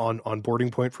good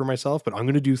onboarding point for myself, but I'm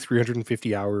going to do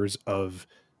 350 hours of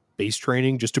base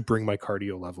training just to bring my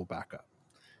cardio level back up.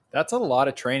 That's a lot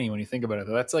of training when you think about it,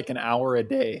 though. That's like an hour a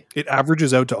day. It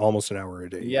averages out to almost an hour a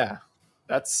day. Yeah.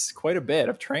 That's quite a bit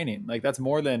of training. Like that's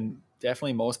more than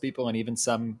definitely most people and even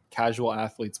some casual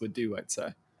athletes would do, I'd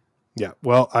say. Yeah.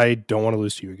 Well, I don't want to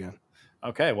lose to you again.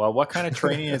 Okay, well, what kind of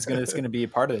training is going to be a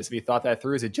part of this? Have you thought that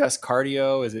through? Is it just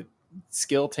cardio? Is it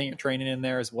skill training in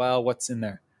there as well? What's in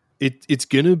there? It's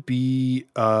going to be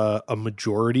a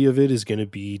majority of it is going to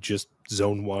be just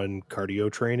zone 1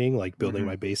 cardio training, like building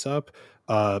my base up,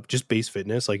 just base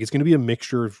fitness. Like it's going to be a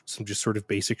mixture of some just sort of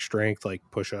basic strength, like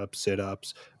push-ups,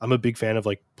 sit-ups. I'm a big fan of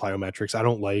like plyometrics. I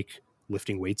don't like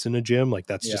lifting weights in a gym. Like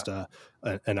that's just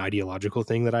an ideological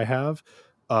thing that I have.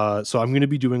 So I'm going to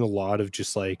be doing a lot of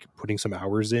just like putting some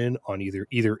hours in on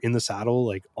either in the saddle,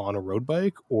 like on a road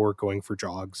bike, or going for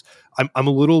jogs. I'm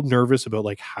a little nervous about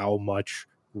like how much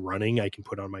running I can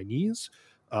put on my knees.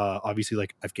 Obviously,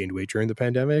 like I've gained weight during the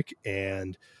pandemic,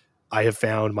 and I have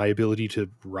found my ability to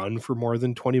run for more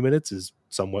than 20 minutes is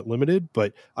somewhat limited,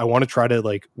 but I want to try to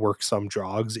like work some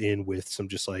jogs in with some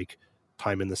just like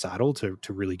time in the saddle to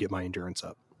really get my endurance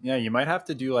up. Yeah, you might have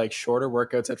to do like shorter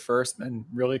workouts at first and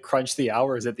really crunch the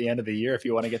hours at the end of the year if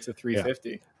you want to get to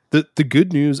 350. Yeah. The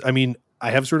good news, I mean, I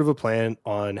have sort of a plan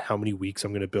on how many weeks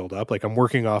I'm going to build up. Like I'm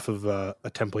working off of a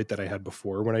template that I had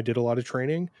before when I did a lot of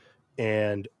training.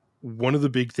 And one of the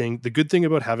good thing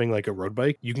about having like a road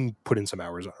bike, you can put in some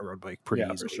hours on a road bike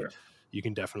pretty easily. For sure. You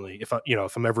can definitely,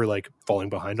 if I'm ever like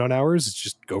falling behind on hours, it's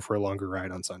just go for a longer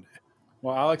ride on Sunday.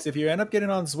 Well, Alex, if you end up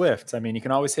getting on Zwift, I mean, you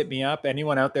can always hit me up.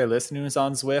 Anyone out there listening who's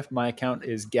on Zwift, my account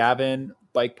is Gavin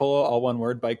Bike Polo, all one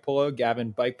word, Bike Polo, Gavin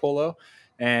Bike Polo.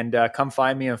 And come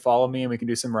find me and follow me, and we can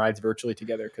do some rides virtually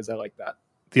together because I like that.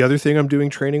 The other thing I'm doing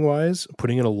training-wise,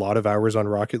 putting in a lot of hours on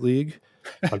Rocket League.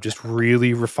 I'm just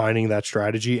really refining that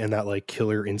strategy and that like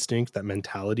killer instinct, that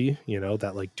mentality,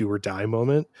 that like do or die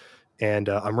moment. And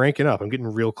I'm ranking up. I'm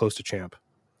getting real close to champ.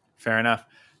 Fair enough.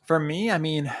 For me, I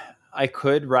mean, I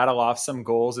could rattle off some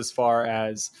goals as far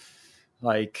as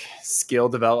like skill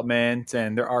development,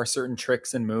 and there are certain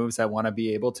tricks and moves I want to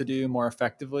be able to do more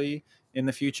effectively in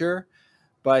the future.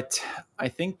 But I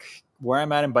think where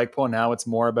I'm at in bike polo now, it's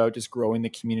more about just growing the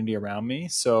community around me.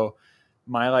 So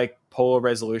my like polo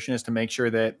resolution is to make sure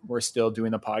that we're still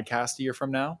doing the podcast a year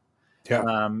from now,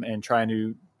 and trying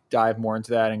to dive more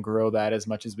into that and grow that as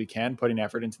much as we can, putting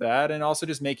effort into that. And also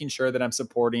just making sure that I'm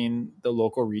supporting the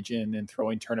local region and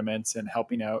throwing tournaments and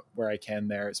helping out where I can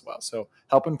there as well. So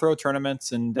helping throw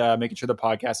tournaments and making sure the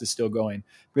podcast is still going,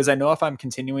 because I know if I'm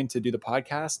continuing to do the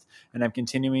podcast and I'm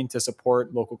continuing to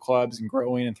support local clubs and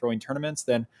growing and throwing tournaments,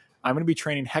 then I'm going to be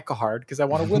training hecka hard because I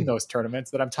want to win those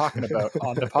tournaments that I'm talking about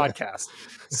on the podcast.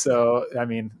 So, I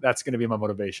mean, that's going to be my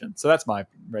motivation. So that's my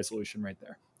resolution right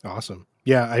there. Awesome.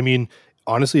 Yeah. I mean,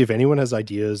 honestly, if anyone has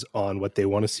ideas on what they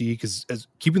want to see, because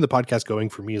keeping the podcast going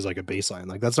for me is like a baseline.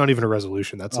 Like that's not even a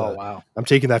resolution. That's wow. I'm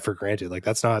taking that for granted. Like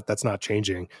that's not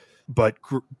changing. But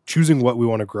choosing what we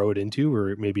want to grow it into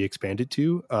or maybe expand it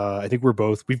to, I think we've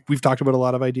talked about a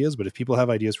lot of ideas. But if people have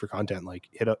ideas for content, like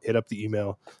hit up the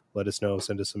email, let us know,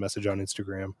 send us a message on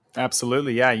Instagram.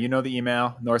 Absolutely, yeah. You know the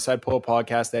email,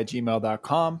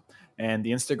 northsidepolopodcast@gmail.com. And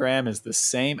the Instagram is the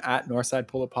same at Northside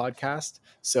Polo Podcast.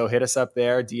 So hit us up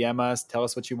there, DM us, tell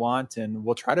us what you want, and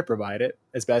we'll try to provide it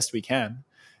as best we can.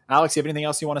 Alex, you have anything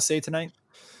else you want to say tonight?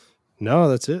 No,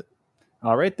 that's it.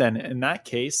 All right, then. In that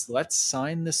case, let's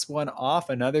sign this one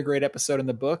off. Another great episode in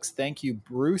the books. Thank you,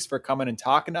 Bruce, for coming and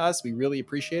talking to us. We really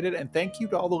appreciate it. And thank you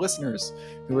to all the listeners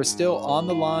who are still on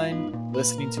the line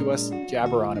listening to us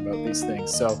jabber on about these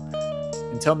things. So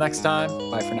until next time,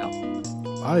 bye for now.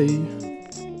 Bye.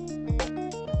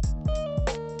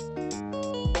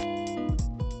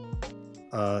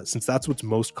 Since that's what's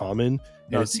most common,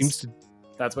 and it seems to...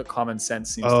 That's what common sense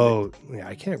seems to be. Yeah,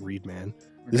 I can't read, man.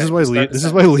 Okay, This is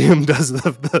why Liam does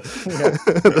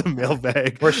the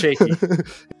mailbag. We're shaky.